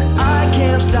neon, but I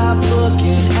can't stop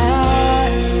looking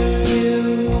at you.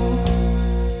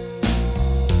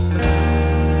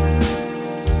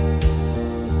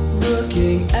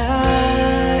 Looking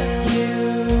at you.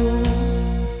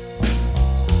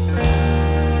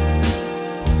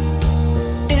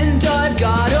 And I've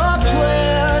got a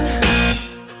plan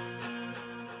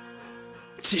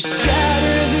to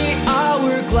shatter the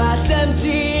hourglass,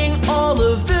 emptying all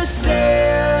of the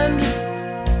sand.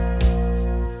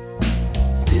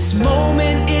 This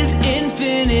moment is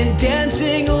infinite,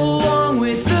 dancing along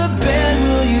with the band.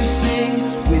 Will you sing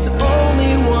with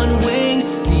only one wing?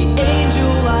 The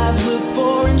angel I've looked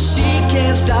for, and she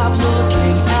can't stop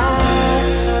looking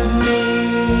at me.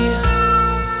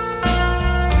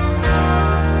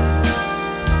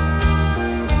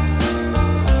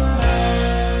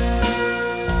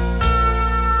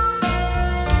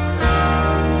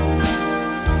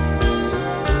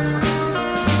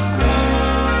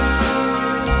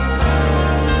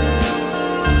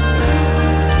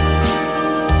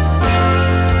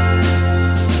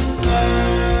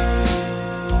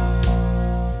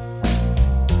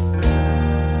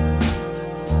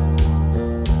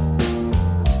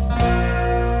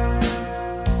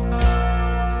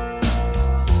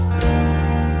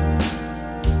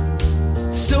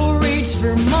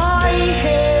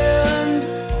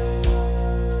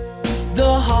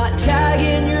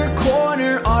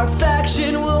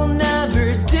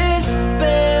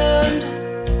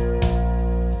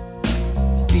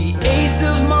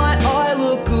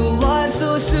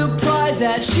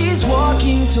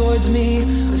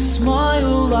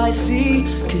 I see.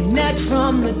 Connect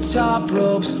from the top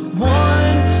ropes. 1,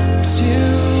 2,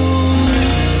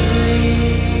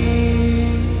 3.